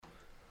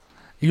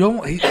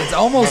It's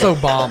almost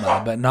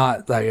Obama, but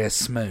not like as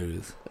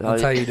smooth.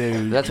 That's how you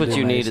do. That's what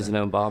you need is an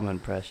Obama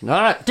impression.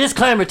 All right,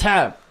 disclaimer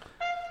time.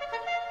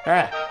 All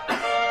right,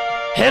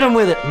 hit him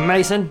with it,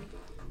 Mason.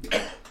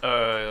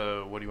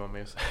 What do you want me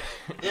to say?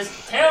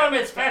 Just tell him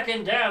it's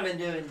fucking dumb and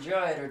to enjoy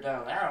it or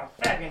don't. I don't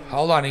fucking.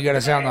 Hold on, you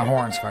gotta sound the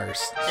horns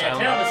first. Yeah,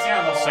 tell him to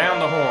sound the horns.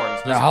 Sound the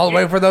horns. Now,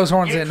 wait for those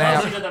horns Get in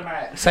now. closer to the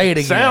mic. Say it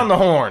again. Sound the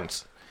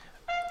horns.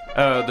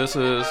 This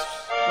is...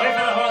 Wait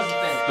for the horns to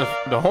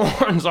finish. The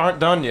horns aren't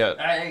done yet.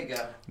 All right, there you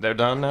go. They're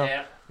done now?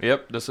 Yeah.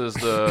 Yep, this is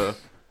the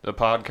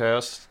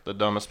podcast, the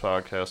dumbest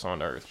podcast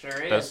on earth.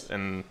 Sure is.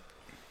 And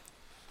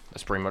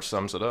that pretty much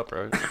sums it up,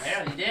 right?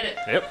 Yeah, you did it.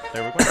 Yep,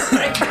 there we go.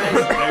 Thank you,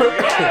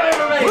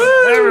 Mason.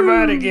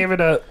 Everybody give it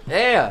up.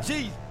 Yeah.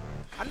 Jeez,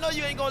 I know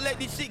you ain't gonna let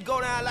this shit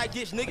go down like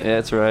this, nigga. Yeah,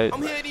 that's right.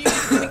 I'm here to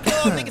niggas in the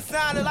club, niggas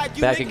sounding like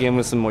you, Back nigga. again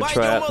with some more Bite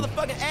trap. your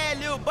motherfucking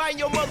ad-lib, bite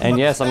your motherfucking And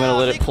yes, I'm gonna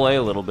let it style, play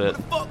a little bit.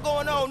 nigga. What the fuck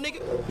going on,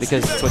 nigga?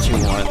 Because it's what you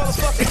want. Real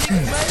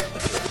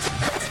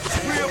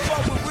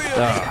fuck with real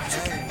niggas.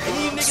 And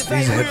you niggas These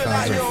ain't real headphones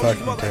out here are on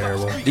these fucking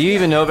terrible. motherfuckers. Do you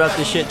even know about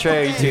this shit, Trey?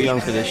 Or are you too young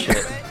for this shit?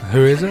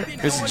 Who is it?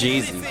 This is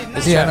Jeezy.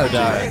 This Yeah, I know chapter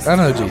dies. Jesus. I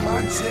know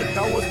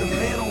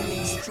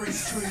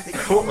Jesus.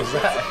 What was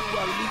that?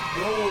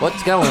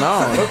 What's going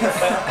on?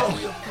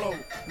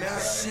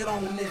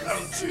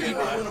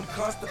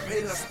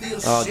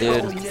 Oh,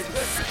 dude.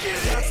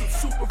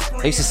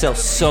 I used to sell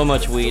so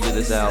much weed to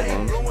this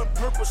album.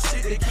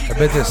 I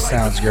bet this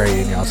sounds great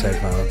in y'all's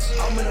headphones.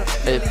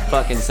 It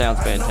fucking sounds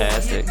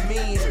fantastic.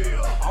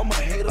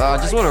 I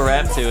just want to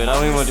rap to it. I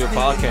don't even want to do a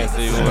podcast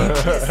anymore.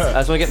 I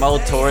just want to get my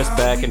old Taurus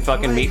back and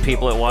fucking meet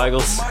people at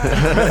Weigel's.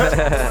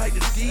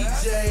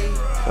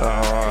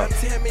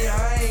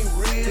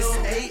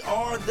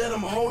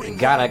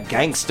 Got a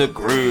gangsta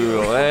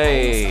groove.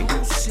 Hey,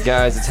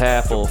 guys, it's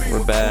Haffle.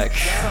 We're back.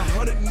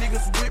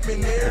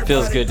 It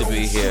feels good to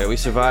be here. We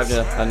survived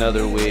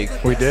another week.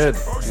 We did.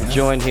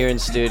 Joined here in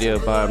studio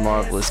by a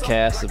marvelous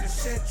cast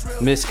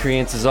of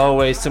miscreants as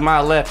always. To my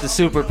left, the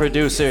super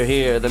producer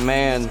here, the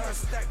man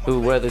who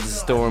weathered the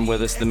storm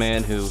with us, the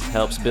man who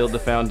helps build the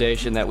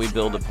foundation that we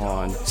build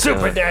upon.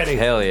 Super Daddy.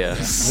 Hell yeah.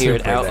 Super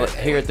Daddy.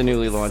 Here at the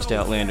newly launched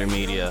Outlander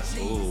Media.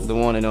 The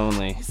one and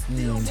only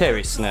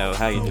Terry Snow.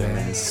 How you doing?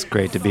 It's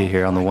great to be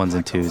here on the ones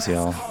and twos,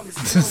 y'all.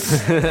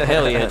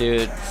 Hell yeah,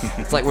 dude.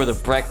 It's like we're the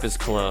Breakfast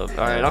Club.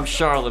 All right, I'm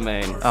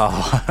Charlemagne.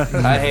 Oh,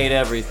 I hate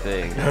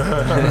everything.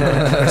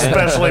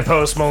 Especially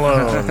Post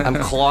Malone. I'm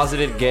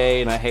closeted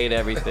gay and I hate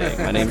everything.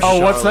 My name's Oh,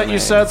 what's that you Charlemagne.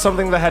 said?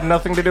 Something that had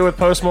nothing to do with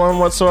Post Malone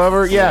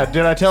whatsoever? Yeah,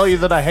 did I tell you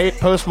that I hate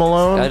Post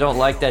Malone? I don't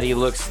like that he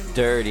looks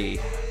dirty.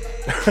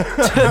 You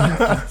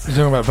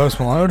talking about Post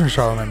Malone or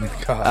Charlamagne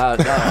the God?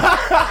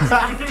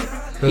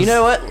 No. You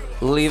know what?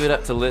 Leave it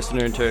up to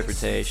listener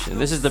interpretation.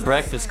 This is the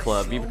Breakfast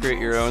Club. You create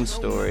your own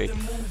story.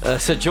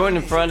 So join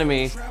in front of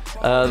me,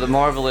 the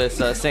marvelous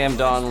Sam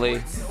Donnelly.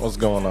 What's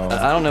going on?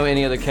 I don't know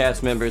any other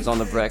cast members on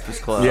the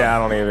Breakfast Club. Yeah, I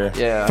don't either.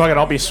 Yeah. Fuck it,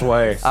 I'll be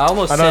Sway. I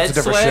almost know said it's a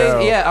different Sway.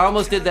 show. Yeah, I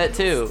almost did that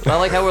too. I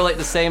like how we're like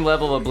the same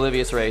level of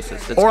oblivious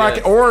racists. That's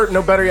good. Or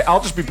no better yet,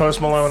 I'll just be Post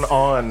Malone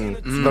on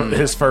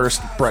his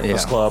first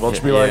Breakfast Yeah. Club. I'll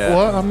just be like, Yeah.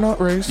 what? I'm not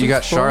racist. you got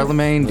what?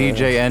 Charlemagne,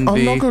 DJ I'm not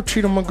Envy, gonna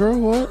cheat on my girl,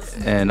 what?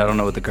 and I don't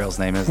know what the girl's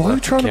name is. Why are you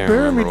left. trying to Can't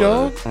bury me, remember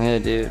dog? Yeah,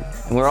 dude.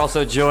 And we're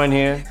also joined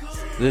here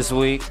this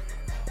week,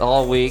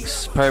 all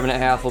weeks, permanent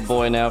Haffle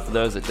boy now. For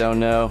those that don't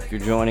know, if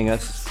you're joining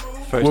us,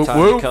 first Whoop, time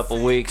in whoop. a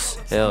couple weeks.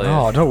 Hell yeah.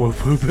 Oh, don't whoop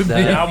whoop at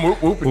me. Yeah, I'm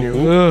whooping you.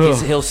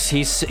 Ugh.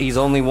 He's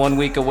only 1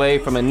 week away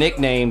from a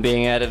nickname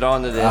being added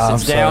onto this. I'm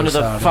It's so down to the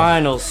excited.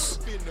 finals.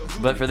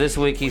 But for this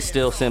week, he's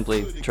still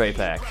simply Trey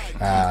Pack.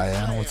 Ah,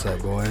 yeah. What's up,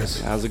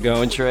 boys? How's it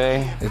going,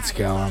 Trey? It's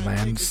going,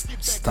 man.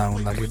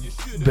 Stoned like a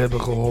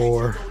biblical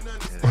whore.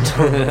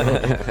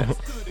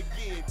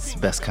 It's the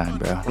best kind,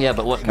 bro. Yeah,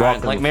 but what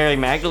kind? Like Mary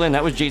Magdalene?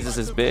 That was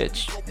Jesus'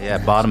 bitch. Yeah,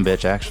 bottom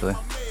bitch, actually.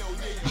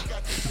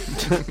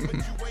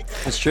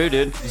 That's true,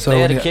 dude. So they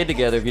had a yeah. kid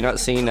together. Have you not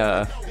seen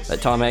that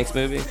Tom Hanks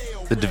movie?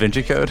 The Da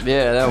Vinci Code?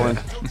 Yeah, that one.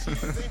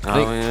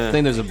 I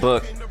think there's a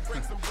book.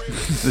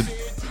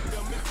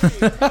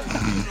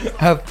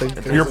 I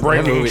think You're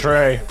breaking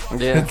Trey.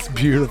 Yeah. it's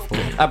beautiful.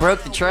 I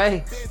broke the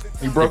tray.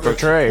 You broke the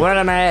tray. Where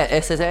am I at?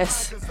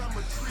 SSS?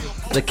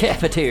 The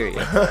cafeteria.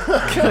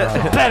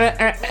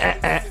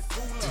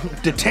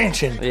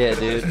 Detention. Yeah,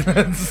 dude.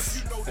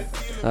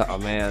 Oh,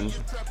 man.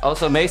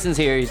 Also, Mason's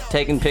here. He's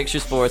taking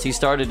pictures for us. He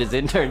started his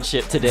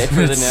internship today for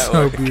the It's so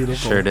network. beautiful.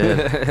 Sure did.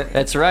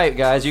 That's right,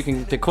 guys. You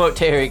can, to quote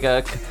Terry,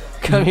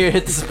 come here,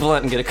 hit this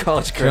blunt, and get a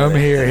college credit. Come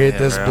here, hit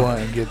this bro.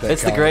 blunt, and get that.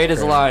 It's the college greatest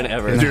credit. line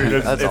ever. Dude,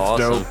 it's That's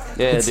awesome. dope.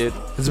 Yeah, dude.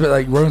 It's a bit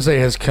like Rose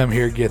has come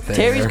here, get there.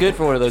 Terry's good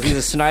for one of those. He's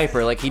a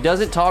sniper. Like, he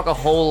doesn't talk a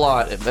whole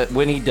lot, but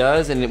when he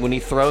does, and when he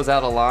throws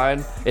out a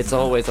line, it's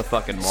always a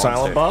fucking monster.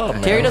 Silent Bob,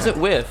 man. Terry doesn't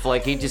whiff.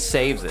 Like, he just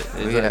saves it.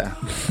 It's Yeah.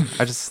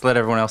 I just let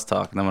everyone else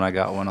talk, and then when I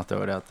got one, I'll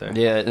throw it out there.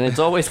 Yeah, and it's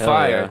always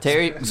fire. yeah.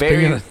 Terry, Speaking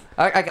very. of-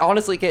 I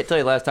honestly can't tell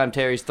you last time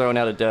Terry's thrown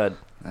out a dud.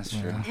 That's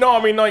true. No,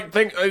 I mean, like,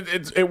 think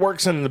it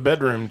works in the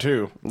bedroom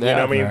too. You know,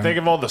 what I mean, Right. think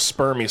of all the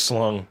sperm he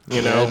slung.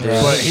 You know,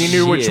 Yeah, but he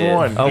knew which shit.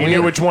 one. Oh, He we-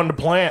 knew which one to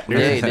plant, dude.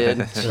 Yeah, he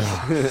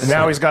did.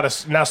 Now he's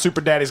got now Super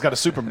Daddy's got a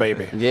super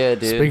baby. Yeah,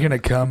 dude. Speaking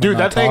of cum, Dude, and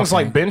that not thing's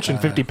talking, like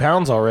benching 50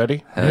 pounds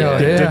already.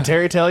 Hell yeah. Did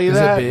Terry tell you Is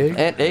that?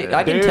 it big? And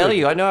I can Dude. tell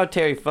you, I know how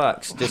Terry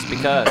fucks just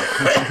because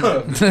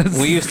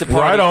we used to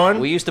party. Right on.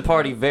 We used to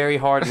party very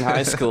hard in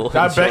high school.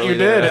 I bet you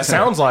did. It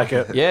sounds like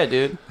it. Yeah,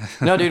 dude.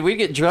 No, dude, we'd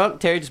get drunk.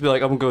 Terry'd just be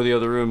like, I'm gonna go to the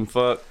other room and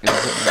fuck.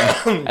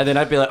 And then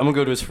I'd be like, I'm gonna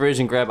go to his fridge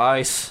and grab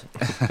ice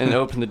and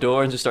open the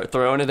door and just start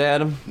throwing it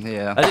at him.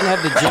 Yeah. I didn't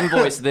have the gym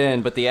voice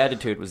then, but the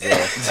attitude was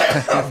there.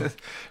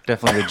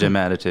 Definitely the gym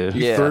attitude.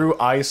 Yeah. Threw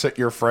ice at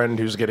your friend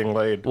who's getting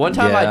laid. One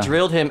time I Yeah.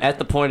 drilled him at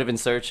the point of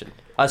insertion.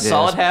 I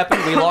saw it's- it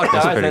happen. We locked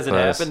eyes pretty as it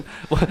close.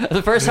 happened.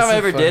 The first time I the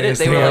ever did it,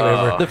 funniest they were thing like,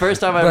 I've ever- the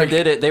first time I ever Like-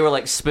 did it, they were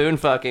like spoon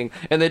fucking,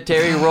 and then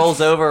Terry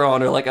rolls over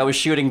on her like I was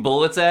shooting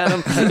bullets at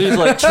him. And he's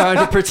like trying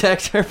to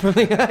protect her from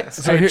the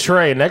ice. Hey,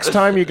 Trey, next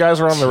time you guys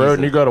are on the road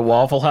and you go to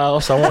Waffle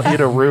House, I want you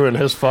to ruin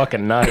his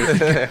fucking night. Dude,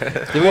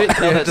 we didn't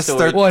tell that just story.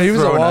 start- Well, he was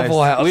a Throwing Waffle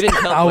ice. House. We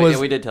didn't tell. I wait, was. yeah,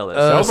 we did tell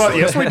that.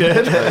 Yes, we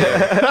did.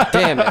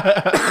 Damn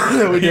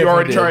it! You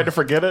already did. tried to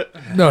forget it?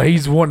 No,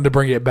 he's wanting to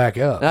bring it back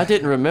up. I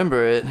didn't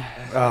remember it.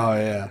 Oh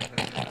yeah.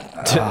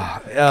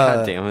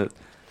 God damn it.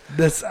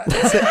 That's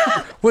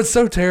what's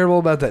so terrible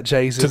about that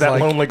Chase To is that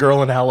like lonely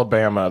girl in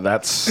Alabama,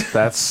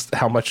 that's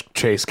how much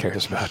Chase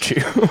cares about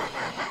you.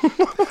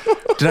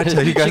 Did I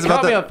tell you guys She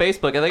about caught me that? on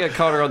Facebook. I think I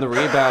caught her on the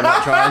rebound,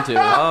 not trying to.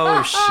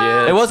 Oh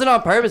shit. It wasn't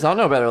on purpose. I don't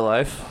know about her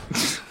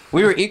life.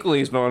 We were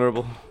equally as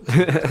vulnerable.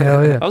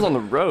 hell yeah. I was on the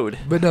road.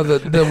 But no,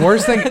 the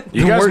worst thing.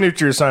 You the guys Oh, wor- knew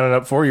what you were signing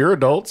up for. You're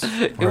adults.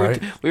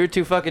 Right. We were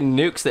two fucking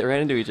nukes that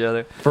ran into each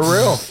other. For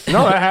real.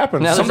 No, that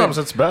happens. Now there's Sometimes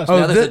a- it's best. Oh,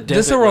 Now there's a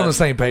just so desert we're on the left.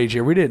 same page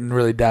here, we didn't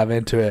really dive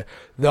into it.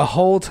 The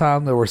whole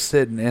time that we're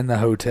sitting in the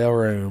hotel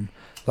room,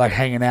 like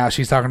hanging out,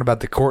 she's talking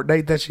about the court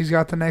date that she's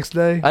got the next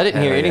day. I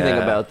didn't hear Hell anything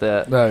yeah. about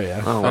that. Oh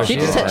yeah. Oh, She,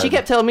 shit. she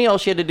kept telling me all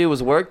she had to do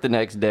was work the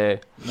next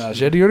day. No,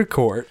 she had to go to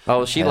court.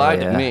 Oh, she Hell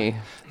lied yeah. to me.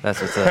 That's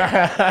what's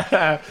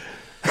up.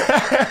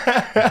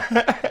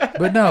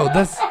 But no,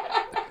 that's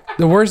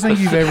the worst thing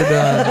you've ever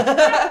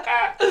done.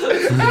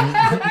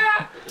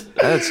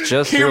 That's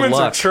just your Humans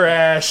are luck.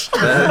 trash.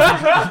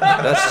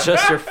 That's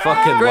just your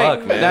fucking Great.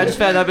 luck, man. Now I just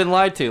found I've been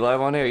lied to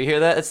live on air. You hear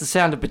that? It's the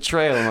sound of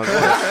betrayal in my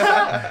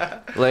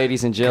voice.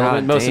 Ladies and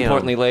gentlemen, God most damn.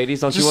 importantly,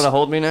 ladies, don't you want to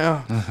hold me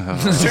now?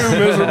 Two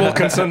miserable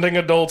consenting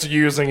adults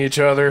using each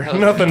other.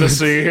 Nothing to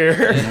see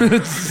here.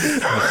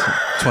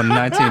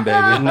 2019,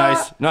 baby.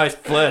 Nice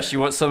flesh. You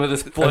want some of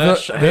this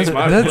flesh? I hate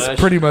my That's flesh.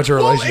 pretty much a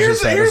Well, relationship here's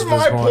status at my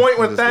this point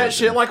with that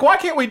shit. Like, why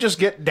can't we just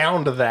get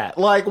down to that?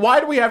 Like, why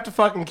do we have to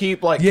fucking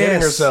keep, like, kidding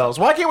Yes. ourselves?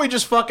 Why can't we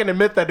just fucking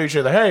admit that to each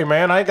other? Hey,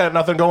 man, I ain't got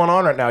nothing going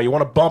on right now. You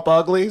want to bump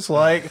uglies?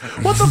 Like,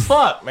 what the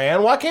fuck,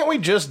 man? Why can't we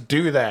just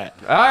do that?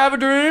 I have a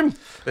dream.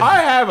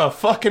 I have a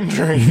fucking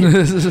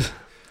dream.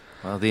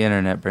 Well, the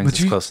internet brings But us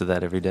you- close to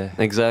that every day.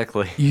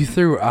 Exactly. You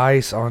threw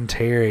ice on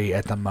Terry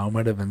at the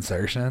moment of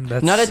insertion.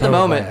 That's Not at the so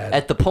moment, bad.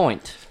 at the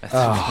point. That's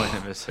the point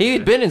of it. He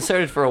had been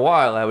inserted for a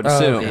while, I would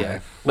assume.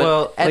 okay. But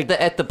Well, at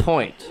like- the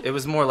point. It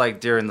was more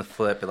like during the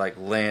flip, it like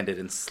landed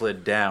and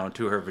slid down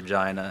to her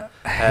vagina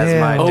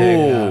Hell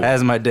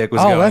as my dick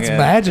was Oh, going that's in.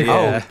 magical.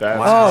 Yeah.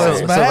 That's Oh,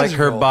 insane. that's So like her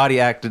magical. body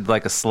acted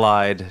like a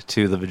slide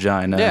to the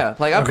vagina. Yeah,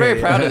 like I'm Okay. very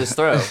proud of this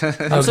throw. I'm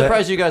that-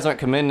 surprised you guys aren't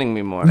commending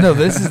me more. No,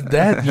 this is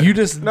that you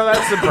just No,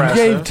 that's you impressive.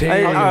 gave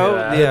Terry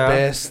I- the yeah.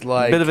 best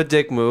like Bit of a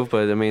dick move,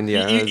 but I mean,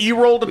 yeah.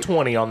 You rolled a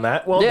 20 on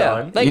that. Well Yeah,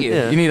 done. thank you.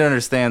 Yeah. You need to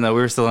understand though,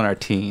 we were still in our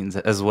teens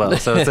as well,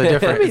 so it's a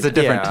different, it's a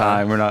different Yeah.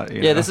 time. We're not.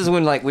 You Yeah, know. this is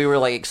when like we were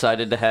like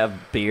excited to have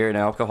beer and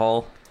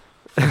alcohol.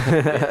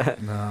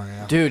 No,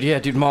 yeah.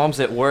 Dude, mom's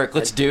at work.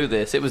 Let's do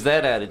this. It was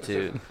that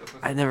attitude.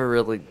 I never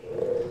really.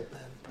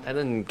 I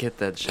didn't get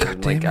that shit.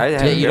 damn Like it. I had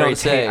Yeah, a you very don't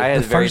say. tame. I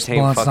had The a very first tame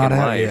blunt's fucking not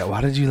out life. yet.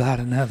 Why did you light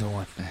another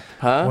one?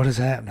 Huh? What is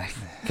happening?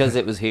 Because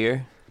it was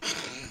here.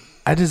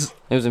 I just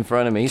It was in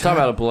front of me. He's talking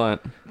about a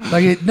blunt.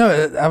 like it. No,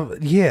 it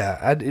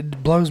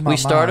blows my mind. We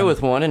started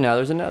with one and now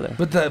there's another.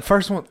 but the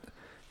first one.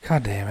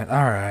 God damn it!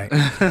 All right,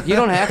 You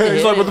don't have to He's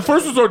hit like, but it. the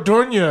first one's not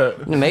done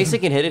yet. Mason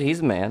can hit it.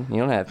 He's a man. You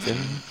don't have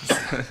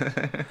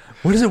to.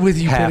 what is it with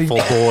you putting? Half-full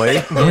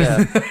boy.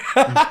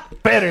 Yeah.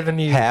 Better than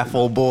you.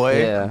 Half-full boy.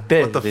 Yeah.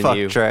 What the than fuck,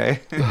 you. Trey?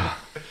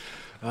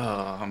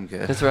 Oh, I'm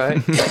good. That's right.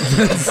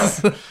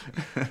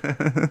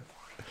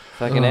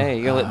 Fucking A.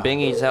 You gonna let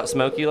Bingy just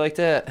outsmoke you like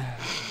that?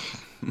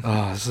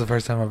 Oh, this is the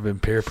first time I've been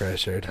peer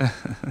pressured.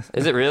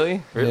 Is it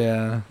really?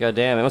 Yeah. God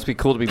damn, it must be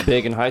cool to be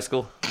big in high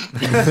school.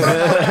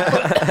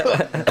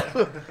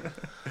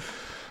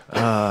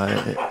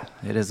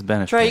 It is a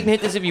benefit. Trey, you can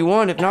hit this if you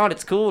want. If not,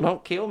 it's cool.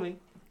 Don't kill me.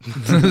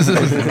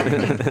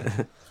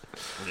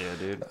 Yeah,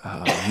 dude.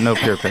 No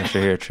peer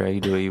pressure here, Trey.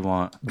 You do what you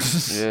want.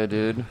 Yeah,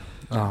 dude.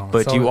 Oh,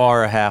 But so- you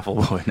are a half-full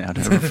boy now.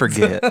 Never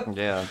forget.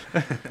 Yeah.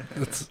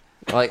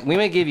 Like, we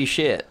may give you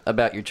shit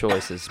about your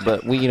choices,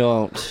 but we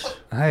don't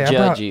Hey,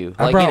 judge you.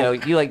 I Like,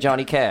 brought- you like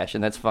Johnny Cash,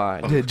 and that's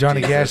fine. Yeah,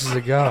 Johnny Cash is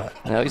a god.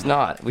 No, he's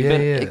not. Yeah,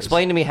 he is.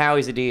 Explain to me how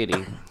he's a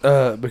deity.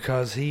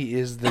 Because he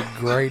is the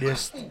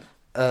greatest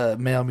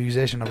male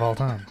musician of all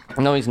time.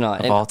 No, he's not.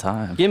 Of And all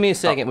time. Give me a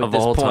second with Of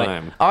this all point.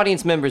 time.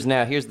 Audience members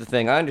now, here's the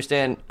thing. I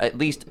understand at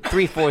least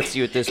 3/4 of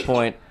you at this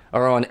point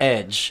are on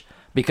edge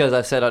because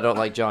I said I don't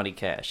like Johnny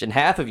Cash. And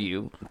half of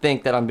you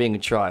think that I'm being a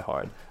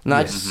tryhard.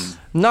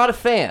 Not a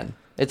fan.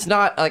 It's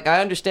not like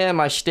I understand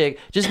my shtick,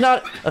 just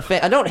not a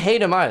fan. I don't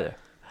hate him either.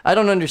 I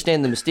don't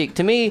understand the mystique.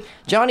 To me,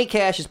 Johnny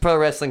Cash is pro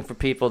wrestling for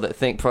people that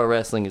think pro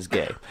wrestling is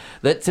gay.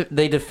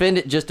 They defend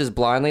it just as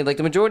blindly. Like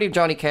the majority of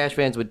Johnny Cash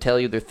fans would tell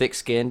you they're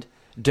thick-skinned,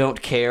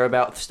 don't care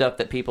about stuff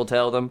that people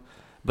tell them.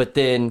 But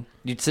then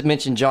you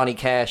mention Johnny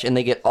Cash and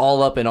they get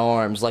all up in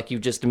arms like you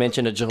just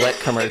mentioned a Gillette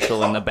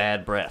commercial and the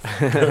bad breath.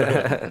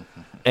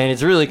 And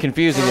it's really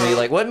confusing to me.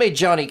 Like, what made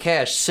Johnny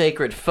Cash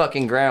sacred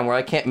fucking ground where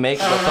I can't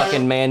make a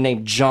fucking man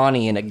named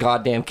Johnny in a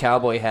goddamn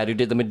cowboy hat who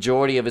did the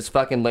majority of his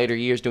fucking later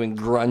years doing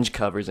grunge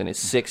covers in his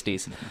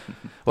 60s?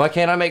 Why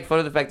can't I make fun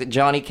of the fact that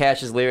Johnny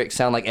Cash's lyrics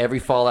sound like every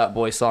Fall Out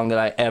Boy song that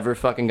I ever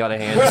fucking got a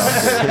hand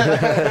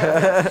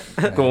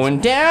on? Going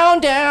down,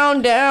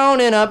 down,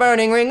 down in a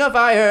burning ring of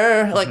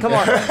fire. Like, come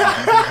on.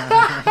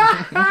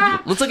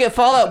 Let's look at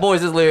Fall Out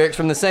Boys' lyrics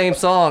from the same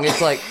song.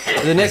 It's like,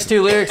 the next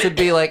two lyrics would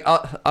be like,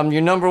 I'm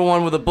your number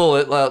one with a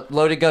bullet,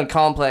 loaded gun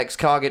complex,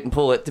 cog it and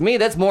pull it. To me,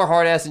 that's more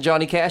hard ass than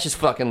Johnny Cash's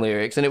fucking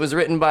lyrics. And it was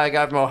written by a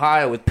guy from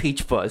Ohio with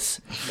peach fuzz.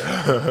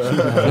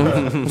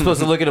 I'm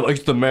supposed to look at him like,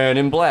 he's the man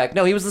in black.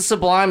 No, he was the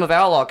Sublime of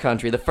Outlaw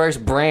Country, the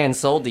first brand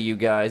sold to you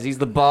guys. He's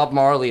the Bob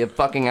Marley of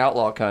fucking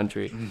Outlaw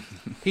Country.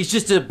 He's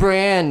just a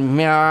brand,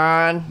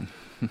 man.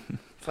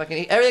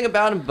 Fucking everything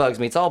about him bugs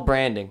me. It's all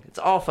branding. It's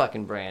all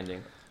fucking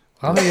branding.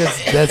 I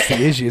think that's the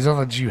issue. It's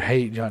not that you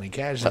hate Johnny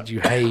Cash, it's that you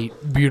hate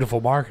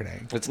beautiful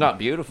marketing. It's not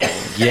beautiful.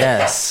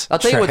 Yes. I'll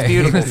tell you what's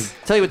beautiful.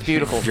 Tell you what's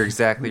beautiful. You're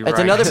exactly right. It's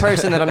another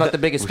person that I'm not the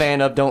biggest fan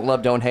of, don't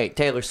love, don't hate,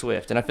 Taylor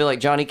Swift. And I feel like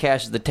Johnny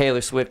Cash is the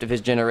Taylor Swift of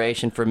his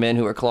generation for men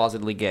who are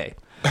closetedly gay.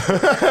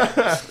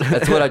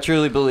 That's what I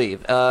truly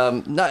believe.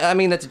 I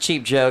mean, that's a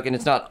cheap joke, and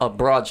it's not a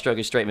broad stroke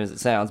of statement as it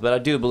sounds, but I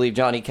do believe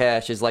Johnny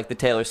Cash is like the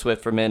Taylor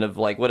Swift for men of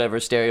like whatever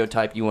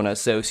stereotype you want to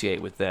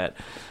associate with that.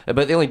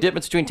 But the only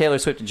difference between Taylor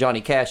Swift and Johnny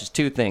Cash is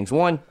two things.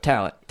 One,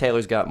 talent.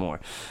 Taylor's got more.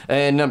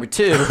 And number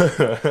two,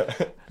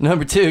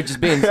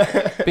 just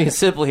being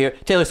simple here,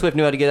 Taylor Swift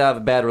knew how to get out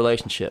of a bad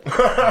relationship.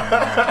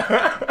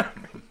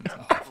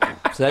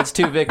 So that's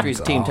 2 victories,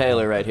 Team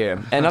Taylor right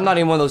here. And I'm not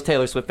even one of those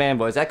Taylor Swift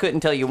fanboys. I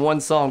couldn't tell you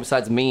one song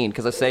besides Mean,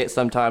 because I say it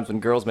sometimes when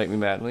girls make me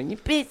mad. I'm like, you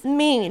bitch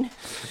mean.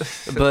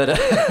 But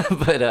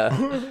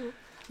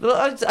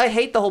I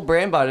hate the whole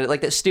brand about it. Like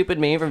that stupid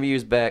meme from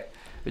years back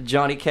with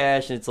Johnny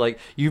Cash, and it's like,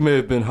 you may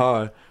have been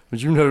high,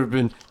 but you've never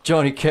been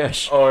Johnny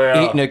Cash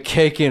eating a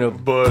cake in a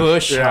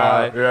bush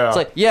high. Yeah. It's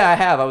like, yeah, I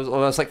have. I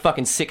was like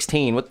fucking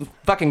 16. What?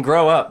 Fucking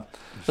grow up.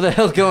 What the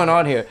hell's going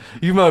on here?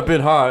 You might have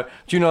been high,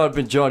 but you know I've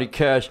been Johnny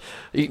Cash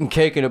eating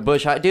cake in a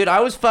bush. Dude, I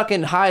was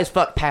fucking high as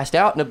fuck, passed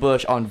out in a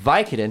bush on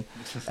Vicodin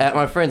at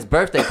my friend's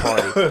birthday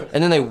party.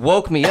 And then they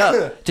woke me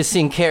up to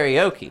sing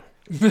karaoke.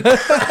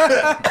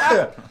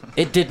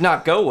 It did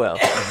not go well.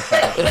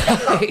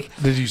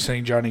 Did you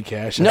sing Johnny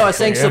Cash? No, I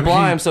sang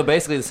Sublime, so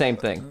basically the same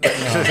thing.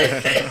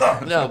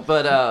 No,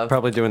 but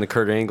Probably doing the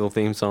Kurt Angle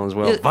theme song as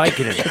well.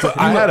 Vicodin.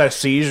 I had a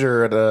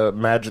seizure at a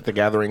Magic the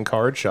Gathering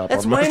card shop.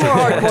 that's on way more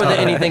hardcore than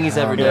anything he's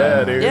ever done.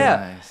 Yeah, dude.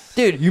 Yeah. Nice.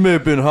 Dude, you may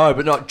have been high,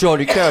 but not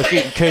Johnny Cash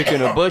eating cake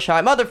in a bush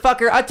high.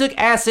 Motherfucker, I took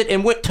acid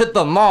and went to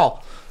the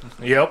mall.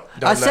 Yep.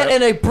 I sat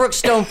in a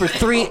Brookstone for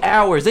 3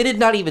 hours. They did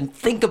not even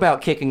think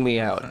about kicking me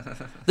out.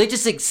 They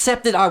just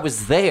accepted I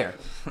was there.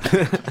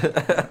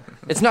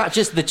 It's not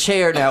just the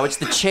chair now, it's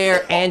the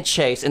chair and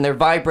Chase, and they're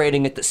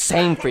vibrating at the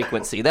same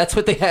frequency. That's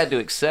what they had to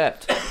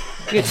accept.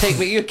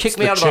 You kick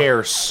me out of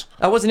chairs.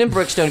 I wasn't in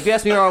Brookstone. If you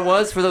asked me where I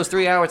was for those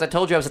 3 hours, I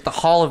told you I was at the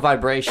Hall of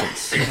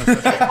Vibrations.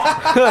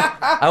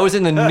 I was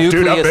in the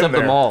nucleus of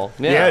the mall.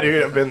 Yeah,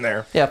 dude, I've been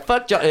there. Yeah,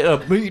 fuck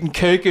eating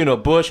cake in a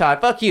bush high.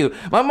 Fuck you.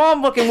 My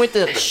mom fucking went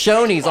to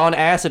Shoney's on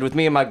acid with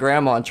me and my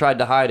grandma and tried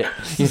to hide it.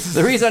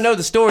 The reason I know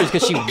the story is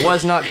because she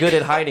was not good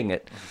at hiding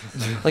it.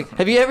 Like,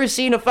 have you ever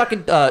seen a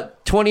fucking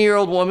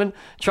 20-year-old woman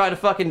try to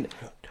fucking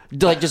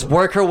like just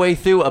work her way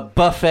through a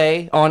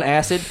buffet on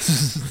acid?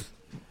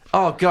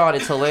 Oh God,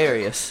 it's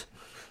hilarious.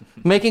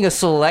 Making a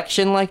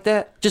selection like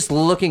that, just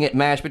looking at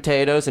mashed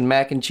potatoes and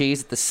mac and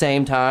cheese at the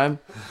same time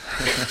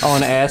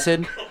on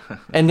acid,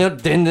 and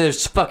then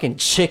there's fucking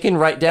chicken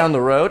right down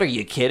the road. Are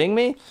you kidding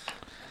me?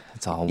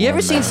 It's all You ever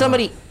one seen now.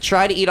 somebody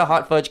try to eat a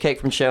hot fudge cake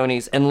from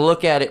Shoney's and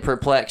look at it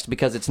perplexed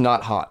because it's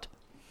not hot?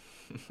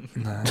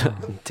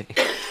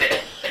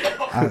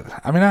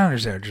 I mean, I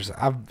understand.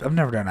 I've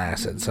never done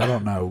acid, so I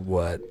don't know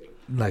what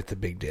like the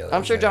big deal.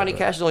 I'm is sure there, Johnny but-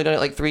 Cash has only done it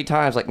like 3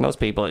 times, like most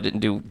people that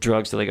didn't do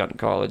drugs till they got in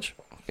college.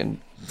 And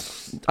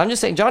I'm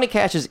just saying, Johnny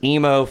Cash is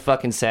emo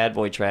fucking sad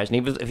boy trash.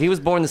 And if he was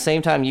born the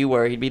same time you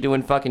were, he'd be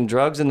doing fucking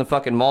drugs in the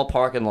fucking mall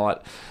parking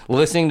lot,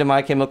 listening to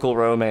My Chemical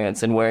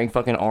Romance, and wearing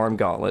fucking arm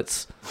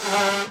gauntlets.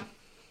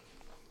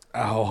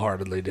 I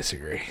wholeheartedly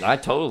disagree. I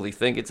totally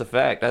think it's a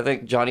fact. I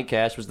think Johnny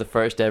Cash was the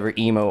first ever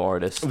emo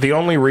artist. The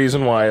only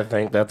reason why I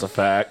think that's a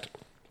fact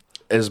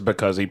is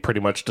because he pretty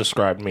much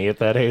described me at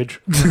that age.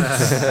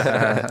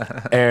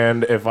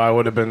 And if I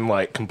would have been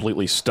like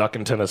completely stuck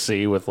in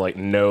Tennessee with like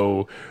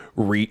no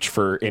reach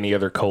for any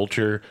other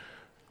culture,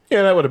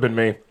 yeah, that would have been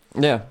me.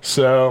 Yeah.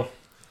 So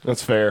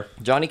that's fair.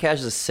 Johnny Cash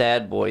is a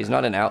sad boy. He's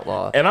not an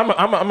outlaw. And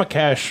I'm a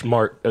cash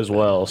mark as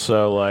well.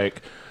 So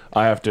like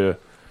I have to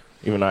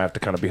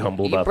kind of be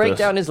humble You about break this.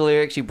 down his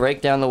lyrics, you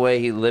break down the way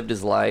he lived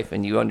his life,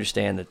 and you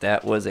understand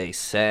that was a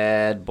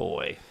sad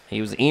boy. He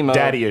was emo.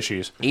 Daddy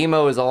issues.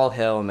 Emo is all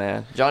hell,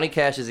 man. Johnny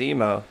Cash is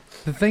emo.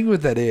 The thing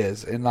with that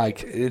is, and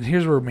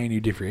here's where me and you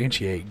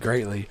differentiate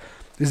greatly,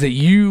 is that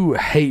you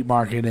hate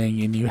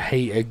marketing and you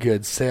hate a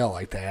good sale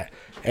like that,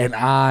 and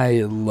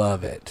I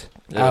love it.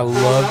 Yeah. I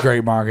love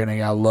great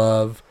marketing. I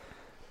love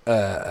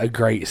a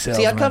great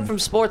salesman. See, I come from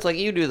sports like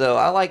you do, though.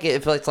 I like it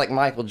if it's like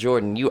Michael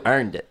Jordan. You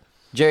earned it.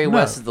 Jerry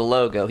West is the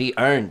logo. He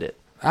earned it.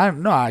 I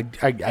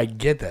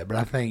get that, but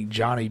I think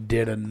Johnny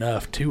did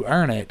enough to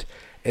earn it,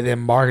 and then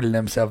marketed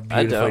himself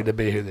beautifully to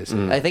be who this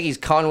is. I think he's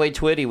Conway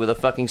Twitty with a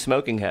fucking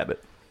smoking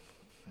habit.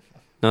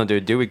 No,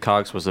 dude, Dewey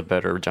Cox was a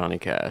better Johnny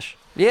Cash.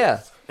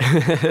 Yeah.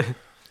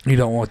 You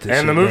don't want this. And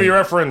shit, the movie Biggie.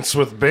 reference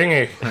with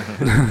Bingy.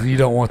 You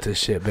don't want this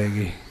shit,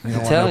 Biggie. You don't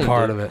want telling no you,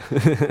 part dude.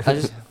 of it. I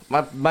just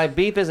my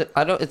beef isn't.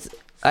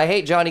 I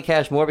hate Johnny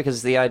Cash more because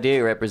it's the idea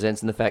it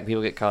represents and the fact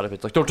people get caught up.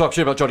 It's like, don't talk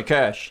shit about Johnny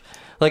Cash.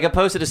 Like, I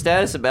posted a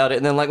status about it,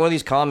 and then like one of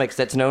these comics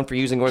that's known for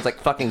using words like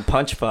fucking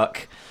punch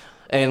fuck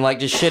and like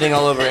just shitting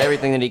all over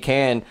everything that he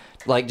can,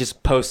 like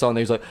just posts on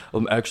there. He's like,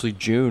 actually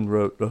June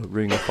wrote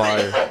Ring of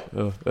Fire.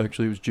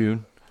 Actually it was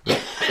June.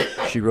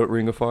 She wrote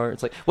Ring of Fire.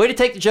 It's like, way to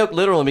take the joke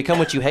literal and become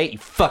what you hate, you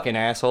fucking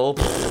asshole.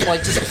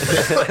 Like, just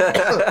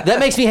that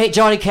makes me hate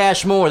Johnny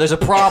Cash more. There's a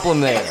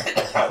problem there.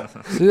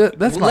 See,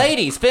 that's my,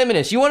 Ladies,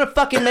 feminists, you want to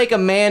fucking make a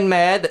man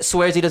mad that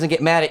swears he doesn't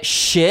get mad at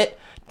shit?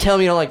 Tell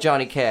me you don't like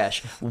Johnny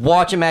Cash.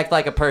 Watch him act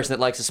like a person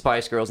that likes the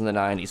Spice Girls in the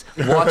 90s.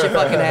 Watch it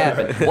fucking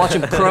happen. Watch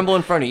him crumble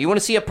in front of you. You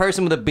want to see a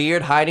person with a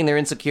beard hiding their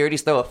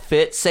insecurities throw a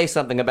fit? Say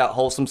something about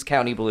Wholesome's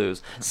County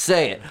Blues.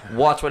 Say it.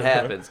 Watch what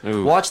happens.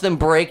 Ooh. Watch them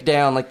break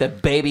down like the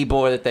baby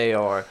boy that they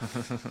are.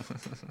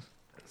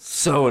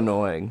 So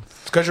annoying.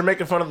 It's because you're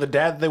making fun of the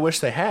dad they wish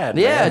they had.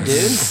 Yeah, man.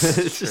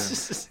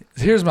 dude.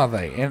 here's my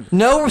thing. And,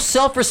 No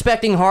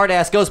self-respecting hard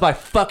ass goes by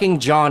fucking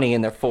Johnny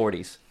in their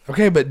 40s.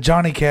 okay, but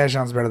Johnny Cash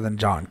sounds better than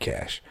John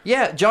Cash.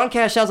 Yeah, John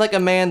Cash sounds like a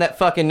man that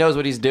fucking knows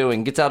what he's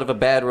doing, gets out of a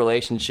bad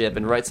relationship,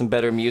 and writes some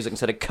better music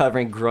instead of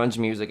covering grunge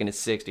music in his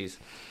 60s.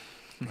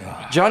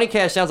 Johnny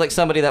Cash sounds like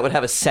somebody that would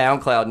have a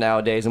SoundCloud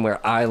nowadays and wear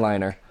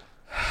eyeliner.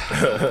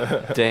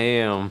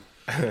 Damn.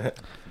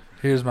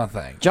 Here's my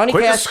thing. Johnny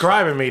Quit Cash.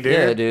 describing me, dude.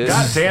 Yeah, dude.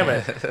 God damn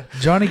it.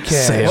 Johnny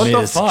Cash. What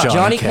the fuck?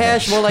 Johnny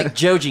Cash, more like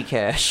Joji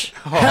Cash.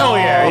 Hell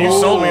yeah, you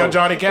sold me on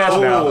Johnny Cash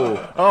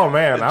now. Oh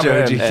man, I'm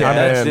Joji in.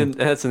 Cash. I'm in.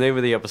 That's the name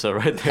of the episode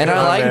right there. And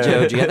I like man.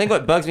 Joji. I think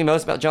what bugs me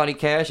most about Johnny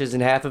Cash is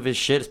in half of his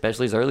shit,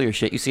 especially his earlier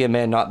shit, you see a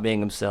man not being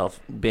himself,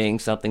 being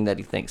something that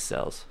he thinks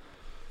sells.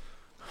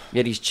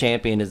 Yet he's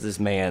championed as this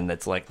man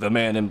that's like the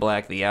man in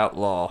black, the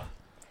outlaw.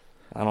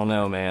 I don't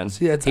know, man.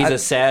 See, He's a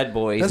sad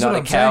boy. He's That's not what a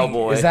I'm saying,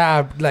 cowboy. is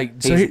that like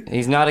so?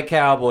 He's not a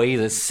cowboy. He's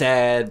a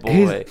sad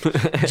boy.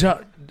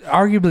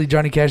 Arguably,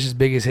 Johnny Cash's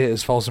biggest hit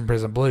is "Folsom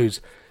Prison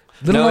Blues."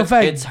 Little No, known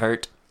fact, it's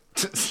hurt.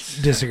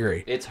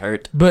 disagree. It's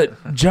hurt.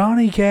 But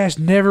Johnny Cash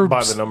never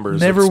By the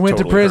numbers, never it's went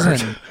to totally prison.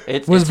 hurt.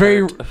 It's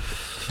very. hurt.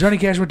 Johnny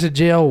Cash went to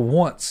jail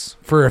once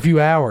for a few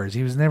hours.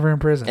 He was never in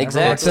prison.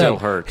 Exactly. That's what I Still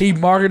said. hurt. He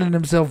marketed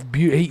himself.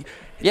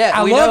 Yeah,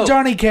 I we love know.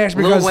 Johnny Cash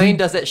because Lil Wayne he,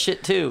 does that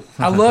shit too.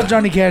 I love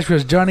Johnny Cash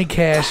because Johnny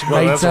Cash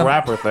Well, made that's a some.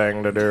 rapper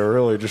thing to do,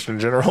 really, just in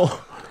general.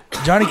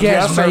 Johnny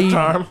Yeah, Cash serve made.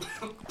 time.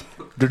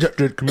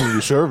 Did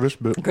community service,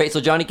 but Great. So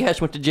Johnny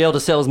Cash went to jail to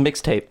sell his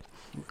mixtape.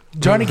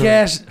 Johnny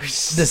Cash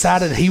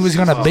decided he was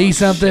going to be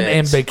something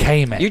and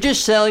became it. You're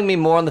just selling me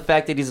more on the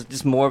fact that he's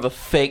just more of a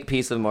fake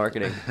piece of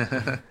marketing.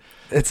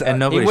 It's And He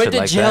nobody went should to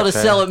like jail that, to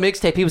sell a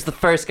mixtape. He was the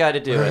first guy to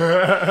do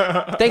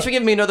it. Thanks for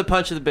giving me another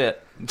punch of the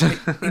bit.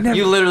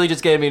 You literally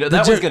just gave me that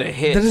was gonna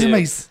hit. That too.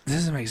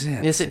 doesn't make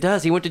sense. Yes, it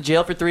does. He went to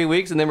jail for 3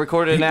 weeks and then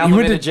recorded an He album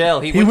went in to jail.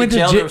 He went to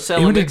jail to sell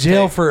He a went to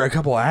jail mixtape. for a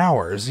couple of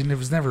hours. He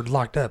was never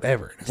locked up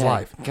ever in his Yeah,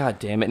 life. God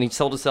damn it! And he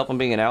sold himself on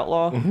being an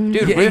outlaw. Dude,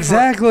 Yeah,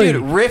 exactly.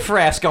 Dude, Riff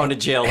Raff's gone to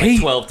jail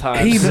like 12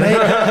 times. He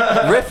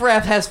made, Riff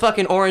Raff has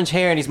fucking orange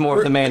hair and he's more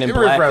of the man in Riff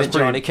black Raff's than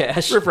Johnny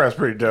Cash. Riff Raff's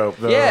pretty dope,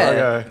 though.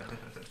 Yeah.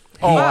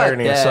 All Fuck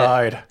irony that.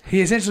 aside.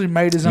 he essentially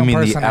made his own mean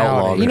the personality.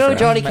 outlaw You know who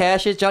Riff Raff. Johnny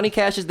Cash is? Johnny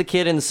Cash is the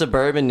kid in the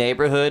suburban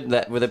neighborhood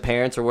that where the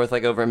parents are worth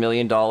like over $1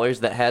 million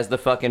that has the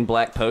fucking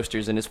black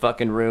posters in his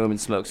fucking room and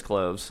smokes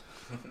cloves.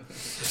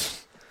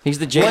 He's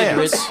the jaded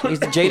rich. Lance. He's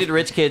the jaded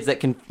rich kids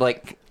that can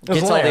like There's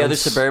gets all the other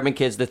Lance. suburban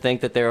kids to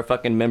think that they're a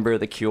fucking member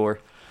of the Cure.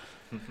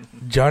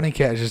 Johnny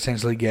Cash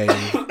essentially gave,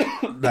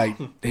 like,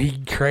 he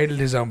created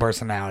his own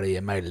personality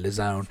and made it his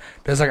own.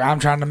 But it's like, I'm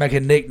trying to make a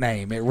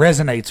nickname. It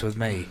resonates with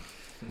me.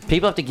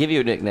 People have to give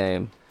you a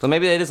nickname. So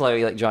maybe that is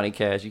like Johnny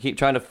Cash. You keep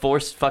trying to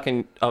force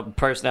fucking a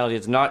personality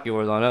that's not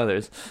yours on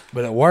others.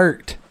 But it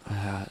worked.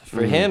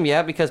 For him,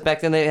 yeah, because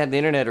back then they had the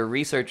internet or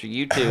research or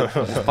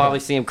YouTube. You'd probably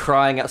see him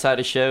crying outside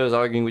of shows,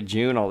 arguing with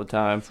June all the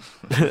time.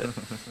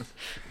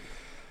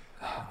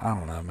 I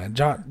don't know, man.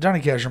 Johnny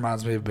Cash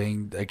reminds me of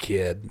being a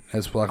kid.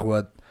 That's like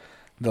what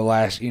the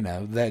last,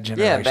 that generation.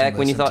 Yeah, back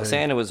when you listened thought to.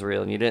 Santa was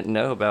real and you didn't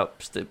know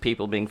about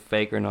people being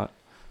fake or not.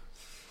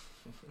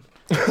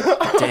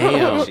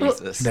 Damn,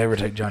 Jesus. Never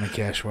take Johnny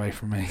Cash away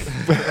from me.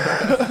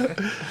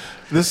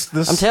 This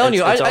I'm telling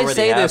you, it's I already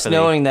say this happening.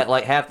 knowing that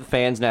like half the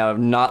fans now are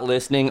not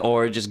listening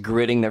or just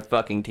gritting their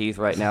fucking teeth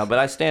right now. But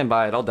I stand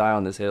by it. I'll die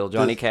on this hill.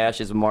 Johnny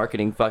Cash is a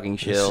marketing fucking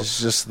shill.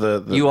 It's just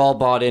the You all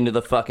bought into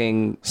the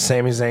fucking.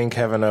 Sami Zayn,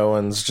 Kevin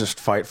Owens, just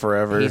fight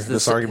forever. He's the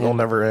This su- argument will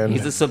never end.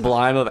 He's the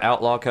sublime of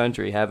outlaw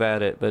country. Have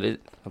at it. But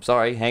I'm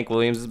sorry, Hank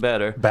Williams is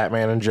better.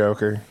 Batman and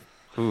Joker,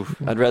 Oof.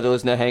 I'd rather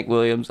listen to Hank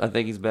Williams. I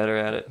think he's better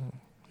at it.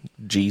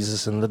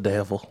 Jesus and the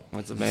Devil.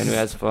 That's a man who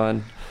has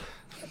fun.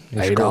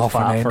 Adolf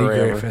and Andy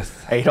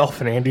Griffith. Adolf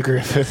and Andy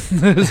Griffith.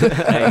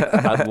 Hey,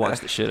 I'd watch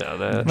the shit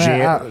out of that.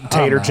 Man,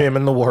 Tater I'm Jim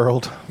in the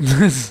world.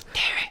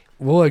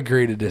 We'll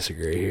agree to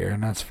disagree here,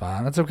 and that's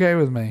fine. That's okay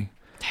with me.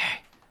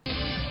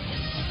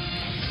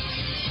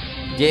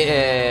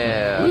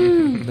 Yeah.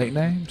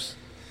 Nicknames?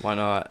 Why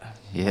not?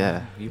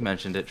 Yeah, you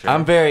mentioned it, Trey.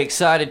 I'm very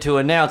excited to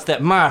announce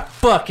that my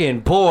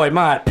fucking boy,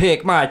 my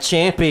pick, my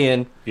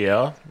champion,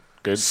 Yeah,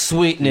 good.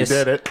 Sweetness, You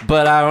did it.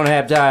 but I don't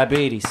have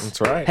diabetes.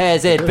 That's right.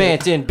 Has You did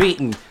advanced and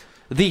beaten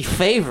the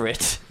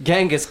favorite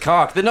Genghis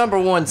Cock, the number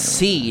one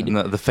seed.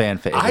 No, the fan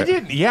favorite. I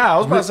didn't. Yeah, I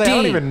was about to say I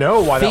don't even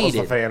know why that was the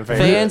Defeated. fan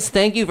favorite. Fans,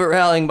 thank you for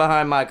rallying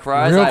behind my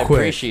cries. Real I quick.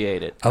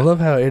 appreciate it. I love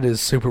how it is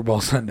Super Bowl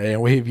Sunday,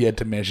 and we have yet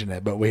to mention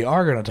it, but we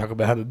are going to talk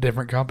about a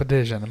different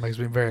competition. It makes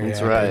me very That's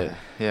happy. right.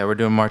 Yeah, we're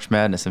doing March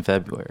Madness in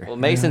February. Well,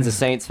 Mason's a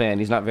Saints fan.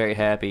 He's not very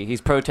happy.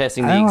 He's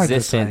protesting I the don't like the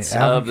existence Saints.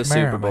 Alvin of the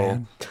Kamara, Super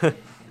Bowl. man.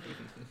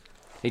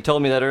 He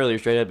told me that earlier,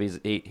 straight up.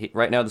 He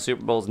right now the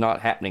Super Bowl is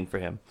not happening for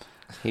him.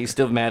 He's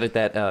still mad at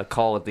that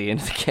call at the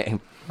end of the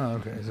game. Oh,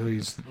 okay, so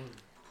he's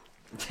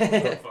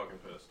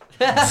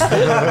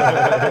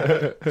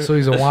so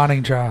he's a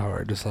whining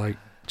tryhard, just like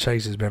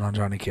Chase has been on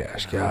Johnny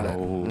Cash. Got it.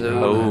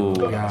 No.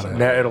 Got it.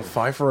 Now it'll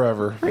fight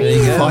forever.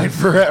 go. Fight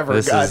forever.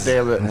 This God is-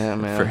 damn it. Yeah,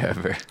 man.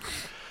 Forever.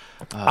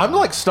 I'm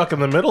like stuck in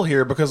the middle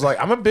here because like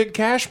I'm a big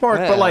Cash mark,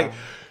 Yeah. but like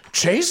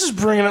Chase is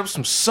bringing up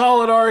some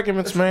solid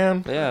arguments,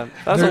 man. Yeah,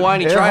 if I was a They're-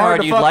 whiny they're hard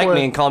tryhard, to you'd fuck like with.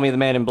 me and call me the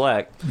Man in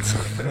Black.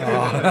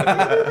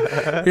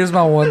 Here's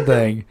my one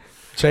thing.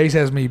 Chase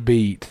has me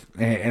beat,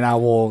 and I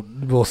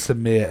will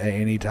submit at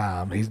any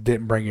time. He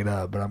didn't bring it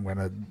up, but I'm going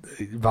to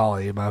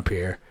volley him up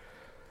here.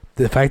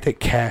 The fact that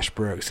Cash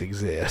Brooks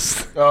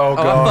exists Oh Oh,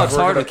 god. I fucks we're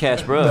hard gonna- with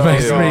Cash Brooks.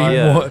 makes God. me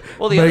Yeah. want.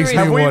 Well, the other makes reason-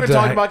 me Have we want even to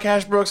talked ha- about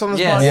Cash Brooks on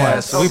this Yes. podcast?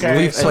 Yes. Okay.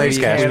 We've plays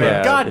Cash Canon.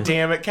 Brooks. God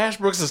damn it, Cash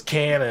Brooks is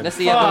canon. That's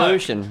the Fuck.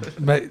 evolution.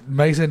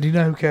 Mason, do you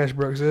know who Cash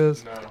Brooks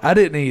is? I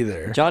didn't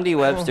either. John D.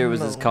 Webster was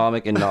his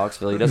comic in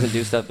Knoxville. He doesn't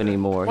do stuff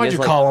anymore. Why'd he you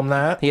has call him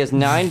that? He has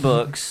 9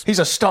 books. He's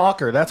a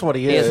stalker. That's what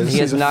he has- is. he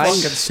has He's a 9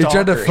 fucking He stalker.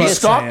 tried to He fuck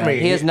stalked Sam. me.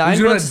 He has 9 He's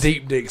doing a books.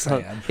 deep dick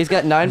Sam. He's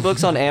got 9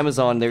 books on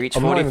Amazon. They're each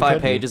I'm not even 45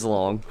 kidding. pages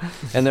long,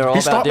 and they're all He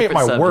about stopped me at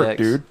different my subjects. work,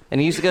 dude. And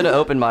he used to go to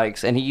open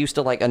mics, and he used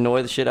to like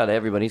annoy the shit out of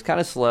everybody. He's kind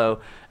of slow,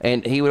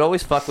 and he would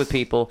always fuck with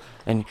people.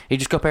 And he'd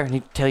just go up there and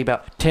he'd tell you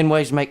about 10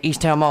 ways to make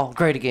Easttown Mall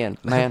great again,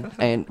 man.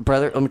 And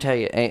brother, let me tell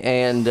you,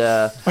 and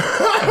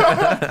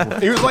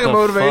He was like a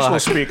What the motivational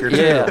fuck? speaker too.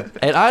 yeah,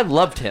 and I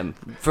loved him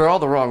for all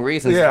the wrong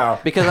reasons. Yeah.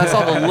 because I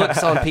saw the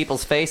looks on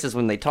people's faces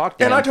when they talked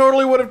to And him. I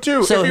totally would have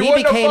too. So if he he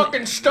wouldn't became have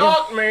fucking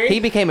stalked me. He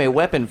became a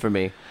weapon for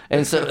me,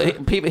 and so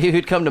he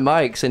would come to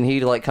Mike's and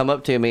he'd like come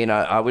up to me and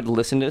I would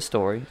listen to his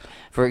story.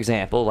 For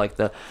example, like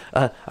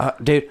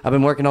dude, I've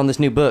been working on this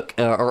new book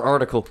or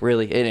article,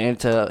 really, and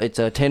it's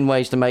 10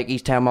 ways to make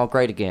Easttown Mall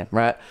great again,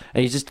 right?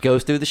 And he just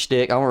goes through the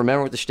shtick. I don't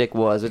remember what the shtick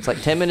was. It's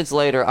like 10 minutes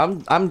later,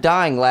 I'm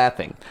dying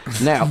laughing.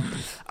 Now,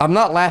 I'm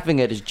not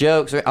laughing at his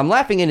jokes. I'm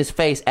laughing in his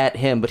face at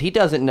him, but he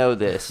doesn't know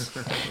this.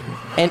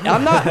 And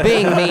I'm not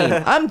being mean.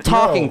 I'm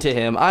talking to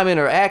him. I'm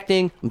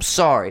interacting. I'm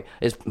sorry.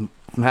 I'm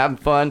having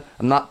fun.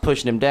 I'm not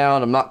pushing him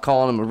down. I'm not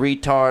calling him a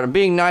retard. I'm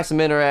being nice. I'm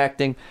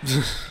interacting.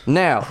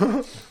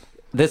 Now,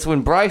 that's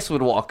when Bryce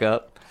would walk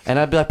up, and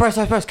I'd be like, Bryce,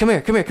 come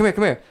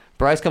here.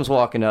 Bryce comes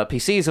walking up. He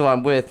sees who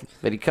I'm with,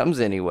 but he comes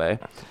anyway.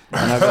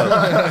 And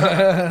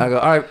I go,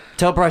 all right,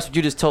 tell Bryce what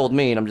you just told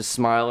me. And I'm just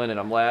smiling and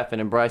I'm laughing.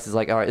 And Bryce is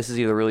like, all right, this is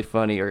either really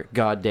funny or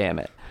God damn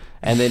it.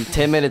 And then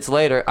 10 minutes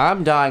later,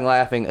 I'm dying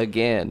laughing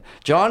again.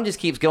 John just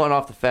keeps going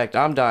off the fact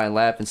I'm dying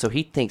laughing, so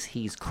he thinks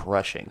he's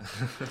crushing.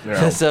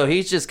 So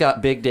he's just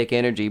got big dick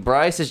energy.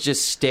 Bryce is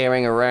just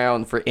staring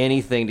around for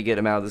anything to get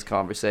him out of this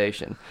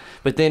conversation.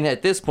 But then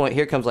at this point,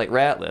 here comes like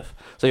Ratliff.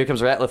 So here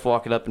comes Ratliff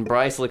walking up, and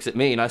Bryce looks at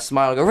me, and I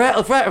smile and go,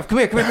 Ratliff, come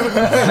here.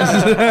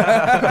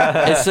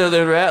 And so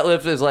then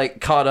Ratliff is like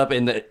caught up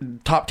in the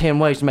top 10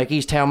 ways to make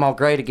Easttown Mall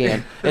great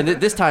again. And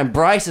this time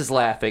Bryce is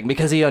laughing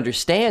because he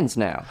understands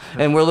now.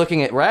 And we're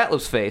looking at Ratliff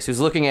Ratliff's face, who's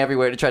looking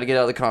everywhere to try to get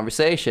out of the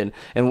conversation.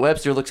 And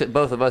Webster looks at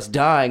both of us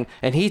dying,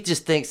 and he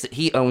just thinks that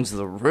he owns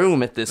the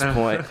room at this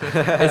point.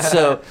 And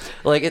so,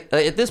 like,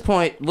 at this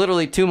point,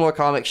 literally 2 more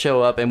comics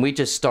show up, and we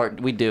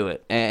do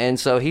it. And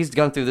so he's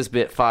gone through this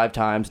bit 5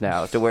 times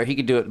now, to where he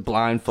could do it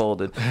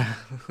blindfolded.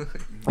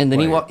 And then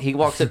he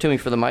walks up to me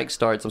for the mic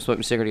starts. I'm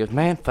smoking a cigarette. He goes,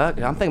 "Man, fuck,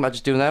 I'm thinking about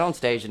just doing that on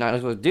stage tonight." I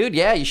was like, "Dude,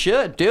 yeah, you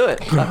should do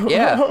it.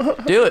 Yeah,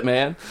 do it,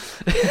 man."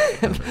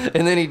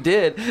 And then he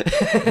did.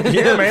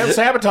 Yeah, man,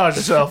 sabotage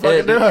yourself.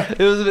 Fucking do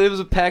it. It was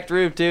a packed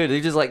room too.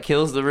 He just like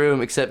kills the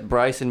room, except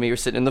Bryce and me were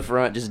sitting in the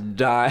front, just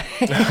dying,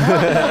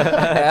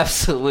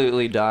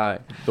 absolutely dying.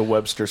 The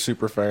Webster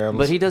super fans.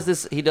 But he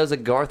does a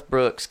Garth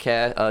Brooks,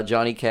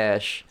 Johnny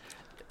Cash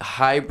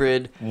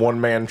hybrid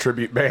one-man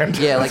tribute band.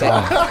 Yeah, like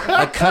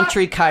a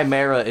country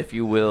chimera, if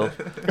you will.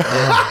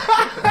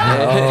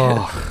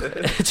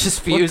 It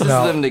just fuses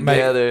them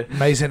together.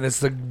 Mason, it's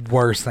the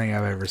worst thing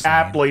I've ever seen.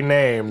 Aptly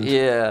named.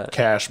 Yeah.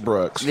 Cash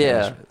Brooks.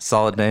 Yeah.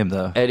 Solid name,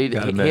 though. Eddie,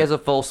 he has a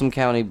Folsom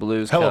County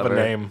Blues Hell cover. of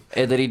a name.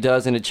 That he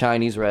does in a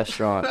Chinese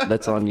restaurant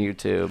that's on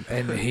YouTube.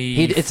 And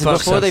it's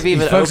before they've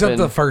even fucks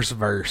opened. up the first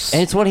verse.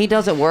 And it's when he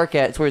doesn't work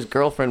at. It's where his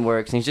girlfriend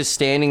works, and he's just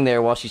standing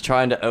there while she's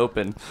trying to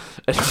open.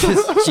 And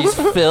she's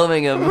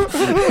filming him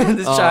in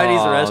this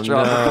Chinese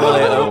restaurant before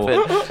they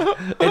open.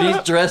 And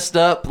he's dressed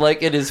up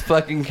like in his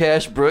fucking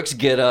Cash Brooks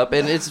get-up,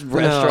 and it's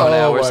restaurant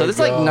hours. So it's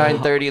like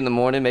 9:30 in the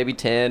morning, maybe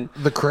 10.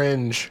 The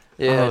cringe.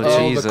 Yeah, oh,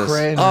 Jesus. The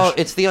cringe. Oh,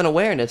 it's the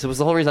unawareness. It was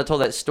the whole reason I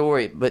told that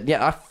story. But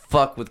yeah, I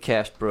fuck with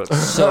Cash Brooks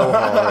so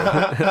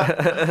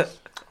hard.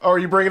 Oh, are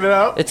you bringing it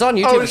up? It's on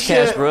YouTube. Oh, With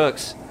Cash shit.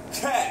 Brooks.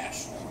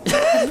 Cash.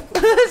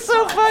 It's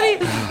so funny.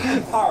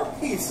 Empire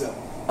Pizza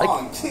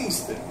on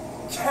Kingston.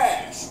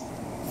 Cash.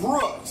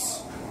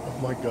 Brooks. Oh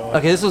my god.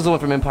 Okay, this was the one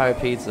from Empire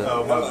Pizza.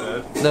 Oh my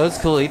bad. No, it's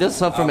cool. He does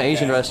some from an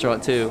Asian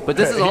restaurant too. But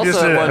this is He also just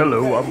said, one.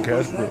 "Hello, I'm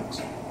Cash Brooks."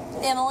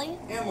 Emily.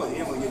 Emily,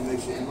 get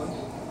this Emily.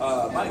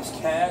 My name's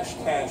Cash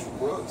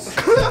Brooks.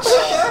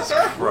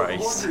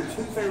 Christ.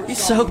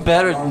 He's so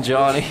better than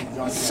Johnny.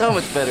 He's so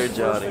much better than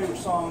Johnny. Favorite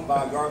song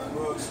by Garth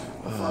Brooks.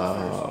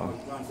 John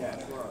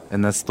Cash.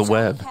 And that's the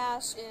Web.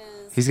 Cash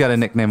is. He's got a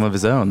nickname of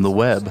his own, the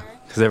Web,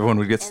 because everyone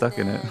would get stuck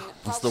in it.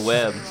 It's the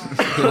web.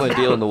 The only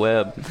deal in the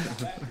web.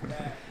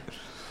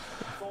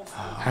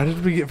 How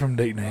did we get from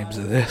nicknames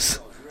to this?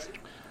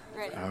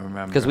 I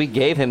remember. Because we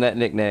gave him that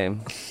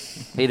nickname.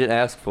 He didn't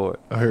ask for it.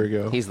 Oh, here we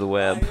go. He's the I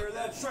web. hear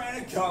that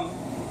train coming.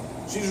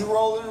 She's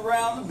rolling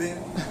around the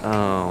bend.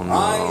 Oh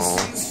I ain't no.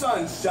 seen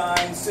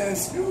sunshine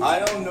since I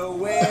don't know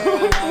when.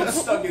 I'm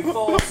stuck in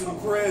Folsom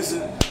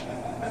Prison.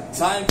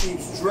 Time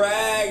keeps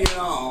dragging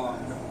on.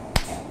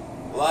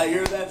 Well, I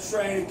hear that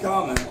train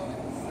coming.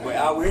 Wait,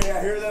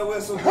 I hear that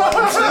whistle blowing.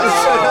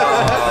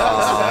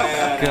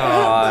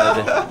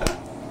 God.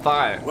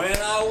 Fire. When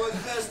I was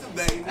just a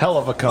baby, Hell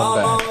of a my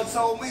comeback. mama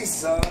told me,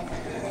 son,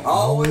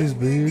 always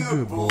be a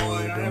good boy.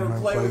 I never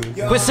play with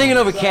guns. Quit singing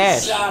over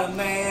Cash. Shot a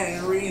man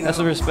in Reno That's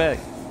some respect.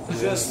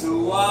 just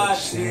to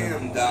watch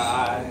him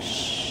die.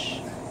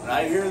 And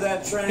I hear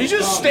that train He's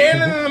just coming.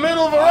 standing in the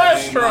middle of a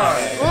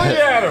restaurant. Look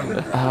at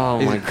him.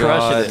 Oh my He's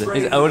crushing god.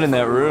 it. He's owning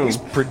that room. He's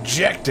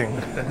projecting.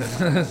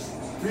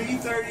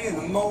 3:30 in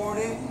the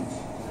morning.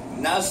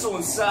 Not so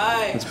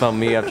inside. It's about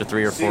me after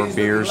 3 or 4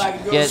 beers.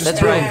 Yeah,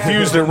 that's right.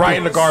 Infused it right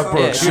into Garth Yeah,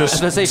 Brooks. I was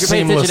Just gonna say, if you're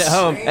paying attention seamless.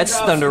 at home, that's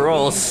Thunder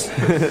Rolls.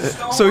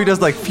 So he does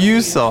like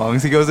fuse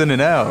songs. He goes in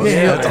and out.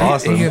 That's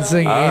awesome. He can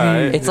sing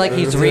any. It's like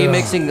he's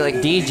remixing like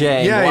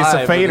DJ. Yeah, he's live a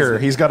with fader.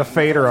 his- He's got a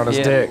fader on his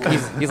yeah, dick.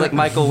 He's like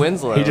Michael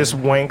Winslow. He just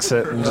winks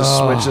it and just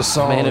switches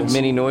songs. man of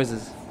many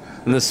noises.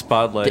 In the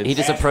spotlight. He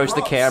just approached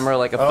the camera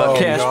like a Oh,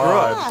 fucking Cash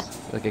God.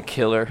 like a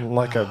killer.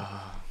 Like a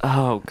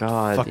Oh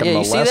god. fucking Yeah,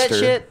 you see that molester.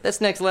 shit? That's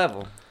next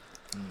level.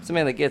 It's a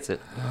man that gets it.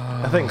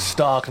 I think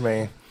stalked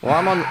me. Well,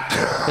 I'm on.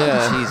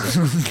 Yeah,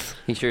 Jesus.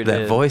 He sure That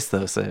did. voice,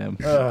 though, Sam.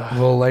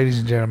 Well, ladies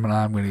and gentlemen,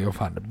 I'm going to go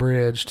find a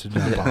bridge to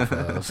jump off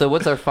of. So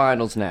what's our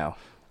finals now?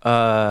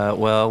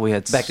 Well, we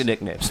had Back to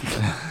nicknames.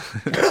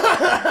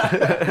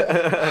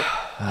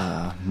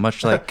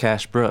 much like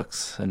Cash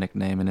Brooks, a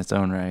nickname in its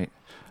own right,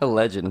 A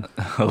legend.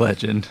 a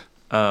legend.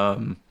 Yeah.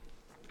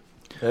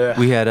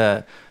 We had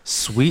a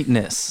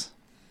Sweetness,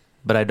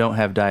 but I don't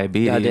have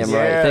diabetes. Goddamn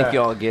right. Yeah. Thank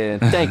y'all again.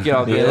 Thank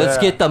y'all again. Let's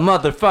Yeah. get the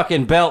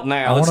motherfucking belt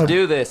now. I Let's wanna-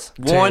 do this.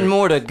 Terry. One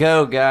more to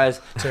go,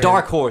 guys.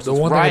 Dark Horse. The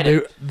Let's one thing ride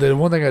it. the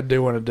one thing I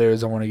do want to do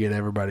is I want to get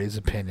everybody's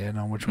opinion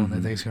on which one they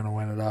think is going to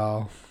win it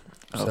all.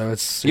 So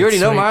it's You already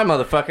it's know sweet- mine,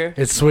 motherfucker.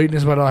 It's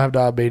Sweetness, but I don't have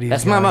diabetes.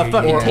 That's my Gotta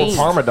motherfucking get- Or team.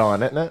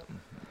 Parmesan, isn't it?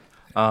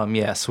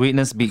 Yeah,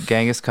 Sweetness beat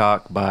Genghis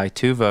Cock by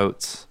 2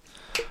 votes.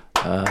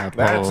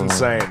 That's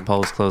insane.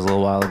 Polls closed a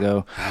little while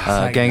ago.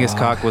 Thank Genghis God.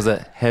 Cock was a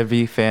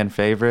heavy fan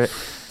favorite.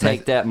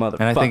 Take that, motherfucker.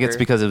 And I think it's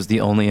because it was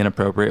the only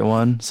inappropriate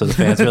one, so the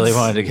fans really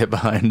wanted to get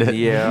behind it.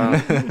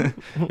 Yeah.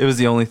 It was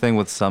the only thing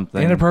with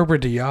something.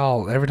 Inappropriate to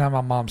y'all. Every time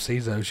my mom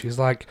sees those, she's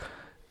like,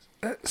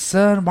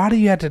 Son, why do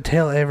you have to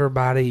tell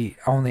everybody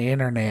on the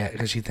internet,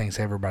 because she thinks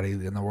everybody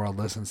in the world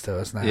listens to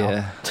us now,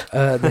 Yeah.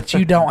 that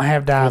you don't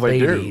have they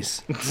do.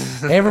 diabetes?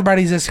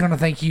 Everybody's just going to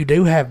think you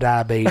do have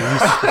diabetes. She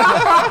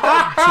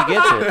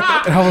gets it.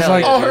 I was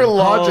like, Oh, her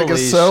logic Holy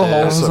is so shit.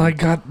 I was wholesome. like,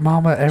 God,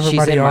 Mama,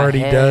 everybody in my already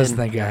head. does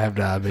think I have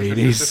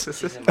diabetes.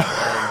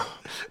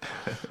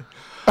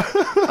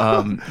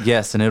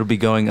 Yes, and it'll be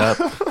going up.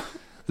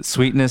 The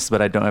sweetness,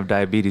 but I don't have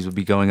diabetes, would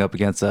be going up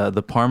against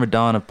the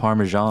Parmesan of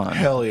Parmesan,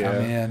 Hell yeah.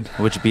 Man,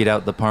 which beat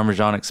out the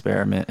Parmesan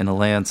experiment in a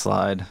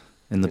landslide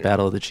in the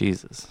Battle of the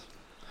Cheeses.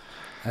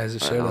 as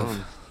it should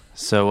have.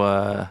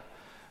 So,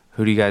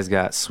 who do you guys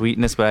got?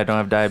 Sweetness, but I don't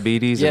have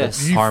diabetes? Yes.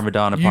 Or the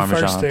Parmesan of You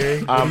Parmesan? first,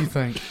 Terry. What do you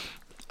think?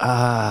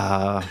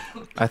 I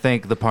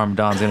think the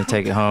Parmesan's going to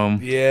take it home.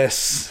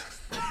 Yes.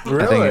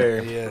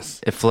 Really?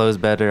 Yes. It flows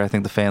better. I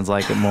think the fans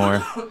like it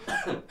more.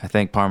 I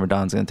think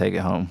Parmesan's going to take it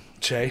home.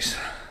 Chase.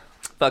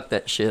 Fuck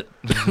that shit.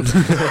 No,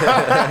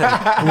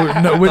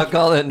 Fuck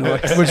all that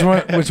noise.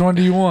 which one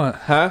do you want?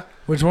 Huh?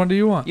 Which one do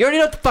you want? You already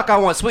know what the fuck I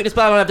want. Sweetness,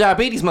 but I don't have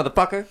diabetes,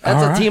 motherfucker. That's All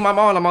the right. team I'm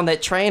on. I'm on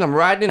that train. I'm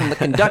riding it. I'm the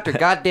conductor.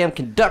 Goddamn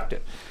conductor.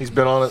 He's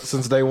been on it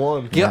since day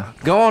one. Yep.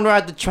 Go on,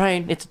 ride the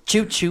train. It's a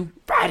choo-choo.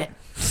 Ride it.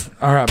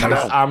 All right,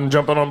 man. I'm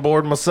jumping on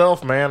board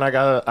myself, man. I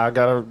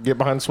gotta get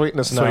behind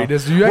Sweetness now.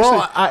 Sweetness. You actually,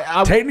 well,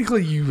 I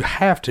technically, you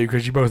have to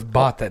because you both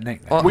bought that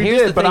nickname. Well, we here's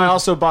did, the but thing. I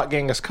also bought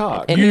Genghis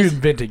Khan. And you here's-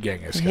 invented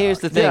Genghis Khan. Here's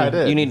the thing Yeah, I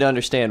did. you need to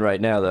understand right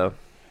now, though.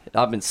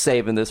 I've been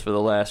saving this for the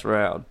last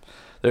round.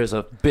 There's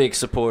a big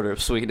supporter of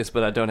Sweetness,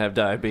 but I don't have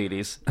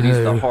diabetes. And he's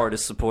the Who?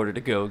 hardest supporter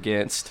to go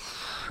against.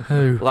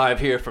 Who?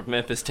 Live here from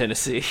Memphis,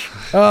 Tennessee.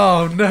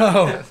 Oh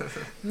no,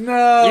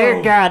 no.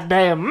 You're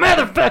goddamn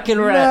motherfucking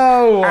right.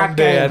 No, I I'm came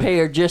dead.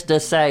 here just to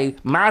say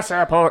my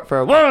support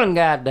for one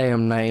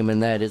goddamn name,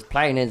 and that is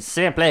plain and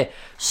simply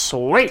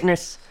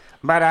Sweetness.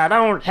 But I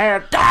don't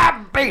have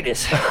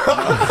diabetes.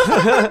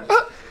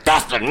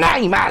 That's the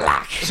name I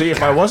like. See,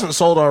 if I wasn't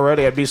sold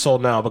already, I'd be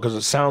sold now because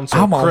it sounds so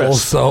I'm crisp.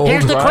 almost sold.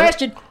 Here's the right?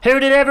 question: who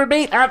did ever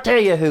beat? I'll tell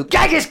you who.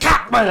 Genghis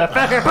Khan,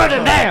 motherfucker. Put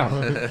him down.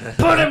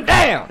 Put him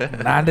down.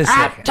 90 I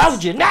seconds.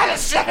 told you, 90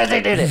 seconds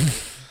they did it.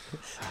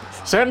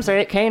 Some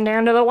say it came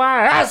down to the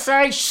wire. I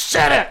say,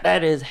 shut up.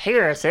 That is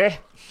heresy.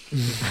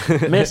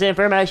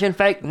 Misinformation,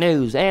 fake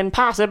news, and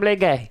possibly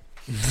gay.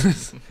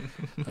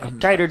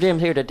 Tater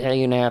Jim's here to tell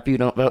you now, if you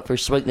don't vote for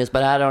Sweetness,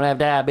 but I don't have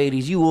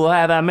diabetes, you will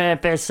have a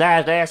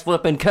Memphis-sized ass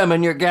whooping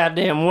coming your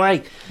goddamn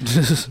way.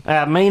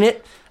 I mean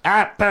it.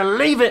 I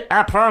believe it.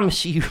 I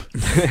promise you.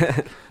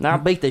 And I'll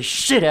beat the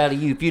shit out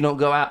of you if you don't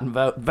go out and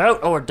vote. Vote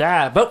or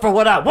die. Vote for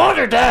what I want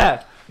or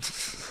die.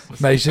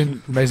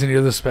 Mason,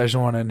 you're the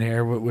special one in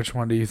here. Which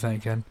one do you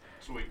thinking?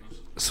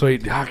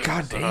 Sweet. Oh,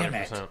 God damn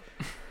it.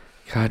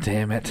 God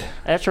damn it.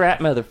 That's right,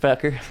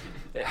 motherfucker.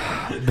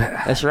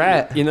 That's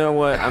right. You know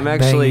what? I'm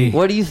actually.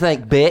 What do you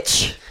think,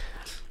 bitch?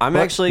 I'm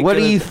actually. What do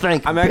gonna- you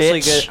think, I'm actually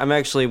bitch? good. I'm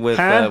actually with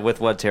Huh?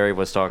 with what Terry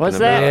was talking What's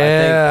about. that?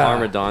 Yeah. I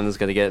think Parmesan is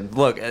gonna get.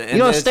 Look, You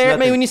gonna stare at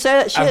me when you say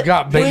that shit? I've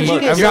got When did Bingy. you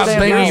get I've so got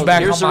damn Bingy ballsy?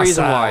 back Here's on the my reason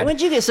side. why.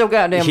 When'd you get so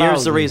goddamn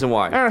Here's the ballsy? reason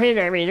why. Oh, here's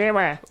the reason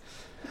why.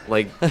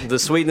 Like the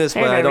sweetness,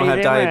 but I don't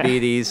have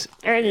diabetes,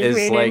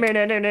 is like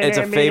it's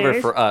a favor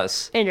for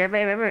us.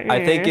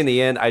 I think in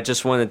the end, I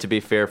just wanted to be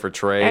fair for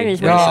Trey. In the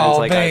sense,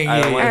 like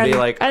I want to be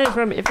like. I just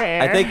want to be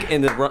fair. I think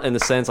in the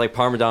sense like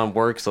Parmesan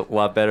works a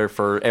lot better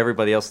for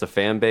everybody else, the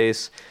fan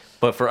base.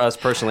 But for us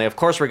personally, of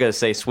course, we're gonna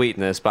say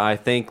Sweetness. But I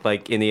think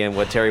like in the end,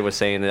 what Terry was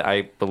saying, that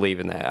I believe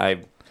in that. I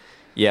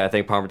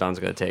think Parmesan's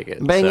gonna take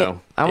it. Bang so, it.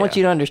 I want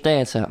you to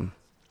understand something.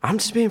 I'm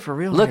just being for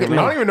real. Look here, at I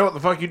man. don't even know what the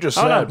fuck you just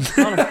Hold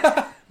said. on. Hold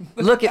on.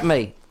 Look at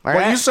me. All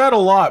Well, right? you said a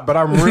lot, but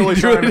I'm really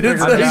trying to figure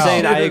it I'm just out.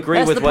 saying I agree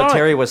That's with the what point.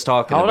 Terry was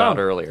talking Hold about on.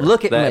 earlier.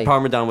 Look at that me.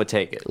 Parmesan would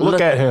take it. Look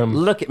at him.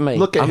 Look at me.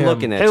 Look at I'm him.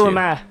 looking at Who you. am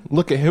I?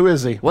 Look at who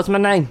is he? What's my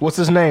name? What's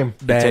his name?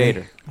 Daddy.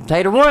 Tater.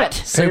 Tater what?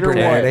 Super Tater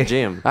Daddy.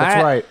 Jim. All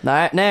That's right. All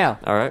right, now.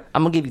 All right.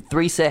 I'm going to give you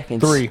 3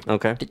 seconds. 3.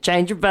 Okay. To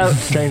change your vote.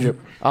 Change it.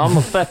 I'm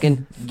going to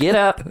fucking get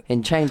up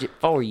and change it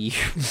for you.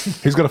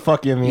 He's gonna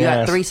fuck you in the You got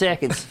ass. 3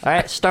 seconds. All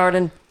right,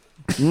 starting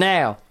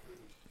now.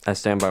 I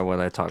stand by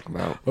what I talk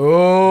about.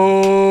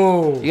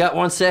 Oh. You got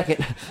 1 second.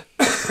 Change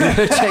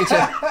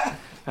it.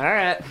 All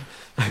right.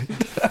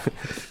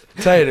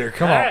 Tater,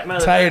 come All on. right,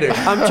 mother- Tater.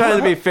 I'm trying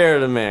to be fair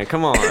to the man.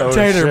 Come on. Oh,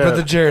 Tater, shit. put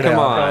the chair down. Come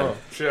on.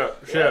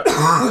 Shit.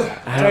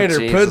 Tater,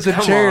 Jesus. put the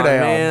Come chair on, down.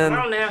 man. Come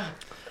on now.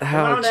 Oh,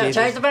 Come on now. Jesus.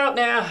 Change the vote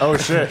now. Oh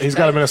shit. He's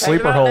got him in a Change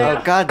sleeper the vote hold.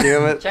 now. God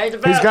damn it. Change the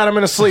vote. He's got him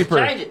in a sleeper.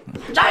 Change it.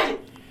 Change it.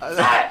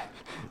 Say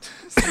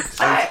it.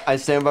 Say it. I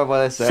stand by what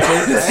I say.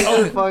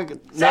 Say it. Fuck.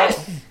 Say No. it.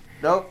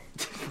 Nope.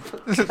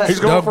 He's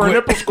going for a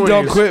nipple squeeze.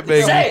 Don't quit,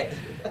 baby. Say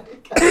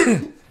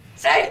it.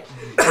 Say it.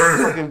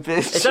 Fucking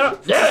bitch. It's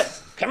up. Do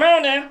it. Come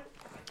on now.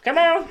 Come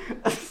on.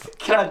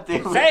 God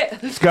damn it. Say it.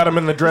 He's got him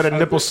in the dreaded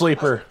nipple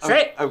sleeper.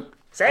 Say it.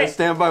 Say I it.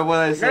 stand by what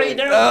I No, say. you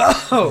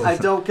don't. I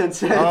don't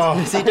consent.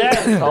 Yes, he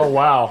does. Oh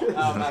wow.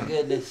 Oh my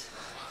goodness.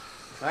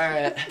 All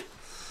right.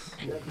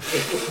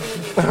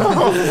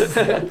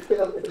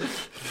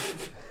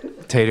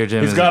 Tater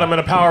Jim. He's got him in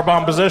a power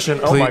bomb position.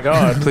 Oh my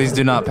god. Please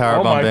do not power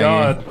Oh bomb my Bingy.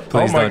 God.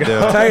 Please Oh my don't do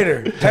it.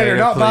 Tater,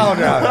 don't please. pile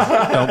drive.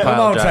 Don't Come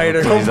pile on, drive.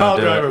 Tater. Please Don't don't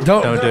do pile it.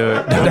 Don't- Don't do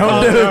it.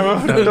 Don't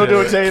do it. Don't do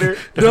it, Tater.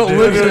 Don't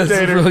look do at it, us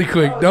Tater. really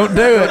quick. Don't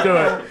do it. Do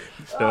it.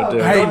 Don't do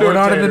it. Hey, do we're it,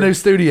 not in the Tater. new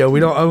studio. We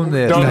don't own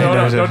this. Don't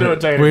Tater. do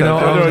it, Tater. We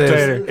don't Don't own do it, this.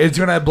 Tater. It's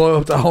gonna blow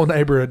up the whole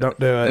neighborhood. Don't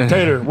do it.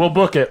 Tater, we'll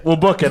book it. We'll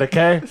book it,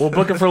 okay? We'll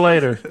book it for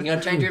later. You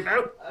gonna change your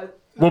vote?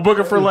 We'll book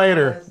it for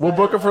later. We'll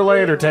book it for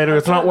later, Tater.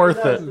 It's not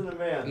worth it. You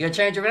gonna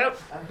change your vote?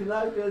 I'm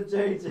not gonna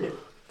change it.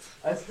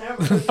 I stand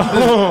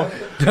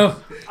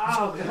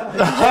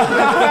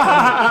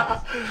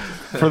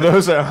For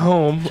those at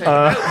home,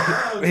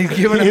 He's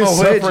giving he him a is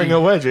suffering a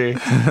wedgie.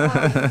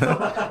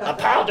 wedgie. A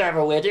pile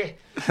driver wedgie.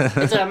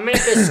 It's a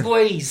Memphis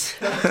squeeze.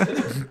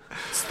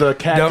 It's the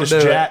Cactus Don't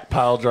do it. Jack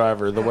pile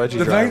driver, the wedgie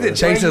The driver. fact that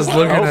Chase is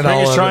looking Oh, at all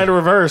Bing's of trying it. to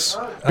reverse.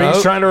 Bing's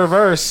Oh. trying to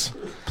reverse.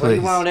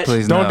 Please, want it?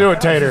 please Don't no. do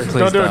it, Tater. Please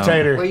Don't do it, don't.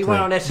 Tater. Where you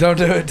want on this? Don't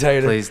do it,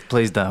 Tater.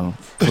 Please don't.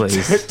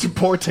 Please. To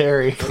poor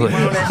Terry. Please. For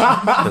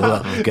the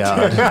love of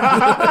God.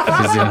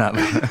 Please do not.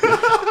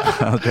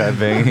 I'll try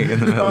Bingy in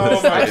the middle of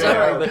this. I'm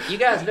sorry, but you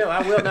guys know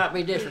I will not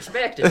be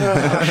disrespected.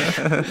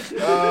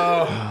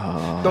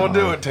 Don't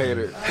do it,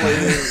 Tater.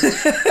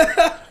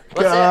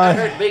 What's that? I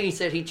heard Biggie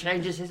said he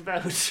changes his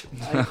vote.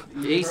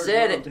 He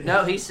said it.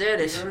 No, he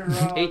said it.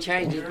 He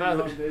changed his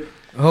vote.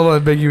 Hold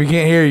on, Biggie. We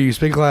can't hear you.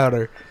 Speak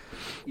louder.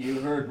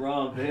 You heard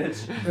wrong,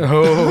 bitch.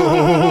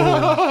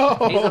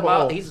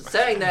 Oh. He's, he's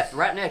saying that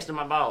right next to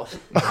my boss.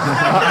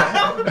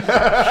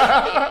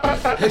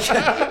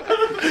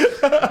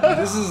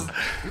 This is.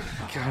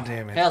 God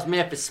damn it. How's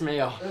Memphis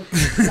smell?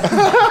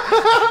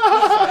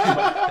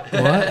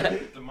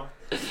 What?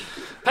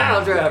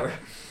 Pile driver.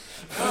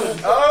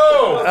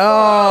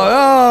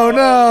 Oh,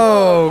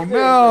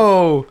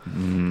 no.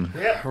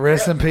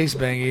 Rest in peace,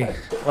 Bingy.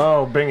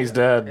 Oh, Bingy's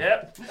dead.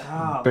 Yep.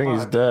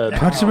 Bingy's dead.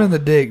 Punch him in the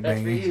dick,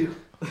 That's for Bingy. you.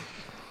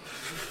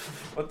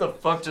 What the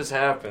fuck just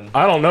happened?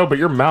 I don't know, but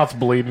your mouth's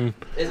bleeding.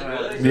 Is it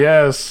really?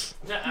 Yes,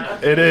 Nuh-uh.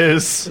 it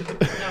is.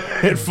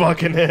 It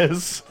fucking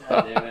is.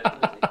 God damn it.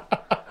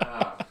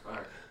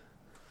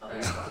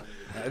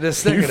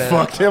 Just stick You it out.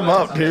 fucked him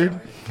up, dude.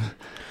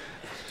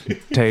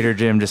 Tater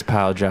Jim just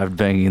pile drive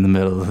Bingy in the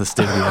middle of the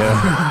studio.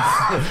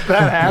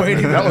 That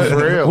happened. That was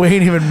real. We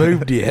ain't even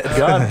moved yet.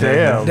 God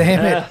damn.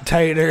 Damn it,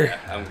 Tater.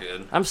 I'm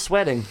good. I'm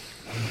sweating.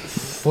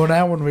 Well,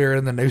 now when we were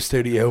in the new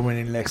studio, we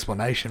need an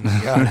explanation. We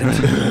got it.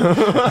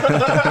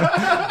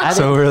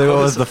 So really, what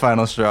was the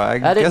final straw? I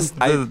didn't- guess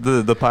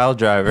the pile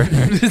driver.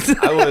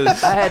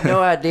 I had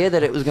no idea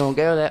that it was gonna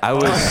go that I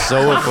far. was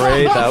so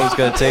afraid that I was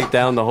gonna take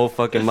down the whole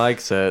fucking mic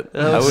set.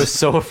 I was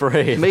so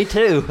afraid. Me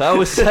too. I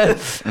was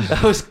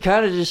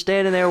kind of just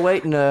standing there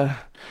waiting for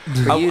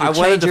you to I wanted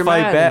change to your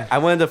fight mind. back. I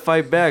wanted to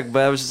fight back,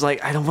 but I was just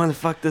like, I don't want to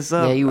fuck this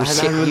up. Yeah, you were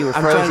you were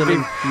frozen.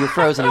 You were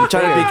frozen. I'm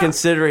trying to be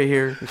considerate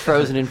here.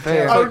 frozen in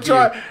fear.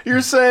 You're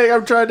saying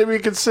I'm trying to be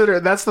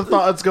considerate. That's the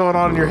thought that's going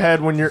on in your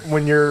head when his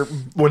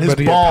But you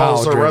get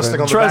balls are pile-driven.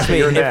 resting on the Trust back me, of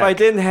your neck. if I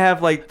didn't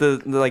have like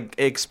the like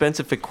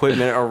expensive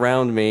equipment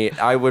around me,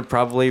 I would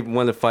probably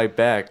want to fight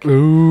back.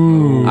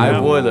 Ooh. I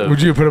would have.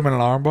 Would you put him in an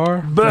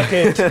armbar?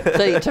 Bucket.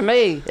 See, to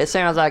me, it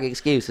sounds like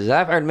excuses.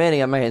 I've heard many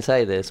a man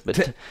say this,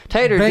 but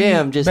Tater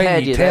Jim just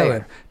had you tell there.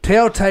 him.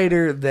 Tell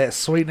Tater that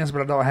sweetness,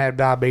 but I don't have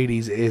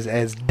diabetes is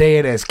as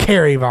dead as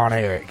Carrie Von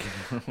Erich.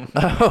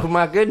 Oh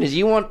my goodness,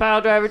 you want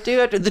pile driver too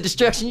after the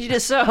destruction you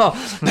just saw?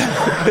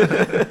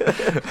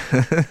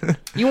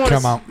 You want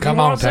Come on, come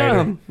on, Tater.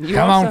 Some? You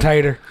Come want on, some?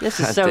 Tater. This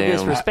is God so damn.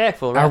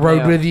 disrespectful. I Right rode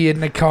now. with you in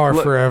the car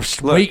Look, for a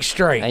week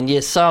straight. and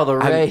you saw the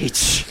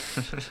rage.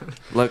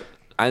 Look,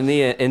 in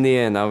the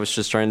end, I was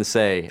just trying to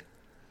say,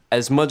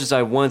 as much as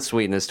I want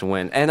Sweetness to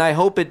win, and I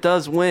hope it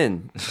does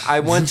win, I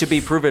want to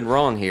be proven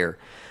wrong here.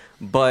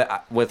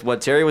 But with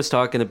what Terry was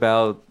talking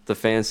about, the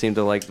fans seem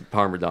to like the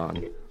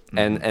Parmesan,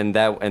 and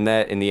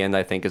that in the end,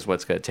 I think is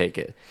what's going to take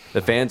it.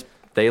 The fans,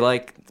 they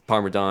like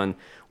Parmesan.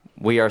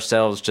 We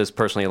ourselves just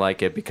personally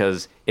like it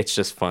because it's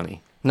just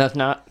funny. No, it's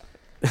not,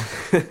 Why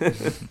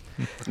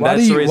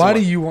That's the reason why do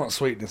you want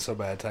sweetness so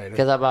bad, Tater?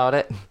 because I bought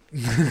it. He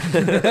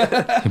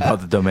bought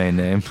the domain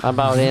name. I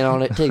bought in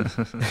on it too.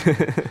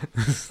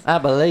 I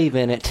believe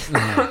in it.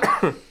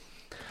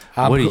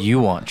 What do you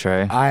want,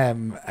 Trey? I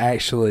am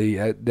actually.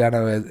 I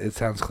know it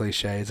sounds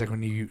cliche. It's like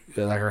when you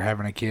are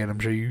having a kid. I'm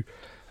sure you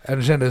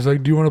understand. It's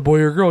like, do you want a boy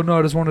or a girl? No,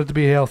 I just want it to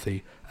be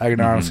healthy. I can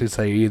honestly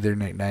say either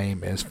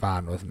nickname is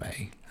fine with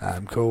me.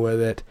 I'm cool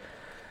with it.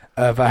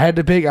 If I had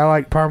to pick, I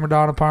like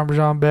Parmesan and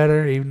Parmesan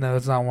better, even though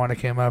it's not one I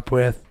came up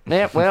with.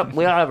 Yeah, well,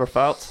 we all have our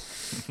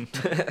faults.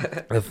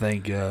 I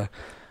think,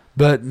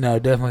 but no,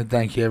 definitely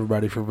thank you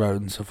everybody for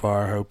voting so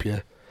far. I hope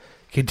you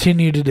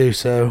continue to do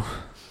so.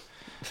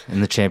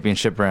 In the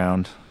championship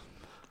round,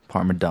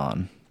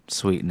 Parmesan,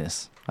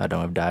 Sweetness. I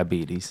don't have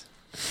diabetes.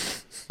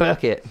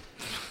 Bucket.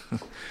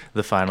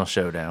 The final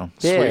showdown.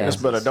 Yeah. Sweetness,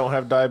 but I don't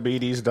have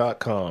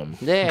diabetes.com.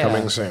 Yeah.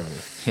 Coming soon.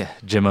 Yeah,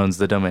 Jim owns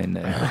the domain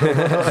name.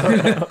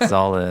 It's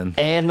all in.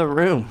 And the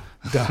room.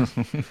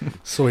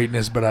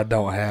 Sweetness, but I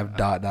don't have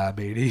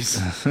diabetes.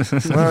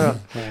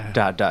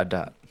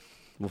 Dot.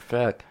 Well,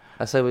 fuck.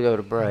 I say we go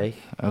to break.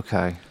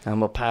 Okay. I'm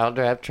gonna pile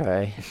drive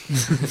Trey.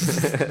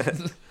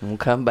 We'll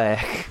come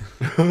back.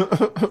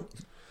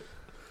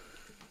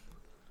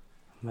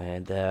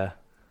 And yeah.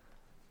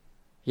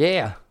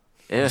 Yeah.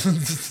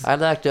 I'd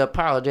like to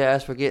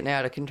apologize for getting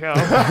out of control.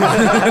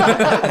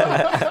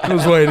 I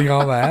was waiting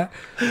on that.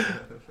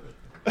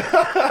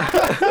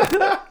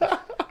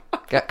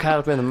 Got caught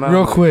up in the moment.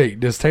 Real quick,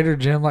 does Tater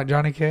Jim like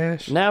Johnny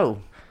Cash?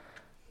 No.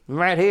 I'm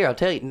right here. I'll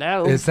tell you.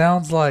 No. It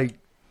sounds like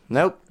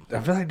Nope. I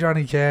feel like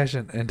Johnny Cash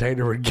and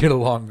Tater would get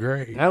along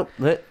great. Nope.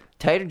 Look,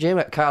 Tater Jim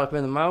got caught up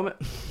in the moment.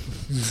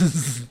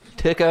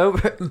 Took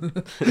over.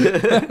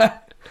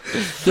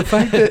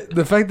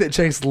 The fact that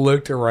Chase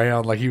looked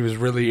around like he was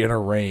really in a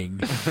ring,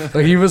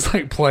 like he was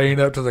like playing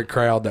up to the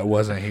crowd that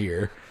wasn't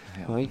here.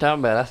 What are you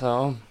talking about? I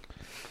saw them.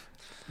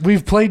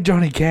 We've played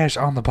Johnny Cash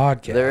on the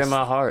podcast. They're in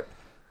my heart.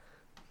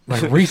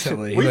 like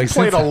recently. We've like,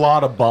 played since a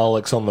lot of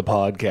bollocks on the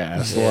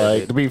podcast. Yeah, like,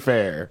 dude. to be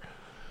fair.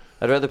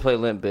 I'd rather play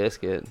Limp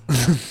Bizkit.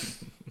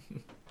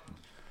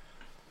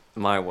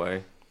 My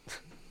way.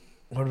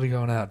 What are we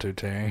going out to,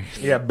 Terry?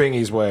 Yeah,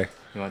 Bingy's way.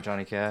 You want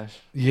Johnny Cash?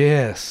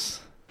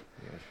 Yes.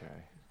 Okay.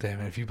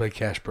 Damn it! If you play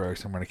Cash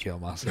Brooks, I'm gonna kill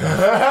myself.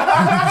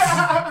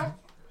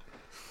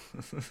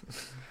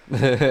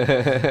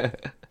 There's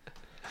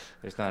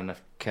not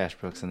enough Cash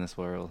Brooks in this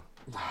world.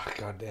 Oh,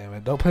 God damn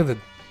it! Don't play the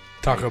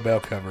Taco Bell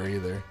cover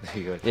either. There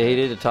you go. Yeah, he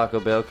did a Taco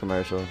Bell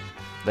commercial.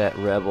 That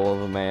rebel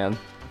of a man.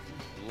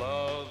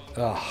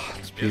 Oh,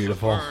 it's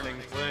beautiful.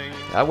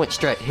 I went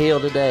straight heel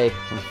today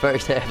in the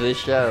first half of this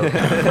show.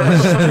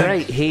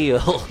 Straight heel.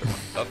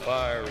 A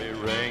fiery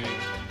ring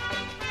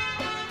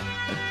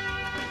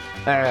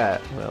All right.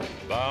 Well,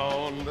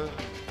 bound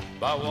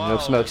by no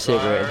smoke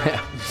cigarette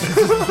now.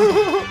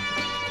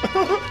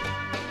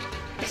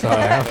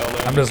 Sorry,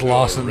 I'm just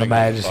lost in the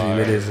majesty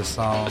that is the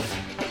song.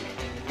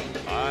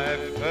 I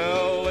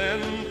fell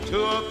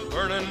into a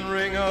burning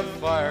ring of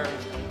fire.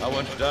 I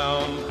went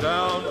down,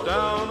 down,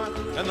 down,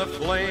 and the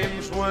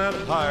flames went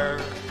higher.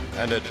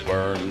 And it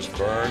burns,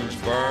 burns,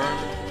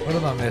 burns, What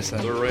am I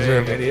missing? The Is there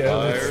a ring of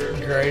video fire.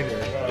 that's greater?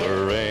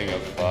 the ring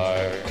of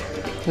fire.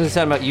 This is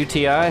sound about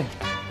UTI.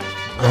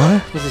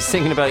 What? This is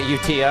singing about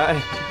UTI.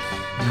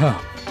 No.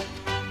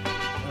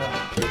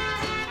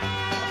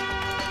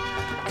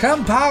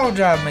 Come power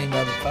drive me,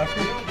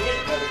 motherfucker.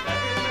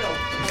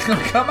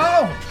 Come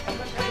on.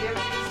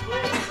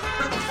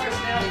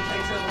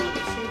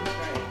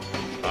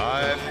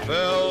 I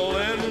fell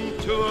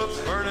into a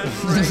burning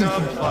ring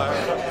of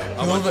fire.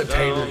 I I love that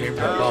Tater didn't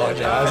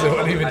apologize. It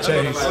wouldn't even and the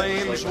change.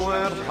 flames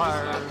went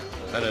higher.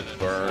 And it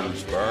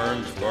burns,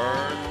 burns,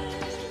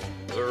 burns.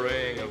 The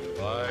ring of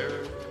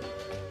fire.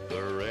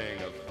 The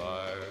ring of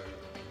fire.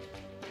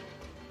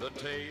 The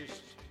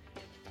taste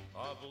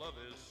of love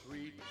is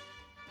sweet.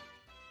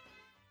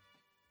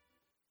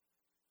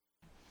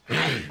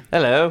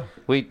 Hello.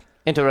 We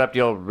interrupt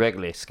your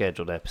regularly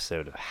scheduled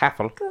episode of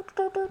Haffle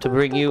to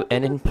bring you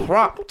an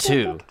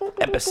impromptu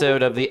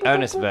episode of the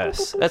Ernest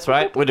Verse. That's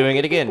right, we're doing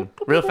it again.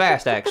 Real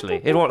fast,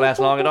 actually. It won't last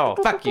long at all.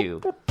 Fuck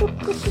you.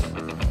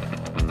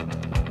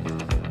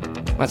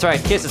 That's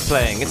right, Kiss is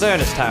playing. It's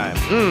Ernest time.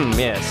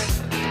 Yes.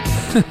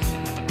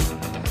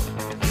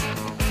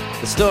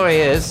 The story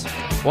is,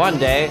 one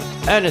day,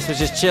 Ernest was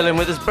just chilling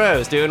with his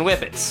bros doing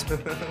whippets.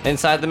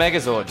 Inside the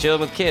Megazord,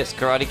 chilling with Kiss,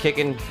 karate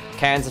kicking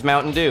cans of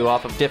Mountain Dew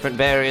off of different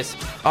various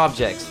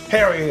objects.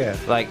 Hell yeah.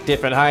 Like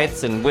different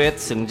heights and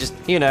widths and just,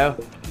 you know,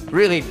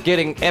 really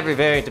getting every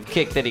variant of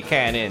kick that he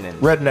can in. And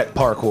Redneck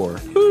parkour.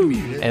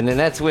 and then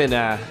that's when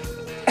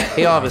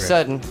he all of a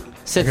sudden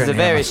senses a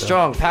very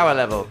strong power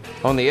level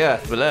on the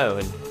earth below,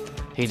 and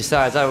he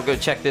decides, I will go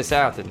check this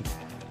out. And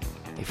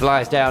he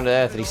flies down to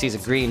earth and he sees a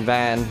green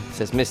van. It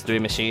says Mystery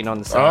Machine on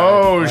the side.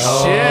 Oh,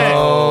 shit.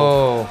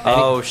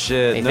 Oh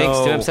shit! He no. thinks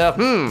to himself,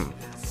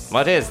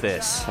 what is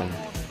this? And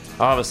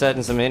all of a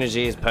sudden some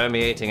energy is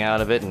permeating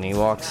out of it, and he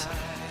walks.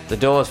 The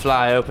doors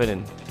fly open,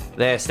 and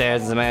there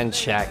stands the man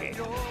Shaggy.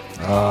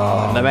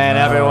 The man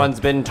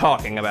everyone's been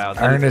talking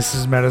about. Ernest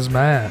has met his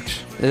match.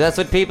 That's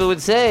what people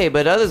would say,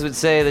 but others would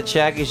say that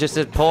Shaggy's just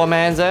a poor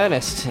man's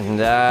Ernest. And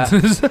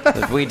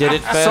we did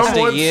it first Some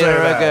a would year say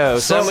that. ago.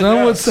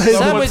 Some would say Some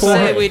that would before.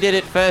 say we did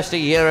it first a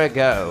year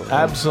ago.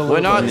 Absolutely.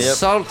 We're not Yep.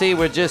 salty,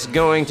 we're just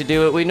going to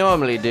do what we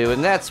normally do.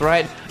 And that's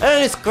right.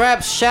 Ernest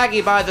grabs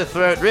Shaggy by the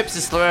throat, rips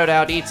his throat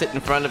out, eats it in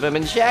front of him,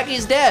 and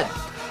Shaggy's dead.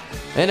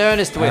 And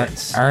Ernest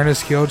wins.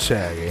 Ernest killed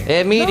Shaggy.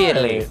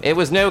 Immediately. It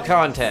was no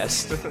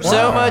contest.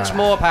 So much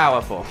more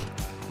powerful.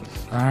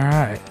 All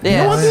right. You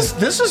know what? Yes.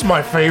 This is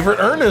my favorite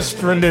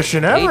Ernest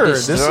rendition He ever.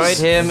 destroyed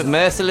him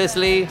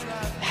mercilessly.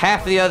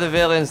 Half the other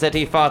villains that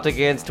he fought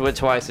against were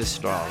twice as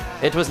strong.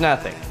 It was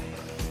nothing.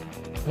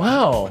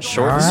 Wow.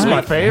 Short, This is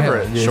my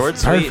favorite. Yeah, short,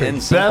 it's sweet, perfect.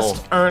 and simple.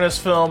 Best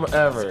Ernest film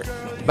ever.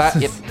 But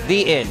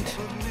the end.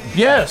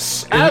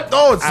 Yes.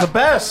 It's the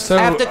best. So,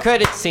 After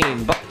credit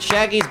scene,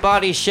 Shaggy's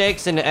body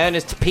shakes and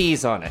Ernest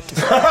pees on it.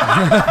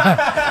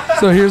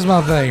 so here's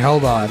my thing.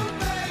 Hold on.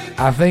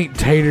 I think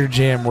Tater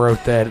Jim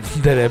wrote that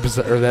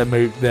episode or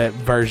that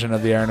version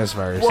of the Ernest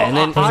verse. Well, And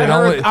then- I it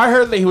heard, only- I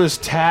heard that he was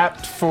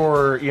tapped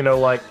for,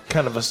 like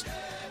kind of a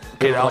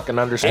I can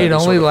understand. It the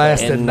only sort of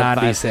lasted In the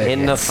 90 fi- seconds.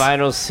 In the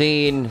final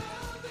scene,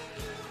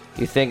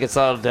 you think it's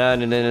all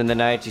done, and then in the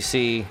night you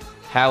see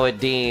Howard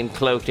Dean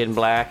cloaked in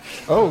black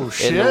Oh in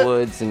shit! the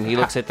woods, and he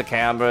looks at the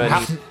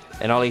camera,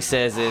 and all he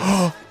says is,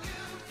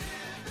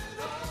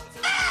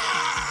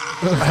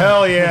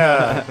 Hell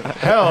yeah!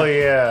 Hell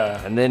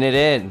yeah! and then it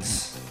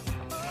ends.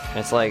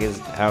 It's like, is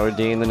Howard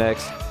Dean the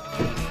next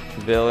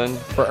villain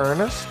For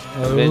Ernest?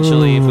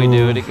 eventually if we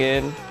do it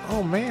again?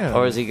 Oh man!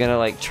 Or is he gonna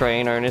like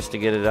train Ernest to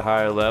get at a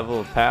higher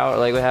level of power?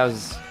 Like,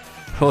 how's?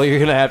 Well, you're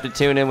gonna have to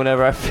tune in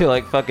whenever I feel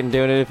like fucking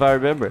doing it if I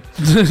remember.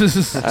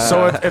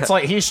 So it's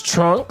like he's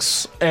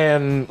Trunks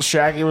and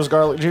Shaggy was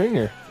Garlic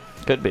Jr.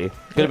 Could be.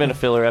 Could have been a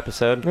filler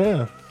episode.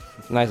 Yeah.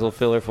 Nice little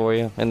filler for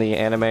you in the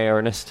anime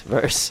Ernest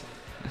verse.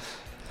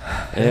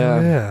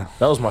 Yeah. Yeah.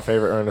 That was my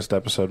favorite Ernest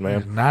episode,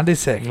 man. 90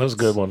 seconds. That was a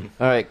good one.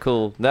 All right,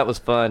 cool. That was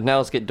fun. Now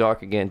let's get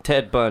dark again.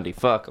 Ted Bundy.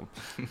 Fuck him.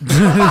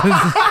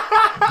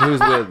 Who's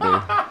with me?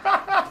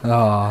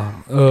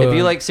 If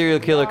you like serial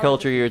killer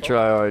culture, you're a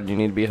tryhard. You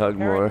need to be hugged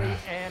more.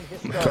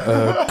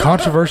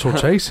 Controversial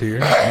Chase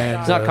here. And,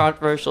 It's not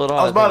controversial at all.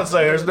 I was about to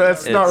say,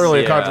 that's not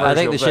really a controversial I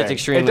think the shit's thing.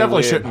 extremely It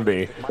definitely weird. shouldn't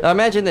be. Now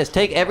imagine this.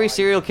 Take every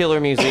serial killer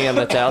museum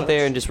that's out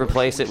there and just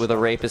replace it with a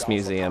rapist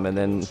museum, and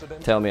then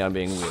tell me I'm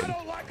being weird.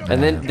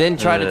 And then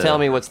try to tell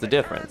me what's the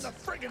difference.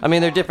 I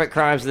mean, they're different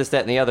crimes, this,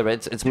 that, and the other,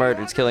 but it's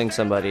murder, it's killing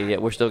somebody,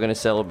 yet we're still going to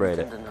celebrate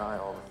it.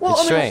 Well,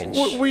 It's I mean,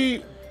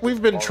 strange.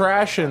 we've been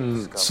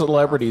trashing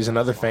celebrities and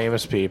other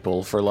famous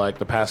people for like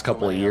the past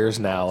couple of years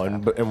now,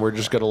 and we're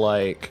just gonna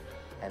like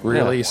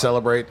really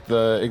celebrate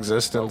the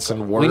existence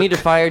and work. We need to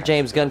fire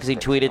James Gunn because he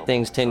tweeted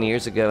things 10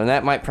 years ago, and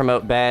that might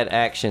promote bad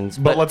actions.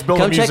 But let's build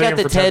a come check museum out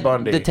the for Ted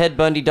Bundy. the Ted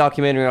Bundy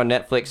documentary on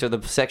Netflix, or the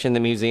section of the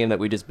museum that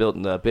we just built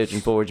in the Pigeon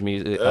Forge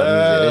museum.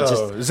 Oh, It's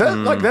just, is that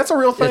like that's a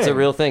real thing? it's a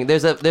real thing.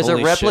 There's a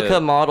Holy replica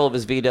shit. model of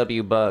his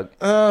VW Bug,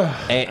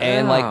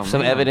 and like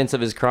some evidence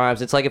of his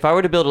crimes. It's like if I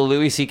were to build a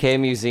Louis C.K.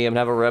 museum and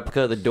have a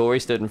replica of the door he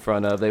stood in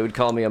front of, they would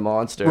call me a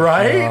monster.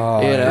 right,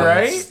 You know?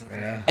 right.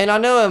 And I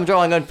know I'm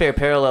drawing unfair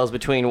parallels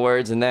between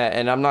words and that,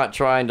 and I'm not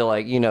trying to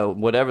like,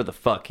 whatever the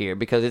fuck here,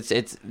 because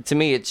it's to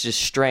me it's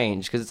just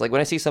strange, because it's like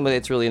when I see somebody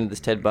that's really into this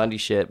Ted Bundy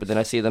shit, but then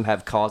I see them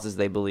have causes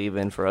they believe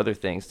in for other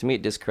things, to me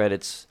it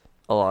discredits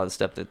a lot of the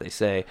stuff that they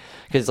say,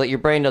 because like your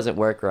brain doesn't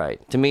work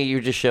right. To me, you're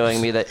just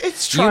showing me that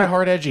It's try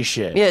hard, edgy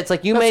shit. yeah, it's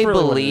like you That's may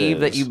really what it believe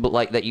that is.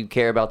 that you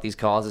care about these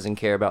causes and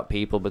care about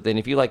people, but then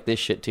if you like this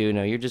shit too,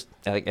 no, you're just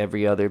like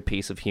every other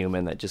piece of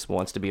human that just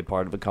wants to be a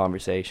part of a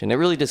conversation. It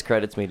really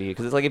discredits me to you,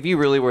 because it's like if you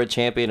really were a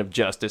champion of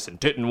justice and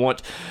didn't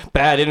want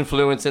bad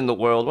influence in the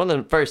world, one of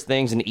the first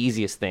things and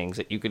easiest things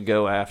that you could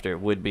go after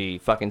would be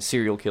fucking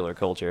serial killer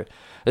culture.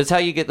 That's how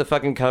you get the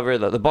fucking cover,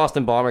 the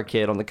Boston Bomber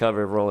kid on the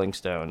cover of Rolling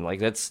Stone. Like,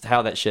 that's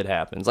how that shit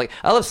happens. Like,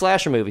 I love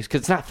slasher movies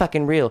because it's not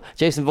fucking real.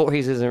 Jason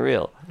Voorhees isn't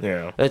real.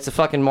 Yeah. It's a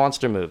fucking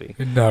monster movie.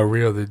 No,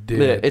 real, they did.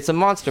 Yeah, it's a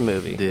monster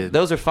movie. Did.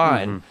 Those are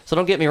fine. So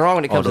don't get me wrong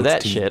when it comes to those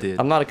that teens shit. did.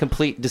 I'm not a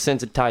complete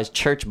desensitized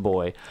church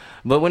boy.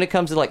 But when it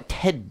comes to like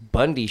Ted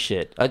Bundy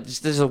shit,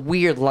 there's a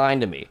weird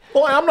line to me.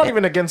 Well, I'm not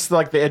even against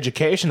like the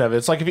education of it.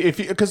 It's like if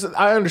you because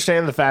I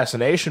understand the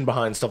fascination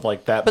behind stuff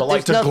like that, but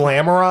like to there's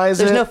glamorize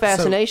There's it. no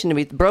fascination to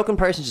me. The broken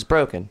person's just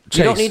broken.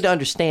 You don't Chase. need to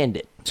understand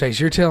it. Chase,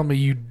 you're telling me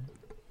you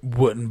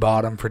wouldn't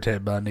bottom for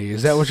Ted Bundy.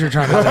 Is that what you're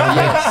trying to tell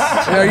me?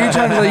 Are you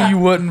trying to say you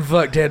wouldn't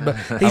fuck Ted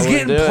Bundy? He's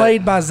getting do it.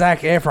 played by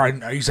Zac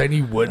Efron. Are you saying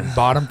you wouldn't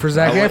bottom for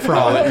Zac wouldn't do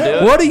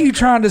Efron? it. What are you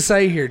trying to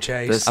say here,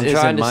 Chase? I'm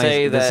trying to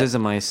say this that-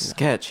 isn't my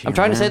sketch. I'm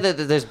trying to say that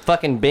there's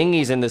fucking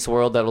bingies in this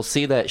world that'll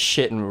see that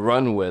shit and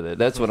run with it.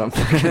 That's what I'm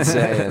fucking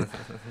saying.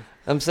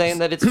 I'm saying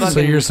that it's fucking... So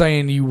you're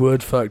saying you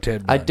would fuck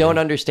Ted I Bundy? don't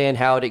understand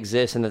how it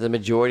exists, and that the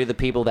majority of the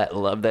people that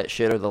love that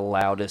shit are the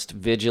loudest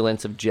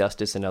vigilants of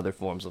justice and other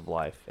forms of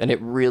life. And it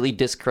really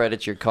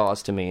discredits your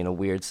cause to me in a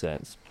weird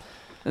sense.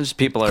 Just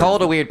people are Call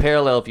it a weird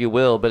parallel if you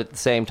will, but at the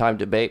same time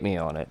debate me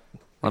on it.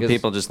 Because-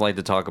 people just like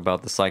to talk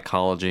about the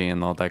psychology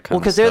and all that kind Well,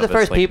 of because stuff. they're the It's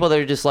first like- people that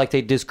are just like,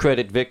 they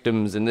discredit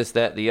victims and this,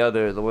 that, the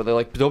other. Where they're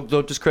like,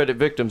 don't discredit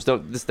victims,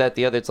 don't this, that,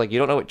 the other. It's like, you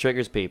don't know what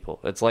triggers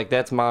people. It's like,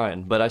 that's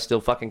mine, but I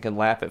still fucking can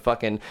laugh at I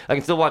can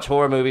still watch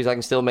horror movies, I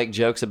can still make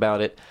jokes about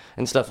it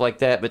and stuff like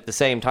that. But at the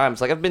same time, it's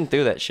like, I've been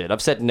through that shit.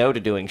 I've said no to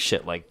doing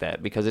shit like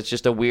that because it's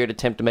just a weird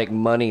attempt to make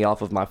money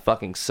off of my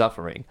fucking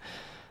suffering.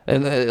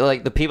 And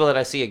like the people that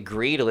I see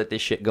agree to let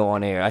this shit go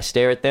on air, I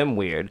stare at them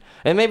weird.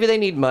 And maybe they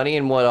need money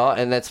and whatnot,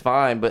 and that's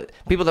fine. But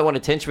people that want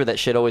attention for that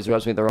shit always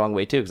rubs me the wrong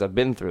way too, because I've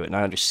been through it and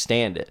I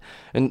understand it.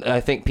 And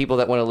I think people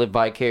that want to live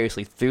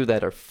vicariously through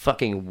that are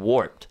fucking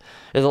warped.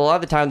 There's a lot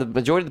of the time, the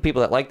majority of the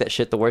people that like that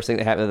shit, the worst thing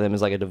that happened to them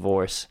is like a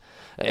divorce.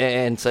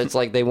 And so it's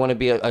like they want to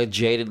be a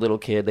jaded little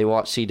kid. They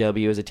watch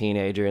CW as a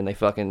teenager and they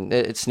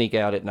fucking sneak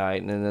out at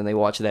night, and then they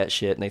watch that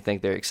shit and they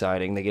think they're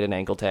exciting. They get an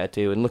ankle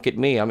tattoo and look at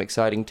me, I'm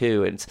exciting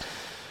too. And it's...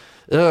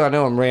 I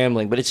know I'm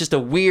rambling, but it's just a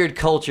weird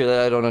culture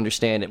that I don't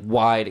understand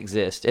why it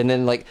exists. And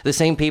then like the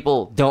same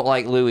people don't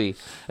like Louis,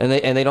 and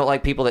they don't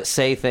like people that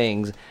say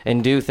things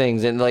and do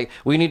things, and like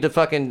we need to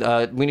fucking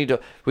we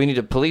need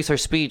to police our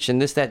speech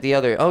and this, that, the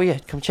other. Oh yeah,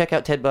 come check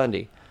out Ted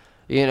Bundy.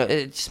 You know,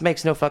 it just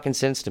makes no fucking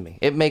sense to me.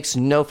 It makes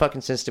no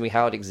fucking sense to me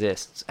how it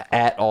exists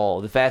at all.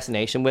 The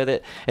fascination with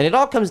it. And it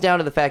all comes down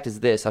to the fact is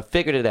this. I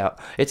figured it out.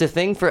 It's a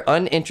thing for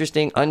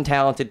uninteresting,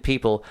 untalented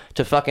people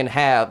to fucking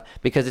have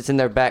because it's in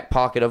their back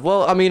pocket of,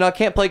 well, I mean, I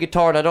can't play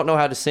guitar and I don't know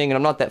how to sing and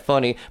I'm not that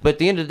funny. But at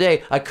the end of the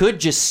day, I could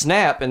just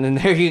snap and then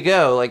there you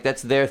go. Like,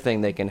 that's their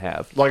thing they can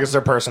have. Like, it's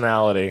their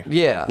personality.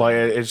 Yeah. Like,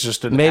 it's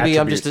just an Maybe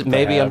I'm attribute just that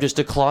maybe they I'm have. just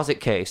a closet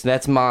case.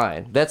 That's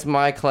mine. That's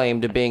my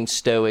claim to being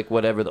stoic,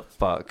 whatever the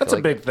fuck. That's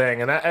a big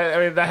thing, and I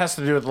mean that has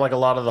to do with like a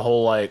lot of the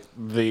whole like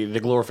the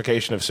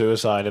glorification of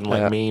suicide and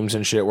like memes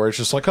and shit, where it's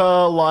just like,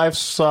 oh, life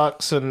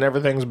sucks and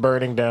everything's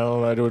burning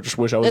down. I just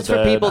wish I was It's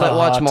dead. for people that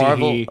watch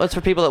Marvel. Tee-hee. That's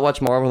for people that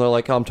watch Marvel and they're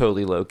like, I'm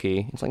totally low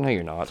key. It's like, no,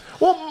 you're not.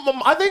 Well,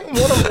 I think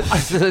one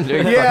of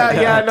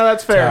yeah, no,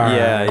 that's fair.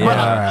 Yeah, But,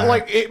 yeah.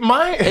 like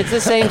It's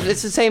the same.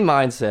 It's the same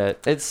mindset.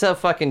 It's so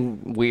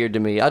fucking weird to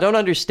me. I don't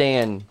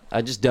understand.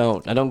 I just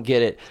don't. I don't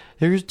get it.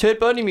 Here's Ted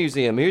Bundy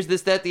Museum. Here's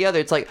this, that, the other.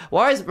 It's like,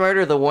 why is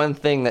murder the one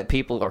thing that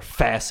people are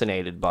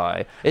fascinated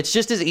by? It's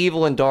just as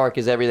evil and dark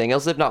as everything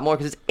else, if not more,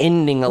 because it's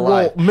ending a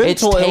life. mental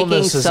it's taking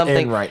illness is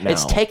something. in right now.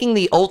 It's taking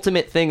the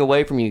ultimate thing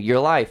away from you, your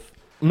life.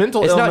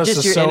 mental It's illness not just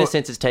is your so,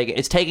 innocence.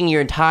 It's taking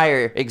your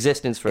entire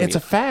existence from It's you.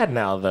 a fad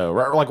now, though.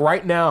 Like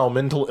right now,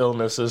 mental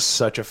illness is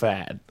such a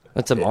fad.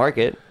 It's a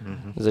market.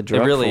 There's a It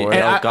drug really, for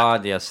it. oh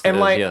God, yes, And it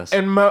is, like, yes.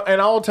 and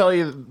I'll tell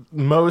you,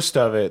 most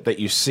of it that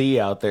you see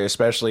out there,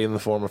 especially in the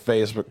form of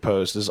Facebook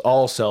posts, is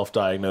all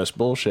self-diagnosed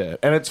bullshit.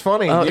 And it's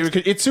funny.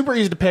 It's super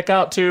easy to pick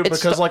out too,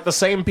 because like the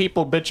same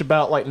people bitch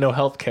about like no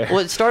health care. Well,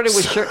 it started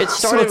with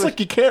so it's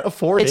like you can't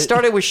afford it. It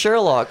started with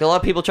Sherlock. A lot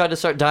of people tried to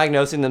start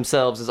diagnosing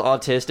themselves as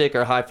autistic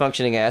or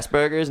high-functioning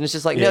Asperger's, and it's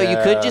just like, no, you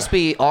could just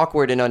be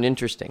awkward and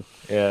uninteresting.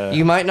 Yeah.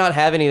 You might not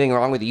have anything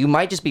wrong with you. You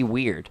might just be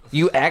weird.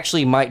 You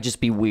actually might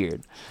just be weird.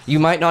 You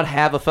might not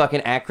have a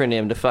fucking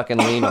acronym to fucking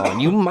lean on.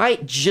 You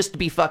might just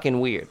be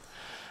fucking weird.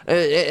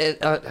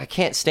 I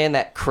can't stand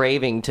that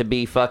craving to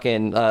be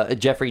fucking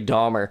Jeffrey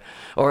Dahmer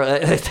or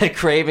that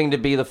craving to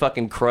be the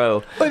fucking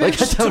Crow. But Like, it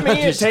just, I to don't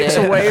me, it takes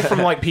understand. away from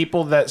like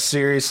people that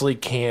seriously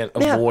can't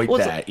avoid well,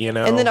 that, you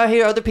know. And then I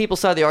hear other people's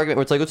side of the argument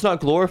where it's like, it's not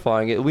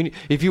glorifying it.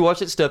 If you watch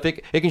that stuff,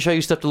 it can show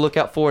you stuff to look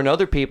out for in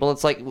other people.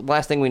 It's like,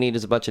 last thing we need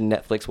is a bunch of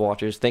Netflix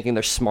watchers thinking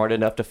they're smart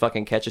enough to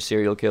fucking catch a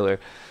serial killer.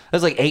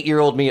 That's like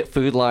 8-year-old me at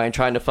Food Line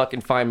trying to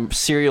fucking find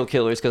serial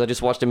killers because I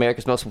just watched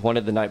America's Most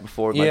Wanted the night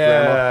before with my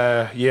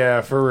grandma.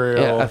 Yeah, for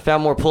real. Yeah, I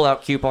found more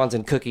pull-out coupons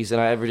and cookies than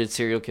I ever did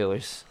serial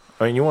killers.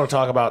 I mean, you want to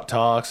talk about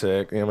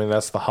toxic? I mean,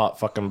 that's the hot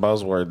fucking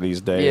buzzword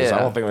these days. Yeah. I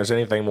don't think there's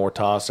anything more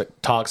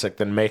toxic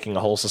than making a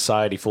whole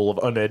society full of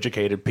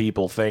uneducated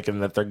people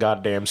thinking that they're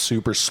goddamn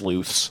super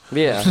sleuths.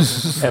 Yeah.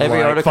 And Every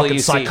like article fucking you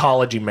see-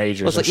 psychology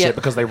majors Well, it's and like, yeah. shit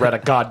because they read a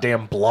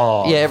goddamn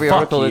blog. Yeah, every Fuck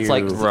article it's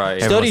like, you. Right.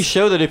 studies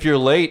show that if you're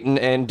late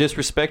and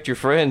disrespect your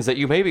friends, that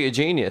you may be a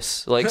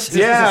genius. Like,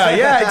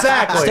 Yeah,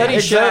 exactly.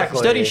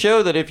 Studies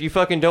show that if you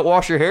fucking don't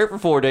wash your hair for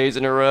 4 days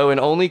in a row and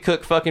only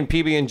cook fucking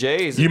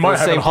PB&Js You for might the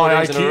have same a 4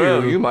 high days in a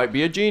row, IQ. you might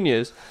be a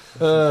genius.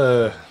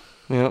 Uh,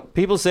 You know,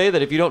 people say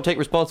that if you don't take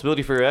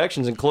responsibility for your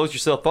actions and close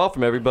yourself off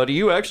from everybody,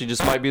 you actually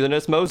just might be the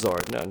next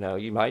Mozart. No,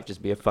 you might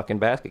just be a fucking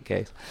basket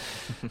case.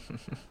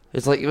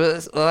 It's like, well,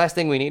 the last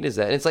thing we need is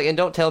that. And it's like, and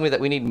don't tell me that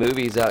we need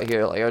movies out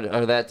here like,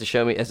 or that to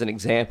show me as an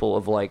example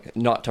of like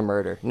not to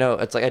murder. No,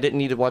 it's like I didn't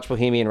need to watch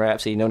Bohemian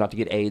Rhapsody, no, not to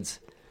get AIDS.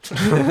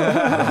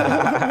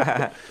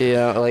 You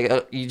know,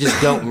 like you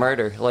just don't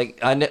murder. Like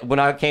when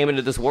I came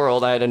into this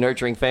world, I had a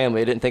nurturing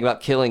family. I didn't think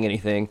about killing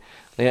anything.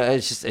 You know,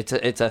 it's just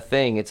it's a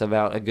thing. It's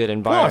about a good well, I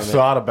environment.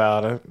 thought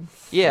about it.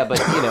 Yeah, but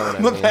you know what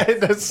I But mean.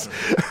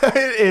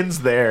 it ends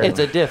there. It's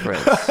a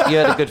difference. You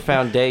had a good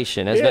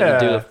foundation. It has nothing to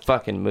do with a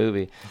fucking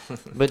movie.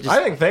 But just,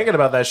 I think thinking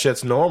about that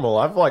shit's normal.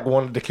 I've like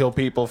wanted to kill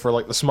people for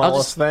like the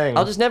smallest thing.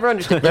 I'll just never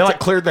understand. They like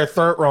cleared their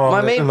throat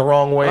wrong in the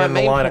wrong way my in the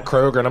main line po- at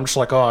Kroger, and I'm just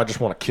like, oh, I just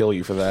want to kill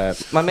you for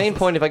that. My main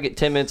point, if I get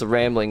 10 minutes of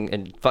rambling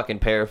and fucking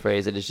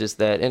paraphrase it, is just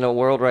that in a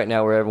world right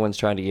now where everyone's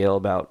trying to yell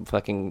about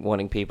fucking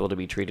wanting people to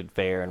be treated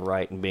fair and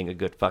right and being a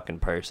good fucking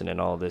person and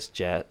all this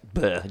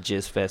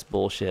jizz fest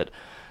bullshit,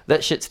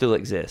 that shit still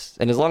exists.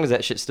 And as long as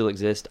that shit still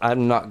exists,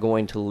 I'm not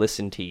going to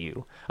listen to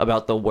you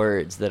about the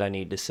words that I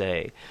need to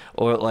say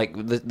or like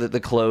the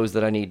clothes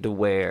that I need to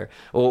wear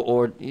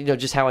or you know,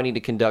 just how I need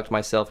to conduct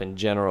myself in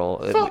general.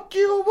 Fuck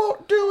you, I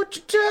won't do what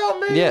you tell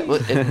me. Yeah, well,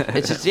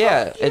 it's just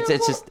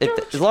it's just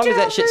as long as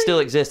that shit still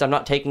exists, I'm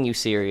not taking you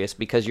serious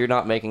because you're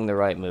not making the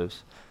right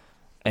moves,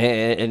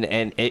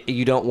 and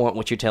you don't want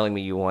what you're telling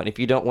me you want. If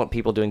you don't want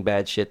people doing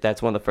bad shit,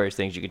 that's one of the first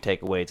things you can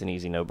take away. It's an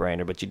easy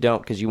no-brainer, but you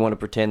don't because you want to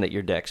pretend that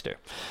you're Dexter,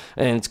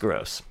 and it's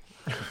gross.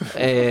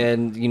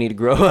 And you need to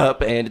grow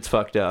up, and it's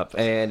fucked up,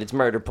 and it's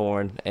murder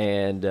porn,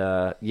 and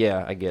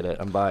yeah, I get it.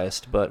 I'm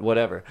biased, but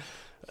whatever.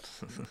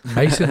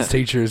 Mason's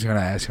teacher is going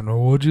to ask him, well,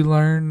 what'd you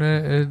learn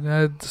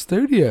at the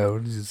studio?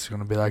 And he's going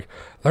to be like,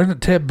 learn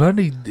that Ted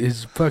Bundy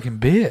is a fucking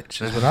bitch.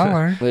 That's what I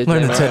learned.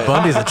 Learn that Ted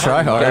Bundy's a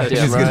tryhard. Goddamn He's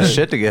getting right. his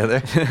shit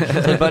together.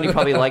 Ted Bundy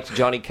probably liked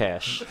Johnny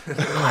Cash.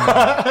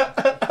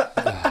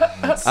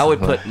 I would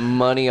put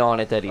money on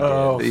it that he did.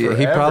 Oh, He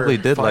forever. probably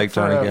did Fight like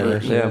Johnny forever.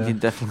 Cash. Yeah. He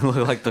definitely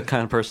looked like the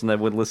kind of person that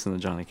would listen to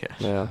Johnny Cash.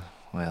 Yeah.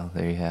 Well,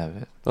 there you have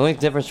it. The only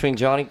difference between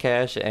Johnny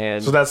Cash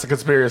and So that's the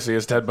conspiracy: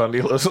 is Ted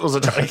Bundy was a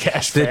Johnny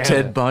Cash fan. Did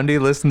Ted Bundy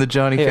listen to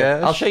Johnny Here,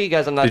 Cash? I'll show you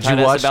guys. I'm not Did you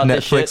tight-ass watch about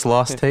this shit. Netflix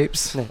Lost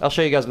Tapes? I'll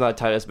show you guys I'm not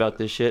tight-ass about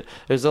this shit.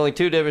 There's only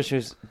two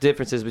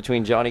differences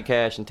between Johnny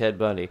Cash and Ted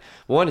Bundy.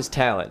 One is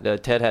talent.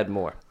 Ted had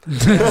more.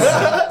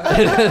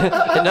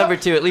 And number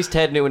two, at least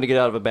Ted knew when to get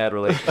out of a bad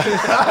relationship.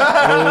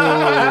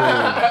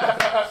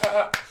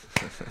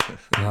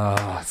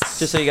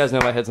 Just so you guys know,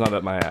 my head's not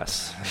up my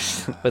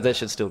ass. But that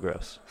shit's still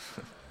gross.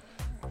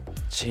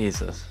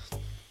 Jesus.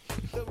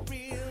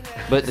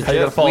 But the How you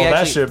joke, gonna follow we that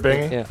actually- shit,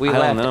 Bingy? Yeah, we I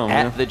don't laughed know,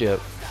 at man. the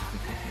joke.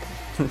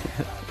 We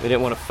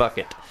didn't want to fuck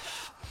it.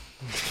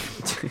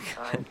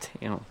 God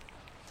damn.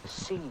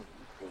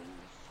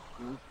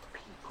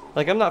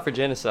 Like, I'm not for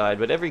genocide,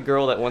 but every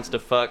girl that wants to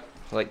fuck,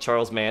 like,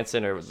 Charles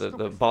Manson or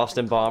the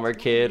Boston bomber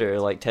kid or,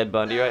 like, Ted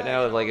Bundy right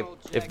now, like,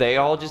 if they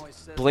all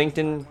just blinked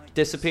and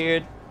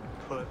disappeared,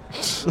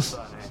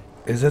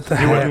 Is it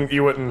the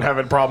You wouldn't have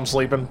a problem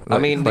sleeping. I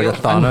mean, like a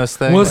Thanos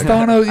thing? Was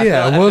Thanos?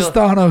 Yeah, I was feel-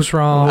 Thanos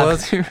wrong?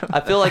 I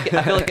feel like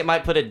it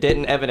might put a dent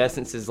in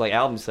Evanescence's, like,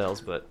 album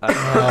sales, but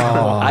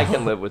I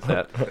can live with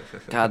that.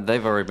 God,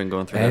 they've already been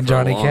going through And that for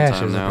Johnny a long Cash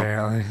time is now.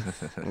 apparently.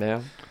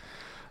 Yeah.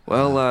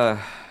 Well,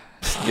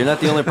 you're not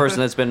the only person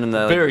that's been in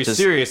the Very just-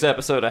 serious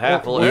episode of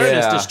Halfle. Yeah.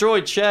 Ernest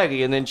destroyed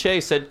Shaggy, and then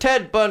Chase said,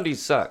 Ted Bundy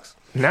sucks.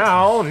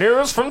 Now,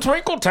 news from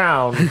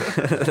Twinkletown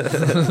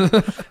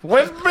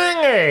with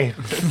Bingy.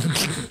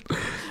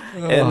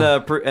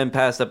 In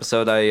past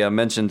episode, I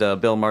mentioned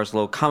Bill Maher's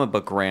little comic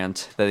book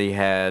rant that he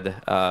had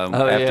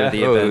after yeah.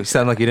 the Oh, you event.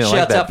 sound like you didn't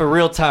like Shouts out that. for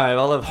real time.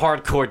 I love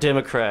hardcore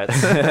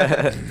Democrats.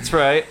 That's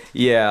right.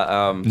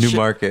 Yeah, New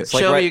market.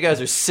 like Show right- me you guys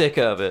are sick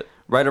of it.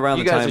 right around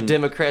You the guys time. are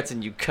Democrats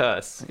and you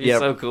cuss. You're Yeah.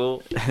 so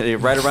cool.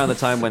 Right around the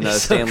time when So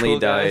Stan Lee cool,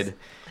 guys.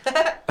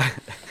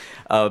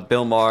 died,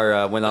 Bill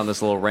Maher went on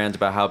this little rant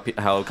about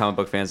how comic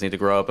book fans need to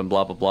grow up and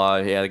blah blah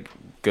blah. He had a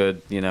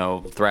good,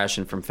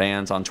 thrashing from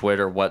fans on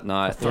Twitter,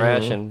 whatnot.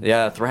 Thrashing.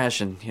 Yeah,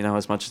 thrashing.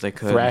 As much as they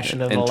could.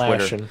 Thrashing and in a Twitter.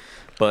 lashing.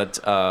 But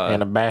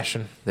And a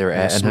bashing. They were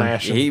And a at him.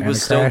 smashing. he And was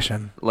a still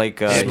crashing. like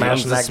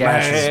Smashing that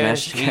gash.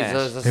 Smash cash.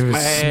 Jesus, It was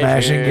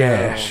smashing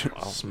gas.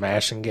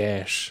 Smash and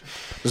gash.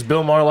 Does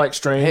Bill Maher like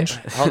Strange?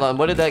 Hold on.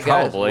 What did that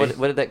guy? Probably.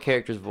 What did that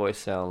character's voice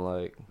sound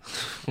like?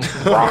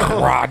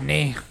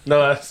 Rodney. No,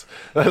 that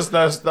was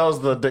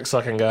the dick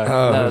sucking guy.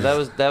 No, that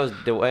was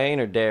Dwayne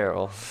or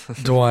Daryl.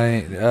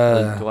 Dwayne.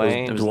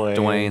 Dwayne. It was Dwayne.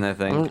 Dwayne, I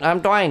think.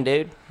 I'm Dwayne,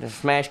 dude.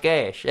 Smash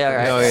Gash. Yeah,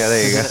 right. Oh, yeah,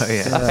 there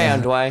you go. Yeah. I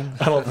found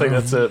Dwayne. I don't think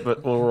that's it,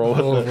 but we'll roll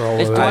with it.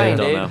 It's with Dwayne,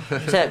 don't dude. know.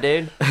 What's up,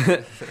 dude?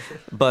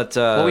 But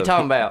What we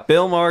talking about?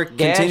 Bill Maher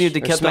continued to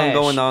or keep on smash?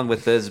 going on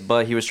with this,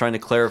 but he was trying to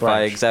clarify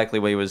Flash. exactly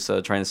what he was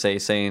trying to say,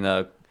 saying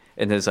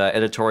in his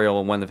editorial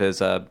in one of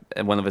his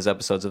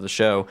episodes of the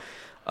show.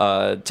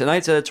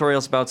 Tonight's editorial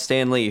is about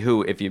Stan Lee,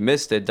 who, if you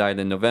missed it, died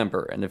in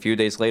November. And a few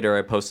days later,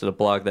 I posted a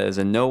blog that is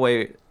in no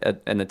way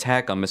an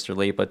attack on Mr.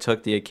 Lee, but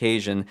took the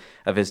occasion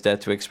of his death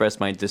to express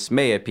my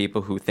dismay at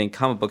people who think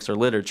comic books are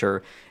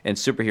literature and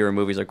superhero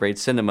movies are great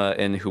cinema,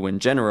 and who, in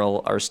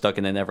general, are stuck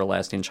in an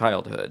everlasting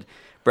childhood.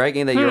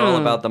 Bragging that you're all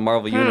about the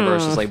Marvel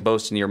Universe is like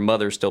boasting your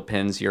mother still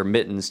pins your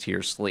mittens to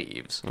your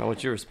sleeves. Oh,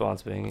 what's your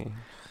response, Bingy?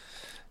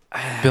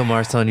 Bill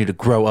Maher's telling you to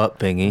grow up,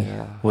 Bingy.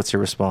 What's your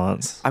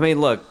response? I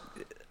mean, look,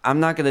 I'm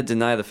not going to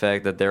deny the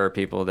fact that there are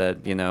people that,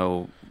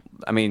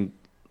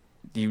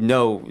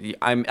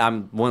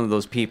 I'm one of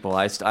those people.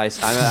 I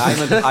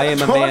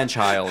am a man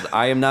child.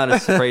 I am not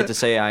afraid to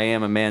say I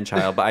am a man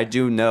child, but I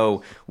do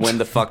know when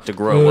the fuck to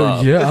grow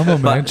up. Yeah, I'm a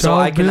man But, so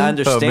I child, can Bill.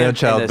 understand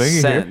man-child in a Bingy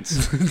here.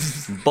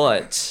 sense,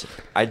 but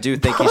I do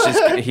think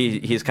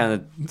he's kind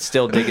of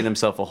still digging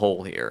himself a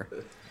hole here.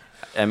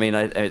 I mean,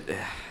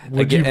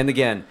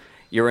 again,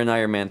 you're in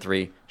Iron Man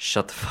 3.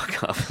 Shut the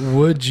fuck up.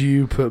 Would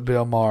you put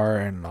Bill Maher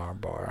in an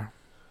armbar?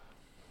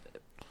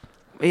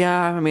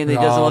 Yeah, I mean, he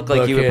doesn't No, look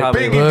like you would book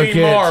it. probably. Bingy Book B.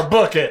 it. Maher,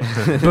 book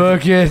it.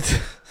 Book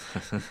it.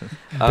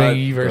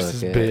 Bingy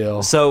versus book it.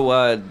 Bill.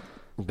 So,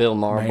 Bill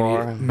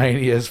Marbar.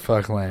 Mania as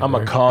fuck land. I'm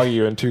going to call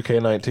you in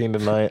 2K19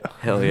 tonight.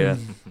 hell yeah.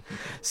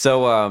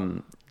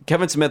 So,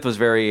 Kevin Smith was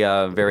very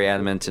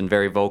adamant and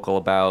very vocal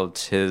about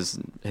his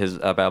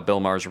about Bill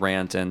Maher's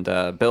rant, and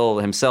Bill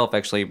himself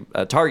actually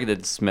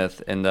targeted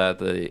Smith in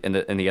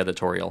the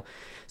editorial,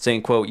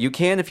 saying, quote, "You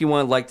can if you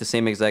want to like the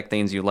same exact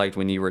things you liked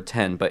when you were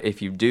 10, but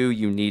if you do,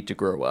 you need to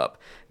grow up.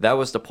 That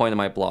was the point of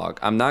my blog.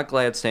 I'm not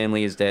glad Stan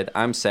Lee is dead.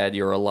 I'm sad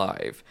you're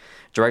alive.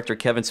 Director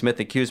Kevin Smith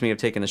accused me of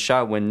taking a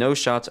shot when no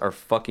shots are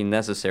fucking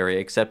necessary,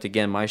 except,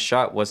 again, my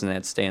shot wasn't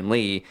at Stan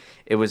Lee.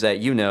 It was at,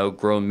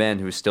 grown men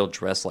who still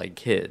dress like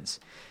kids.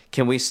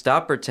 Can we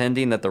stop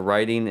pretending that the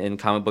writing in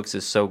comic books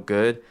is so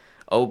good?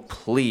 Oh,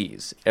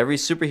 please. Every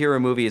superhero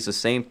movie is the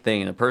same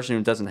thing, and a person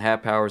who doesn't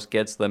have powers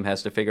gets them,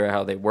 has to figure out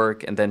how they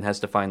work, and then has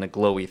to find the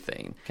glowy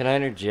thing." Can I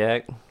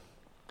interject?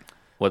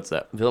 What's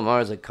that? Bill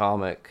Maher's a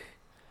comic,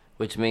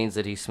 which means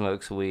that he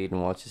smokes weed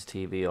and watches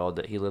TV all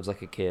day. He lives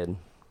like a kid.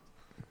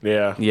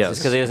 Yeah. Yes.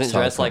 Just because he doesn't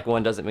Solid dress point. like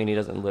one doesn't mean he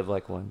doesn't live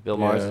like one. Bill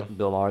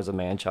Maher's a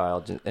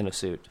man-child in a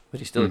suit, but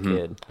he's still a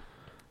kid.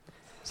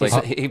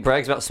 He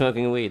brags about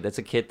smoking weed. That's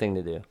a kid thing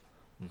to do.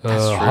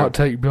 Hot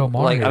take Bill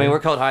Maher. Like, I mean, we're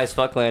called high as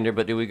fucklander,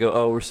 but do we go,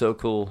 oh, we're so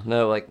cool?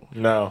 No, like,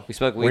 No. we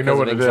smoke weed We know because of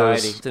what it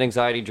anxiety. is. It's an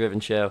anxiety-driven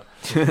show.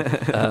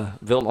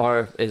 Bill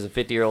Maher is a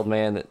 50-year-old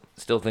man that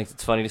still thinks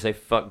it's funny to say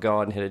fuck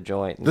God and hit a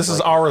joint. And This it's is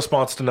like, our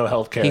response to no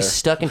health care. He's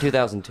stuck in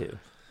 2002.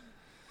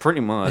 Pretty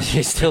much.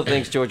 He still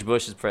thinks George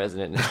Bush is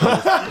president.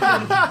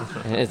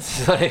 And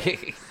it's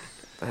like...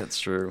 That's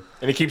true.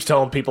 And he keeps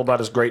telling people about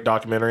his great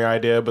documentary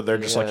idea, but they're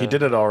just like, he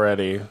did it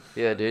already.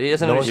 Yeah, dude. He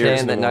doesn't No one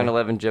cares understand that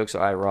anymore. 9/11 jokes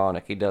are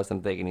ironic. He does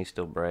them thinking he's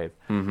still brave.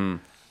 Mm-hmm.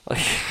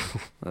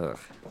 Like,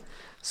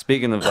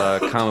 Speaking of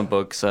comic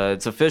books,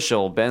 it's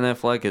official. Ben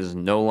Affleck is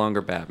no longer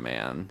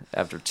Batman.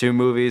 After 2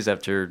 movies,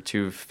 after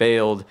 2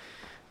 failed,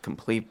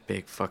 complete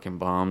big fucking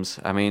bombs.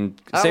 I mean,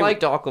 I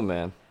liked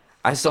Aquaman.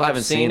 I still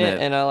haven't seen it.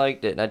 and I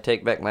liked it. And I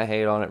take back my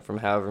hate on it from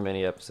however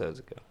many episodes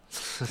ago.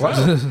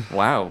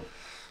 Wow.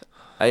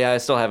 I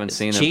still haven't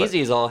seen it. Cheesy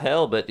as all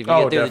hell, but if you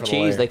Oh, get through the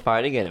definitely. cheese, they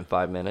fight again in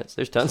 5 minutes.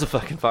 There's tons of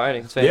fucking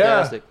fighting. It's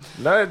Yeah. fantastic.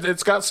 No,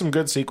 it's got some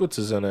good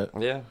sequences in it.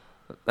 Yeah.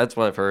 That's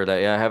what I've heard. I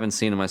haven't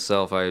seen it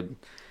myself. Well,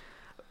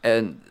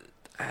 Man,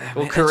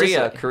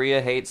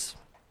 Korea hates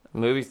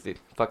movie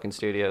fucking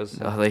studios.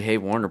 they hate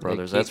Warner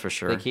Brothers. That's for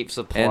sure. They keep And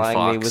supplying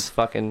me Fox. with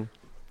fucking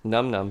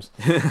num-nums.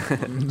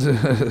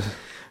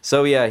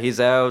 So yeah,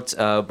 he's out,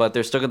 but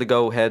they're still going to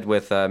go ahead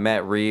with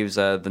Matt Reeves,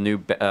 the new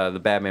the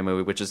Batman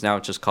movie, which is now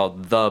just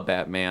called The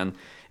Batman.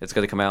 It's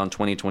going to come out in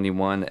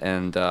 2021,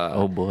 and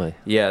Oh boy.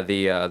 yeah,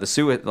 the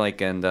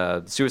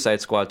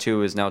Suicide Squad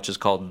 2 is now just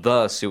called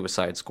The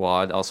Suicide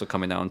Squad, also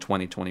coming out in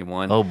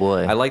 2021. Oh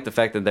boy. I like the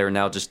fact that they're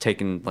now just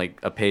taking like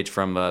a page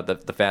from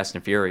the Fast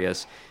and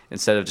Furious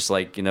instead of just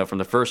like from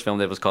the first film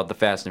that was called The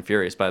Fast and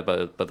Furious, but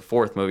the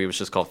fourth movie was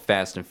just called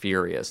Fast and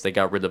Furious. They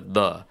got rid of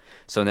the,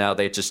 so now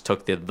they just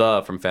took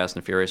the from Fast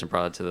and Furious and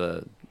brought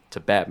it to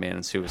Batman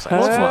and Suicide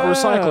Well,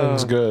 Squad.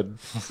 recycling's good.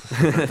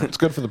 It's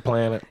good for the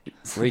planet.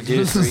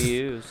 Reduce,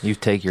 reuse. You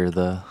take your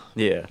the.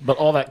 Yeah, But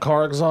all that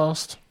car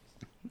exhaust,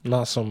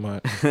 not so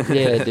much.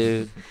 Yeah,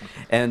 dude.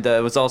 and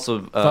it was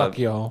also Fuck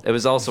y'all. It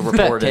was also Ted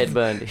reported.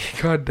 Bundy.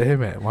 God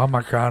damn it! Why am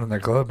I crying in their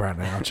club right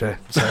now, Che?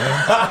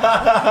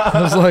 I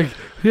was like,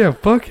 yeah,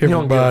 fuck You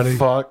don't give everybody. a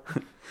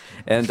fuck.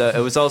 And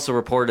it was also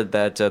reported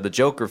that the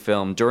Joker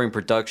film during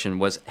production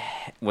was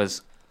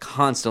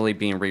constantly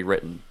being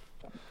rewritten.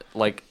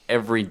 Like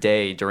every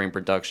day during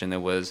production,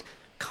 it was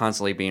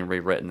constantly being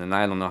rewritten, and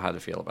I don't know how to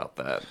feel about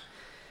that.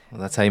 Well,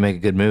 that's how you make a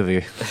good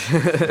movie.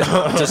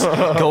 Just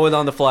going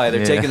on the fly. They're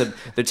Yeah.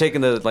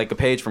 taking a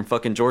page from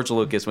fucking George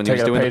Lucas when he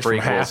was Taking a doing the page from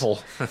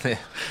prequels. Hassel.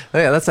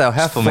 Yeah, that's how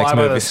Halfle makes Fly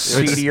by the movies.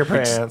 seat of your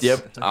pants.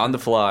 Yep, on the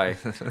fly.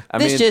 I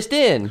This mean, just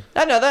in.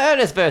 Another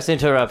Ernest verse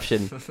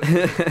interruption.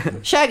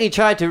 Shaggy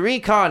tried to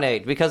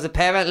reincarnate because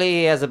apparently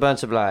he has a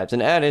bunch of lives,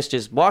 and Ernest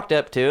just walked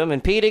up to him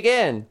and peed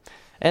again.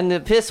 And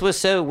the piss was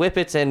so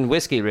whippets and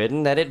whiskey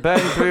ridden that it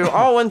burned through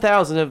all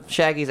 1,000 of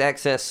Shaggy's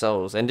excess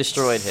souls and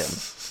destroyed him.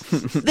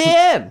 The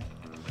end.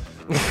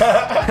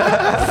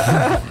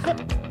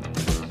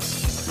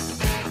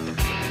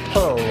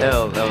 Oh,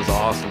 hell, that was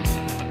awesome.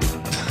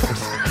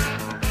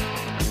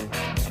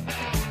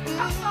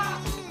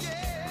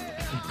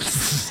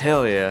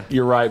 Hell yeah.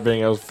 you're right,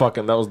 Bing. That was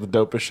the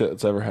dopest shit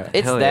that's ever happened.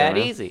 It's Hell yeah, that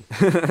man. easy.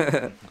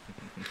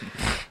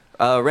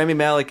 Rami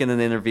Malek in an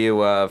interview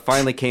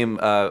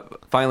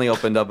finally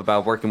opened up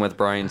about working with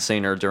Bryan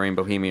Singer during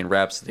Bohemian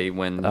Rhapsody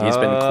when he's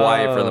been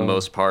quiet for the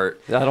most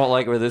part. I don't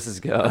like where this is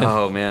going.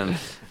 Oh man.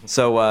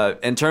 So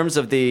in terms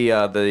of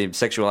the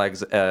sexual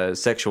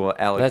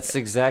That's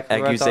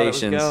exactly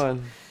accusations, where I thought it was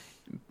going.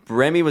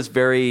 Remy was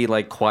very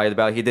quiet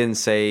about it. He didn't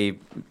say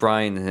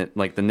Brian,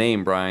 like the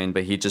name Brian,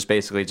 but he just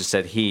basically just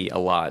said he a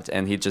lot,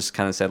 and he just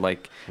kind of said to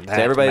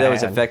everybody that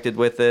was affected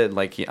with it,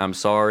 I'm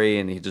sorry,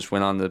 and he just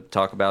went on to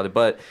talk about it.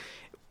 But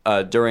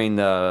during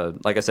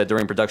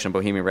production of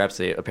Bohemian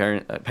Rhapsody,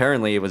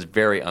 apparently it was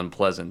very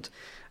unpleasant.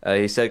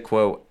 He said,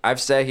 quote,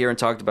 "I've sat here and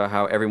talked about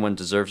how everyone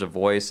deserves a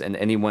voice, and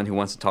anyone who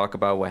wants to talk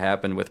about what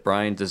happened with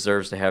Brian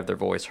deserves to have their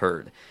voice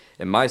heard.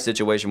 In my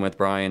situation with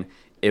Brian,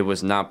 it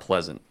was not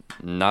pleasant.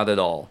 Not at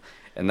all.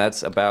 And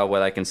that's about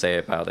what I can say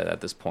about it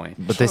at this point."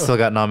 But they still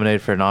got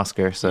nominated for an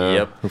Oscar, so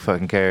Yep. who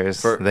fucking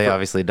cares? They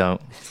obviously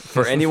don't.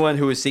 For anyone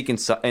who is seeking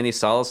any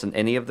solace in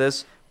any of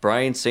this,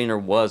 Bryan Singer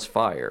was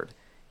fired.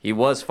 He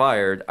was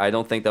fired. I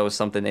don't think that was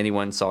something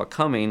anyone saw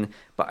coming,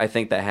 but I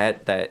think that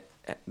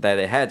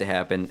it had to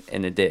happen,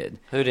 and it did.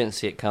 Who didn't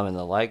see it coming?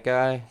 The light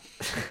guy?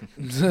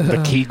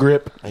 The key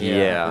grip.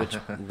 Yeah.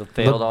 The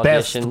failed The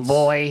best auditions.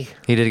 boy.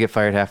 He did get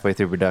fired halfway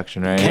through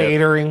production, right?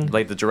 Catering.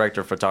 Like the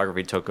director of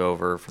photography took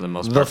over for the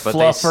most The part.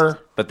 fluffer.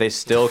 But they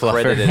still Fluffer.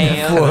 credited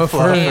him.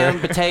 Ham,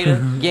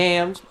 potato,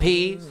 yams,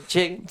 peas,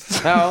 chicken,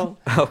 oh,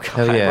 Oh, God.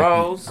 Hell yeah.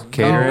 rolls,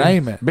 Catering.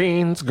 Name it.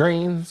 Beans,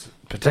 greens,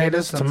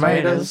 potatoes,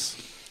 tomatoes.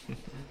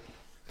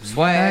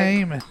 swag,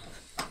 Name it.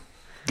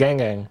 Gang,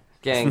 gang.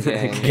 gang,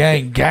 gang.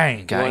 Gang,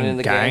 gang. Going in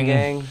the gang,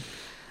 gang.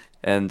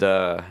 And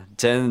to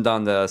end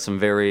on some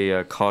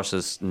very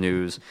cautious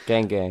news,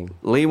 Gang, gang.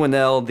 Lee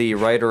Winnell, the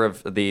writer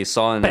of the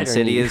Saw and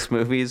Insidious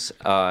movies,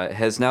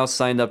 has now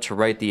signed up to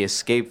write the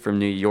Escape from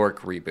New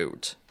York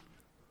reboot.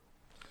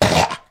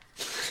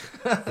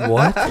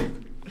 What?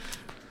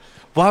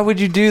 Why would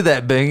you do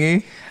that,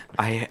 Bingy?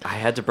 I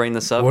had to bring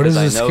this up What is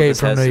because I know Escape this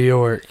from has. New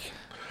York?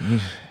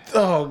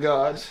 Oh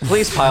God!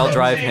 Please pile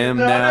drive him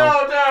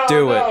now.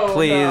 Do it,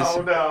 please,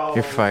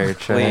 You're fired,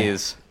 Trey.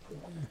 please.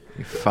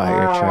 You're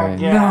fired,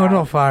 Trey. No,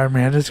 don't fire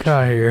me. I just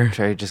got here.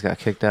 Trey just got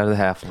kicked out of the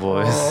Half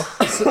Boys.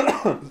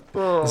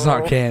 It's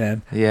not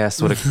canon. Yeah,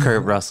 that's what a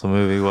Kurt Russell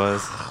movie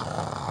was.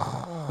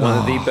 One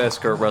of the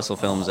best Kurt Russell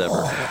films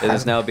ever. It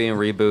is now being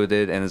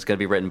rebooted, and it's going to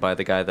be written by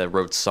the guy that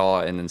wrote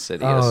Saw and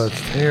Insidious. Oh,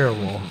 that's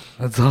terrible.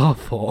 That's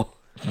awful.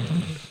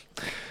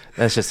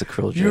 That's just a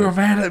cruel You were joke.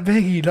 mad at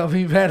me. Don't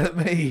be mad at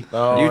me.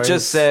 Oh, You it's-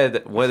 just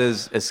said, what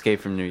is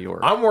Escape from New York?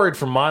 I'm worried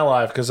for my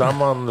life because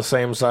I'm on the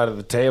same side of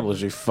the table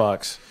as you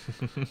fucks.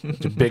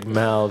 Your big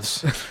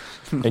mouths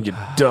and your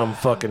dumb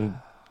fucking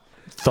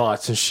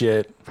thoughts and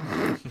shit.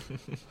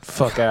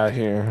 Fuck out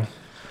here.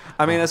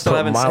 I mean, I still Put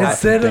haven't my seen life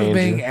Instead in of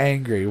being danger.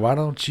 angry, why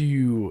don't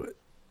you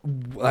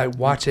like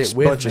watch it Just a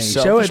with bunch me? of Show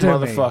it selfish to me.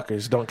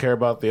 motherfuckers. Don't care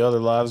about the other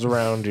lives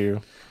around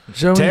you.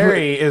 Show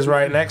Terry is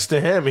right next to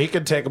him. He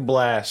could take a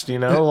blast, you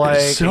know? Like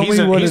Show he's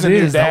me a, what he's it a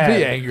new is. Don't be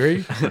dad.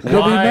 angry. Don't be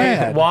Why,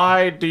 mad.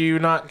 why do you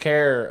not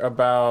care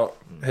about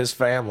his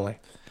family?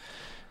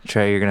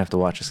 Trey, you're gonna have to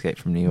watch Escape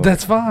from New York.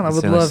 That's fine. I As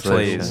would soon as love to.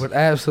 please. Would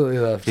absolutely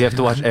love to. You have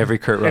to watch every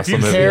Kurt If Russell you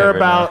movie care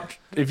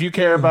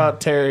ever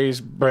about Terry's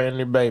brand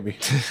new baby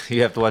now.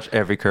 You have to watch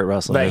every Kurt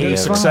Russell that movie he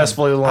ever. I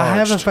successfully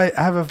launched.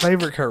 have a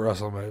favorite Kurt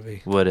Russell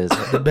movie. What is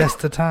The it?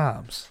 Best of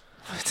Times.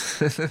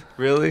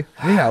 Really?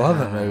 Yeah, I love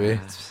that movie.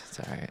 It's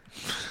alright.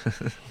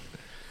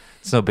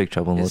 It's no Big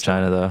Trouble in Little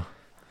China though.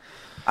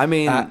 I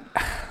mean,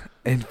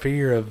 In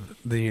fear of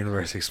the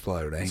universe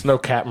exploding, It's no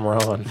Captain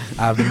Ron.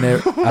 I've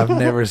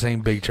never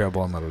seen Big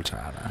Trouble in Little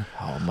China.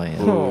 Oh man.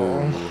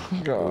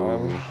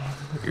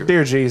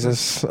 Dear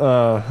Jesus,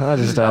 I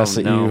just ask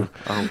that no. you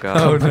Oh,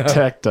 God.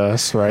 protect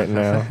us right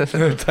now.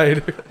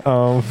 Tater,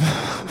 Um,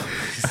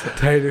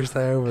 Tater,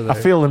 stay over there. I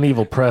feel an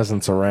evil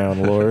presence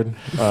around, Lord.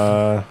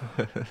 I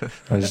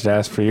just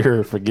ask for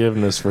your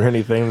forgiveness for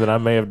anything that I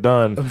may have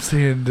done. I'm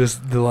seeing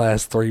just the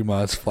last 3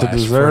 months flash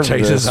deserve before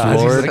Chase's this, eyes.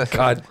 He's Lord. like,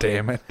 God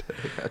damn it!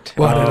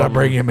 Why did I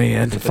bring him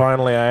in?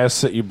 Finally, I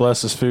ask that you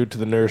bless this food to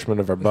the nourishment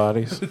of our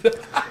bodies.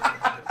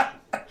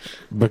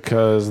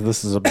 Because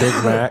this is a Big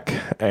Mac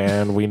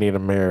and we need a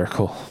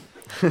miracle.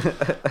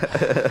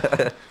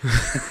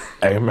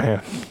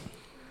 Amen.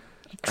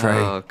 Trey.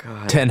 Oh,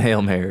 God. 10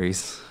 Hail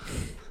Marys.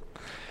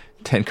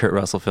 10 Kurt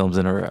Russell films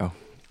in a row.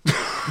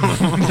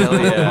 Hell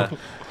yeah.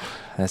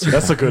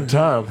 That's a good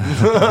time.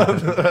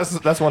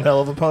 that's one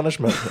hell of a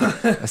punishment.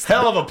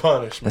 Hell of a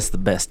punishment. That's the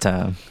best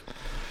time.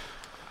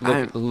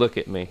 Look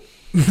at me.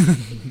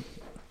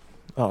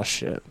 Oh,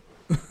 shit.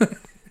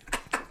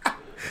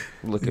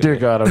 Look at Dear me.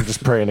 God, I'm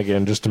just praying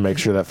again just to make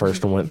sure that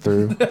first one went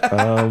through.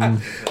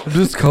 I'm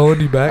just calling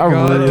you back, I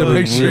God, to really,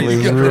 make sure really,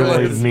 you get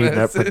really this need that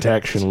message.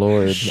 protection,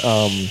 Lord.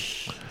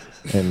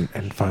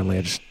 And finally,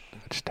 I just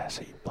ask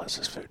that you bless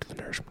this food to the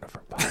nourishment of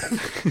our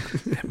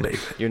body.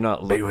 You're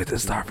not Be with the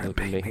starving look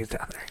at pig. me. He's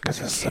down there. Because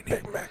this is a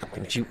Big Mac. and we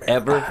need Did you a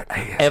miracle.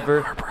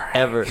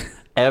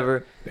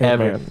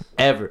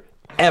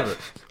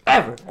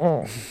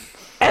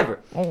 ever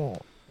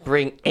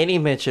bring any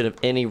mention of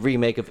any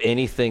remake of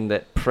anything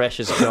that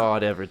precious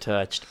God ever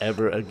touched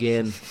ever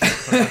again?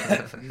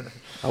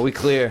 Are we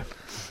clear?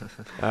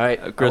 All right.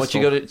 I want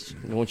you to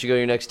go to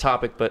your next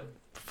topic, but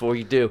before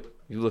you do,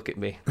 you look at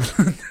me.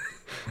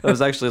 That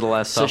was actually the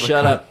last So topic.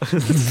 shut up.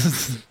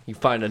 You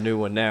find a new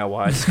one now.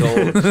 Why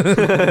scold?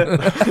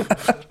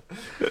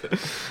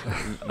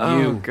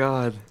 Oh,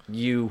 God.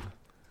 You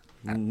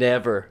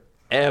never,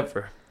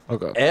 ever,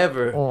 Okay.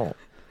 ever,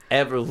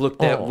 ever look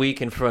that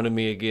weak in front of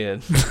me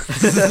again.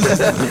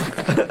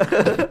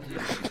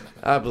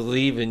 I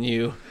believe in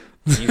you.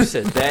 You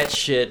said that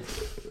shit.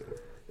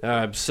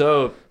 I'm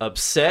so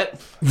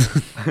upset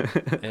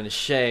and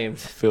ashamed.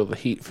 Feel the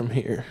heat from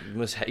here.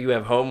 You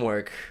have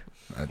homework.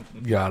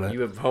 Got it. You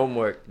have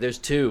homework. There's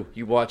 2.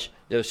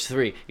 There's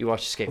 3. You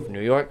watch Escape from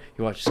New York.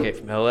 You watch Escape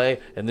from L.A.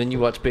 And then you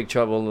watch Big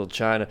Trouble in Little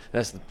China.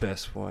 That's the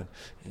best one.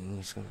 And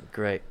it's gonna be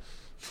great.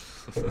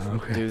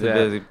 Okay. Do The, that.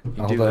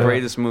 the, I'll the do it.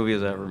 greatest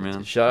movies ever,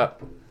 man. Shut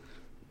up.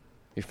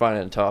 You're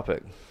finding a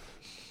topic.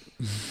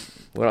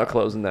 We're not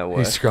closing that way.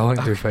 He's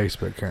scrolling through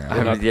Facebook currently.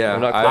 We're not- Yeah, we're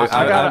not I- closing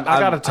I that.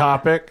 got a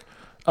topic.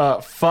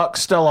 Fuck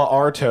Stella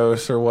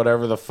Artois or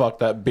whatever the fuck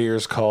that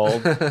beer's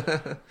called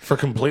for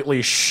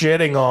completely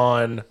shitting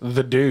on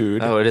the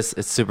dude. Oh, it's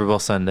Super Bowl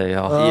Sunday,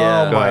 y'all.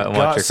 Yeah. Oh Go my out and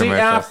watch God! your See, and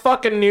I commercial.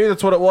 fucking knew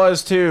that's what it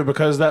was too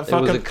because that It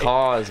was a fucking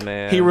cause,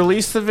 man. he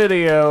released the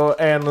video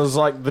and was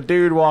like the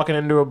dude walking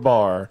into a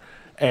bar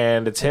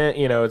and it's him,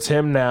 it's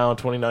him now,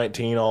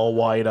 2019, all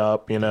white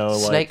up,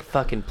 Snake like,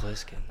 fucking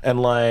Plissken.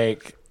 and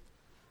like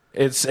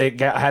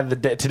had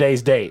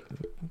today's date,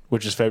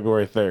 which is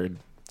February 3rd.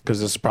 Because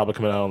this is probably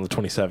coming out on the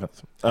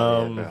 27th.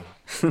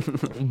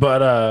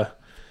 But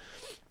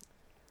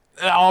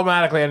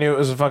automatically I knew it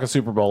was a fucking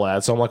Super Bowl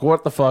ad. So I'm like,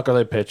 what the fuck are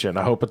they pitching?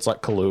 I hope it's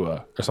like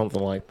Kahlua or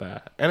something like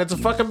that. And it's a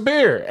fucking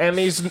beer. And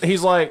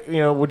he's like, you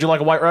know, would you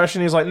like a White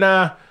Russian? He's like,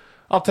 nah,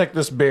 I'll take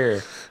this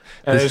beer.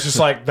 And it's just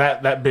like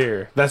that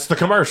beer. That's the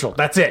commercial.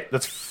 That's it.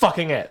 That's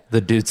fucking it.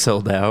 The dude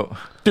sold out.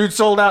 Dude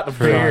sold out the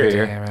beer.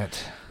 Damn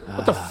it.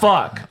 What the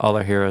fuck? All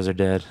our heroes are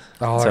dead.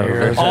 All our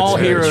heroes All are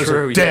dead. heroes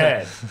are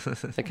dead.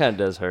 That kind of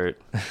does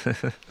hurt.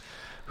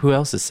 Who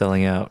else is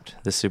selling out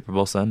this Super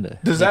Bowl Sunday?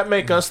 Does that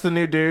make us the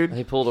new dude?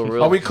 He pulled a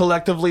real. Are we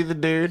collectively the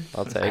dude?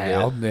 I'll take Hey,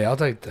 it. I'll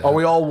take that. Are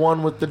we all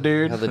one with the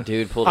dude? How the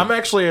dude pulled. I'm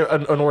actually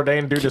an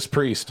ordained Dudist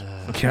priest.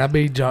 Can I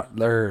be John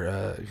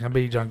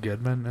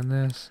Goodman in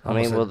this? I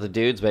mean, well, the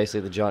dude's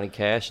basically the Johnny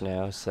Cash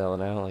now,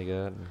 selling out like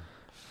that.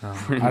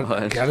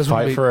 I just want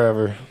Fight to be.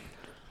 forever.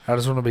 I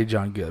just want to be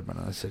John Goodman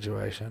in this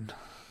situation.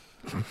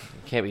 You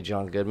can't be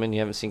John Goodman. You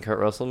haven't seen Kurt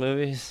Russell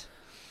movies?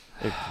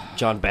 Or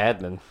John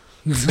Badman.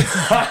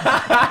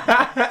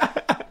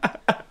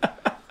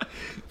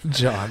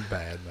 John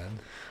Badman.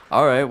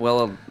 All right.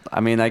 Well,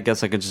 I mean, I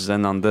guess I could just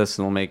end on this,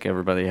 and it'll make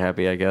everybody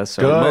happy. I guess.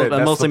 Good, Or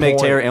that's mostly the make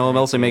point. Terry. And we'll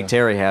mostly make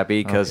Terry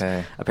happy because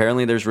Okay.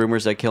 apparently there's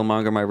rumors that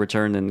Killmonger might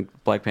return in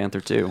Black Panther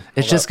 2.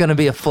 It's just going to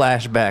be a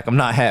flashback. I'm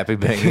not happy,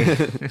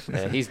 Bingy.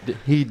 Yeah,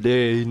 he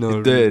dead.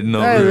 No, Dead,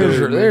 no. Hey,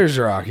 there's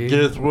Rocky.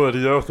 Guess what?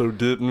 He also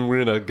didn't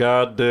win a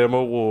goddamn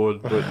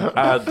award, but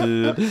I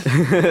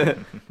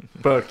did.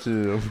 Fuck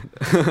him.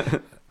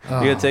 Oh,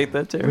 You gonna take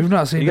that, Terry? We've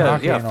not seen You gotta-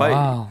 Rocky you in gotta a fight.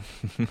 while.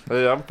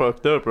 Hey, I'm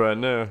fucked up right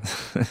now.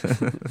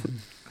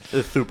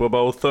 It's Super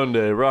Bowl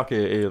Sunday. Rocky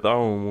is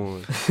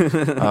on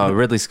one.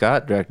 Ridley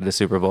Scott directed a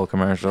Super Bowl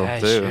commercial,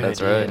 too. That's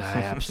right.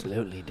 I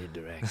absolutely did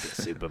direct the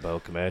Super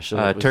Bowl commercial.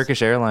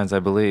 Turkish Airlines, I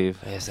believe.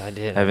 Yes, I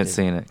did. I haven't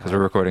seen it because we're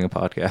recording a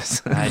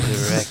podcast. I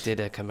directed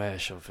a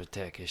commercial for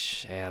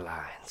Turkish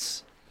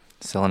Airlines.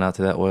 Selling out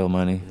to that oil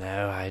money.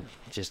 No, I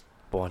just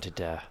wanted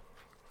to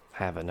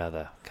have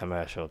another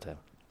commercial to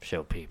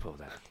show people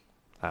that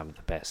I'm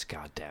the best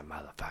goddamn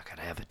motherfucker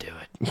to ever do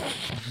it.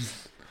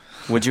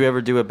 Would you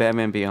ever do a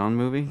Batman Beyond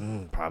movie?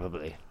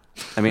 Probably.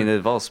 I mean, it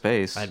involves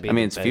space. I'd be I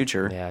mean, the it's best-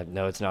 future. Yeah,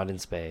 no, it's not in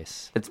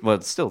space. It's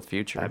still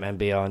future. Batman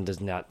Beyond does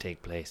not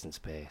take place in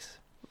space.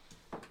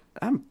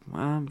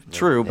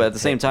 True, but at the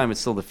same time, it's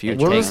still the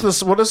future. What is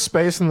this? What does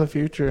space in the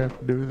future have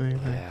to do with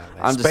anything? Yeah,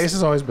 I'm just- Space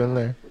has always been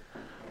there.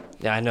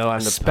 yeah, I know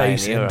I'm the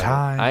Space pioneer. and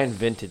time. I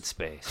invented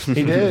space.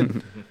 He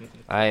did.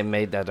 I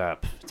made that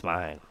up. It's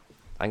mine.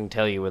 I can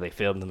tell you where they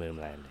filmed the moon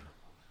landing.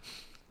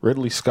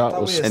 Ridley Scott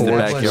Thought was we In the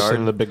forged backyard.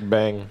 in the Big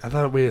Bang. I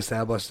thought we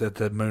established that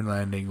the moon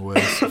landing was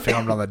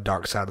filmed on the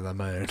dark side of the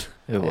moon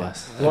It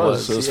was. It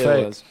was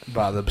fake.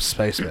 by the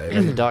space The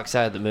baby. dark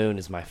side of the moon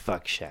is my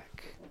fuck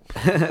shack.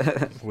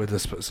 With the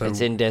so It's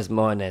in Des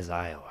Moines,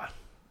 Iowa.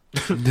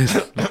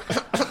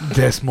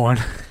 Des Moines.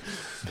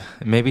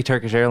 Maybe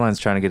Turkish Airlines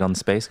trying to get on the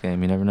space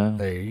game. You never know.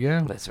 There you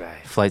go. That's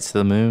right. Flights to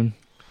the moon.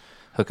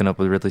 Hooking up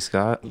with Ridley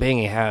Scott.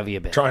 Bingy, how have you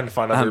been? Trying to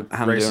find other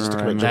I'm races doing to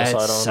all commit right. That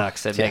genocide on.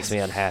 sucks. That makes me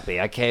unhappy.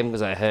 I came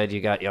because I heard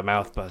you got your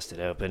mouth busted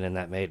open, and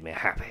that made me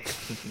happy.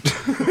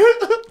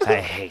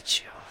 I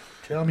hate you.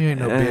 Tell him you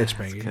ain't no Yeah, bitch, it's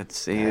Bingy. good to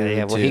see you.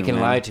 Yeah, well, he too, can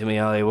man. lie to me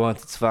all he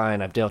wants. It's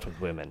fine. I've dealt with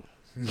women.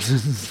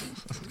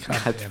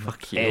 God,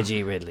 fuck you.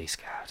 Edgy Ridley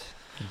Scott.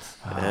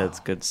 Yeah, it's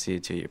good to see you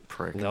too, you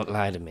prick. Don't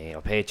lie to me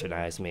or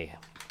patronize me.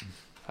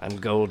 I'm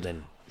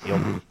golden.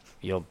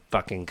 You're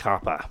fucking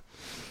copper.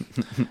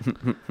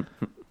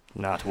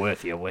 Not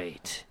worth your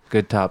weight.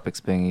 Good topics,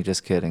 Bingy.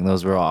 Just kidding.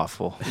 Those were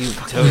awful. You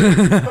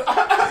totally.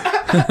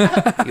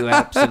 You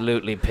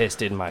absolutely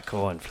pissed in my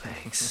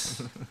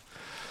cornflakes.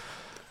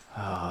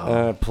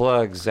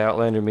 Plugs,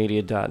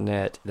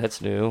 outlandermedia.net.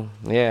 That's new.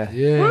 Yeah.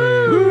 Yeah.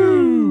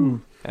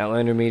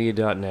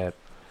 Outlandermedia.net.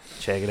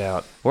 Check it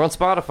out. We're on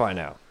Spotify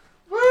now.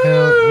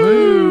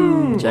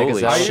 Woo. Check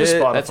Holy us out. I use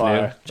Spotify. That's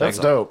new. That's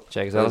dope.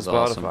 Check us out on That is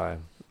awesome. Spotify.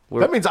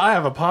 That means I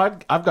have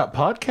I've got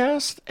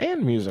podcast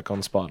and music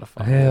on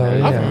Spotify. Hell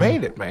yeah. I've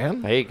made it,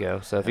 man. There you go.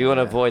 So if you want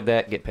to avoid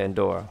that, get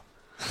Pandora.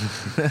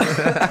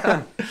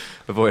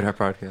 Avoid our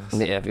podcast.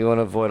 Yeah, if you want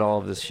to avoid all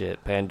of this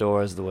shit,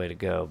 Pandora is the way to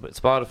go. But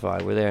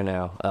Spotify, we're there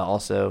now.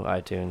 Also,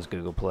 iTunes,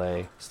 Google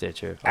Play,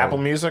 Stitcher. Apple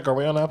Music. Are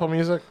we on Apple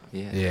Music?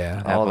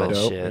 Yeah. All that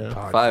Dope, shit. yeah.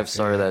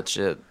 5-star that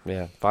shit.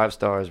 Yeah, 5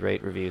 stars,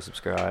 rate, review,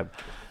 subscribe.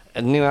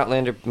 A new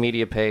Outlander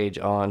Media page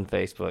on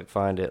Facebook.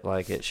 Find it,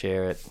 like it,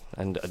 share it,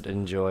 and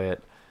enjoy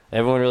it.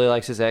 Everyone really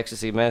likes this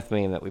ecstasy meth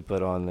meme that we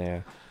put on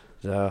there.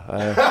 So,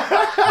 it's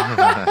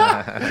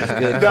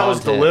good That was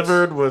content.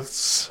 delivered with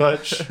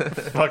such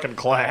fucking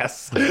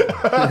class.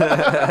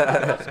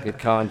 It's good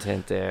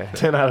content there.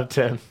 10 out of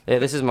 10. Yeah,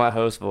 this is my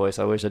host voice.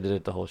 I wish I did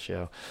it the whole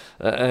show.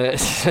 I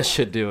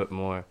should do it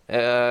more.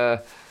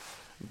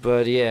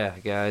 But yeah,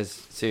 guys,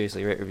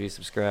 seriously, rate, review,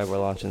 subscribe. We're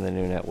launching the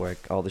new network.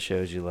 All the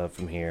shows you love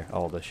from here,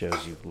 all the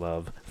shows you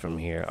love from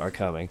here are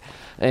coming.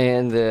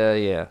 And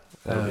yeah,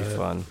 that'll be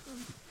fun.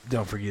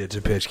 Don't forget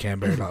to pitch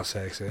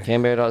Canberra.sexy.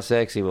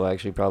 Canberra.sexy will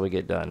actually probably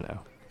get done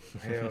now.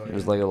 It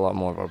was like a lot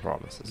more of our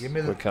promises. Give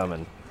me the- We're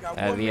coming.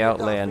 The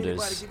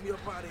Outlanders.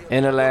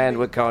 In a land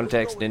where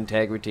context and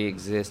integrity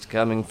exist,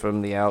 coming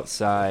from the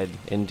outside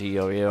into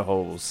your ear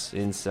holes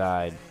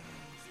inside.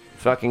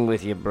 Fucking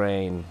with your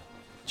brain.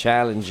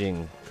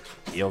 Challenging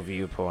your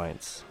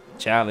viewpoints.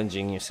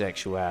 Challenging your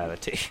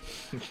sexuality.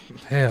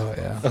 Hell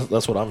yeah.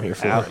 That's what I'm here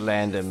for.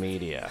 Outlander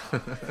Media.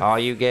 Are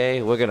you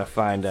gay? We're gonna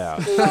find out.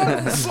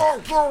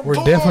 We're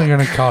definitely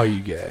gonna call you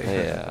gay.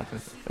 Yeah.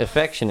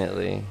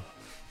 Affectionately.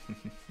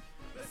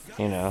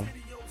 You know.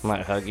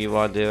 Might hug you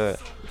while I do it.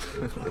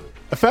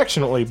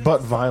 Affectionately,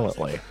 but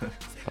violently.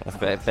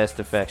 Best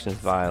affection's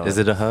violent. Is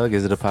it a hug?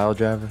 Is it a pile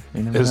driver?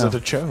 You never Is know. it a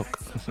choke?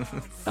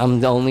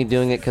 I'm only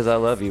doing it because I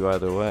love you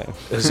either way.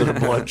 Is it a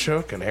blood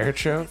choke? An air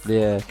choke?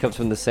 Yeah, it comes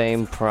from the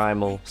same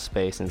primal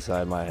space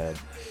inside my head.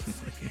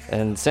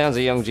 And Sounds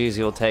of Young Jeezy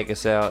will take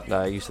us out.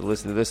 I used to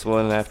listen to this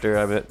one after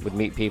I would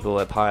meet people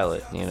at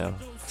Pilot, you know.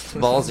 It's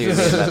ballsier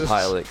than that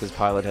Pilot because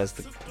Pilot has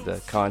the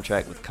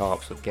contract with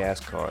cops with gas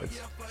cards.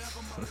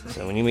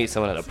 So when you meet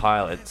someone at a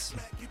Pilot,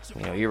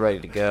 you know, you're ready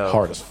to go.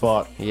 Hard as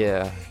fuck.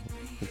 Yeah,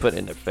 you put it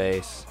in their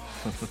face.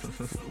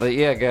 But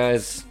yeah,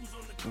 guys,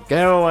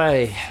 go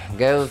away.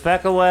 Go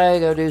fuck away.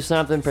 Go do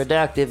something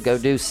productive. Go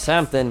do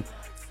something.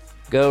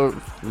 Go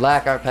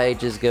like our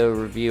pages. Go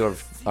review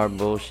our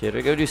bullshit.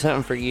 Or go do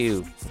something for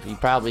you. You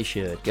probably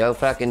should. Go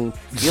fucking...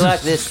 If you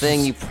like this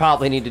thing, you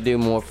probably need to do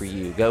more for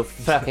you. Go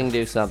fucking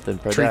do something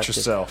productive. Treat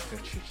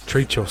yourself.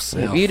 Treat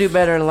yourself. If you do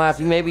better in life,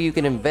 maybe you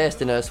can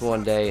invest in us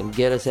one day and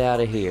get us out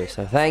of here.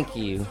 So thank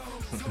you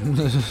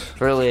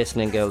for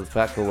listening. Go the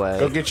fuck away.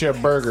 Go get you a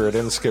burger at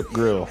Inskip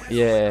Grill.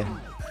 Yeah.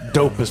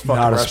 Dopest fucking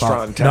Not a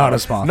restaurant in spon- town. not a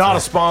sponsor. Not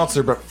a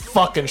sponsor, but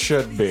fucking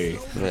should be.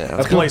 Yeah.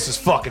 That place is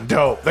fucking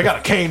dope. They got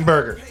a cane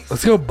burger.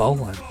 Let's go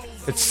bowling.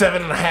 It's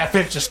 7.5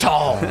 inches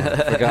tall.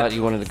 Forgot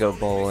you wanted to go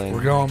bowling.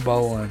 We're going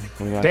bowling.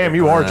 Damn,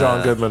 you are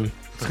John Goodman.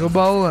 Let's go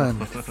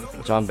bowling.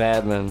 John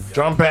Badman.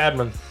 John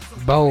Badman.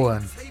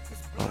 Bowling.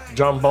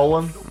 John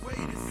Bolin.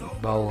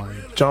 Bowling.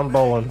 John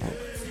Bolin.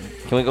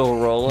 Can we go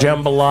rolling?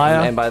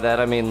 Jambalaya. And by that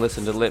I mean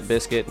listen to Limp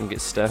Bizkit and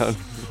get stoned.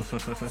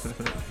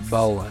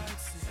 Bowling.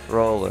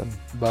 Rolling.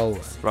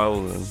 Bowling.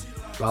 Rolling.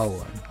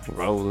 Bowling.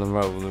 Rolling,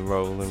 rolling,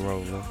 rolling,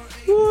 rolling.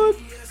 What?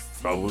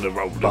 Rolling,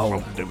 rolling,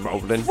 rolling,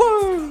 rolling.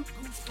 Whoa!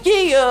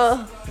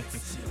 Yeah!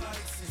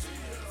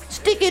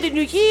 Stick it in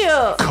your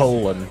ear!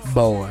 Colon.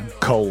 Bowling.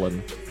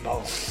 Colon.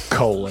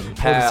 Colon. What is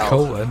Pal.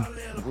 colon?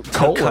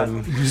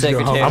 Colon.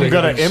 Secretary. I'm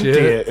gonna Taking empty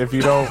shit. it if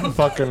you don't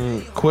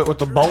fucking quit with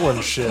the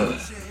bowling shit.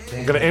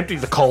 I'm gonna empty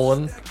the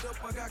colon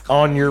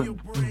on your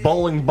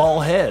bowling ball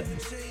head.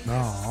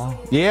 No.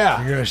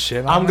 Yeah. You're gonna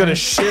shit on I'm gonna me?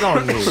 shit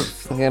on you.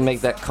 I'm gonna make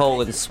that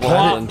colon Plop,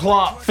 swollen.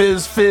 plop,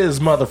 fizz, fizz,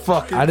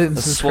 motherfucker. I didn't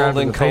The subscribe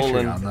to the swollen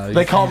Patreon, colon. though. You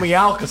They call can't- me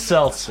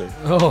Alka-Seltzer.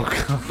 Oh,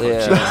 God.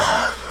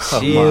 Yeah.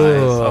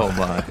 Oh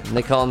my.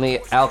 They call me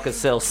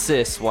Alka-Seltzer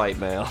cis white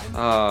male.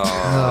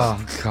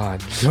 Oh,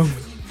 God. Don't.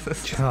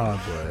 God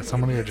bless. I'm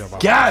gonna go jump off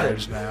Got the it.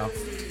 bridge now.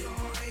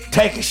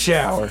 Take a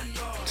shower.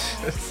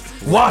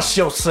 Wash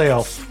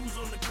yourself.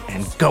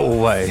 And go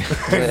away.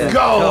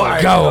 Go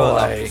away. Go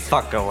away.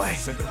 Fuck away.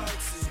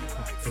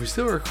 Are we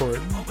still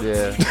recording?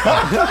 Yeah.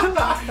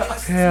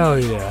 Hell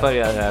yeah. Funny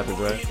how that happens,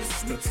 right?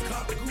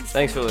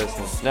 Thanks for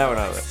listening. Now we're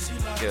not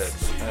good.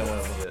 I don't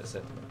know what to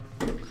say.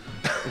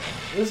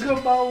 Let's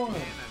go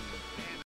bowling.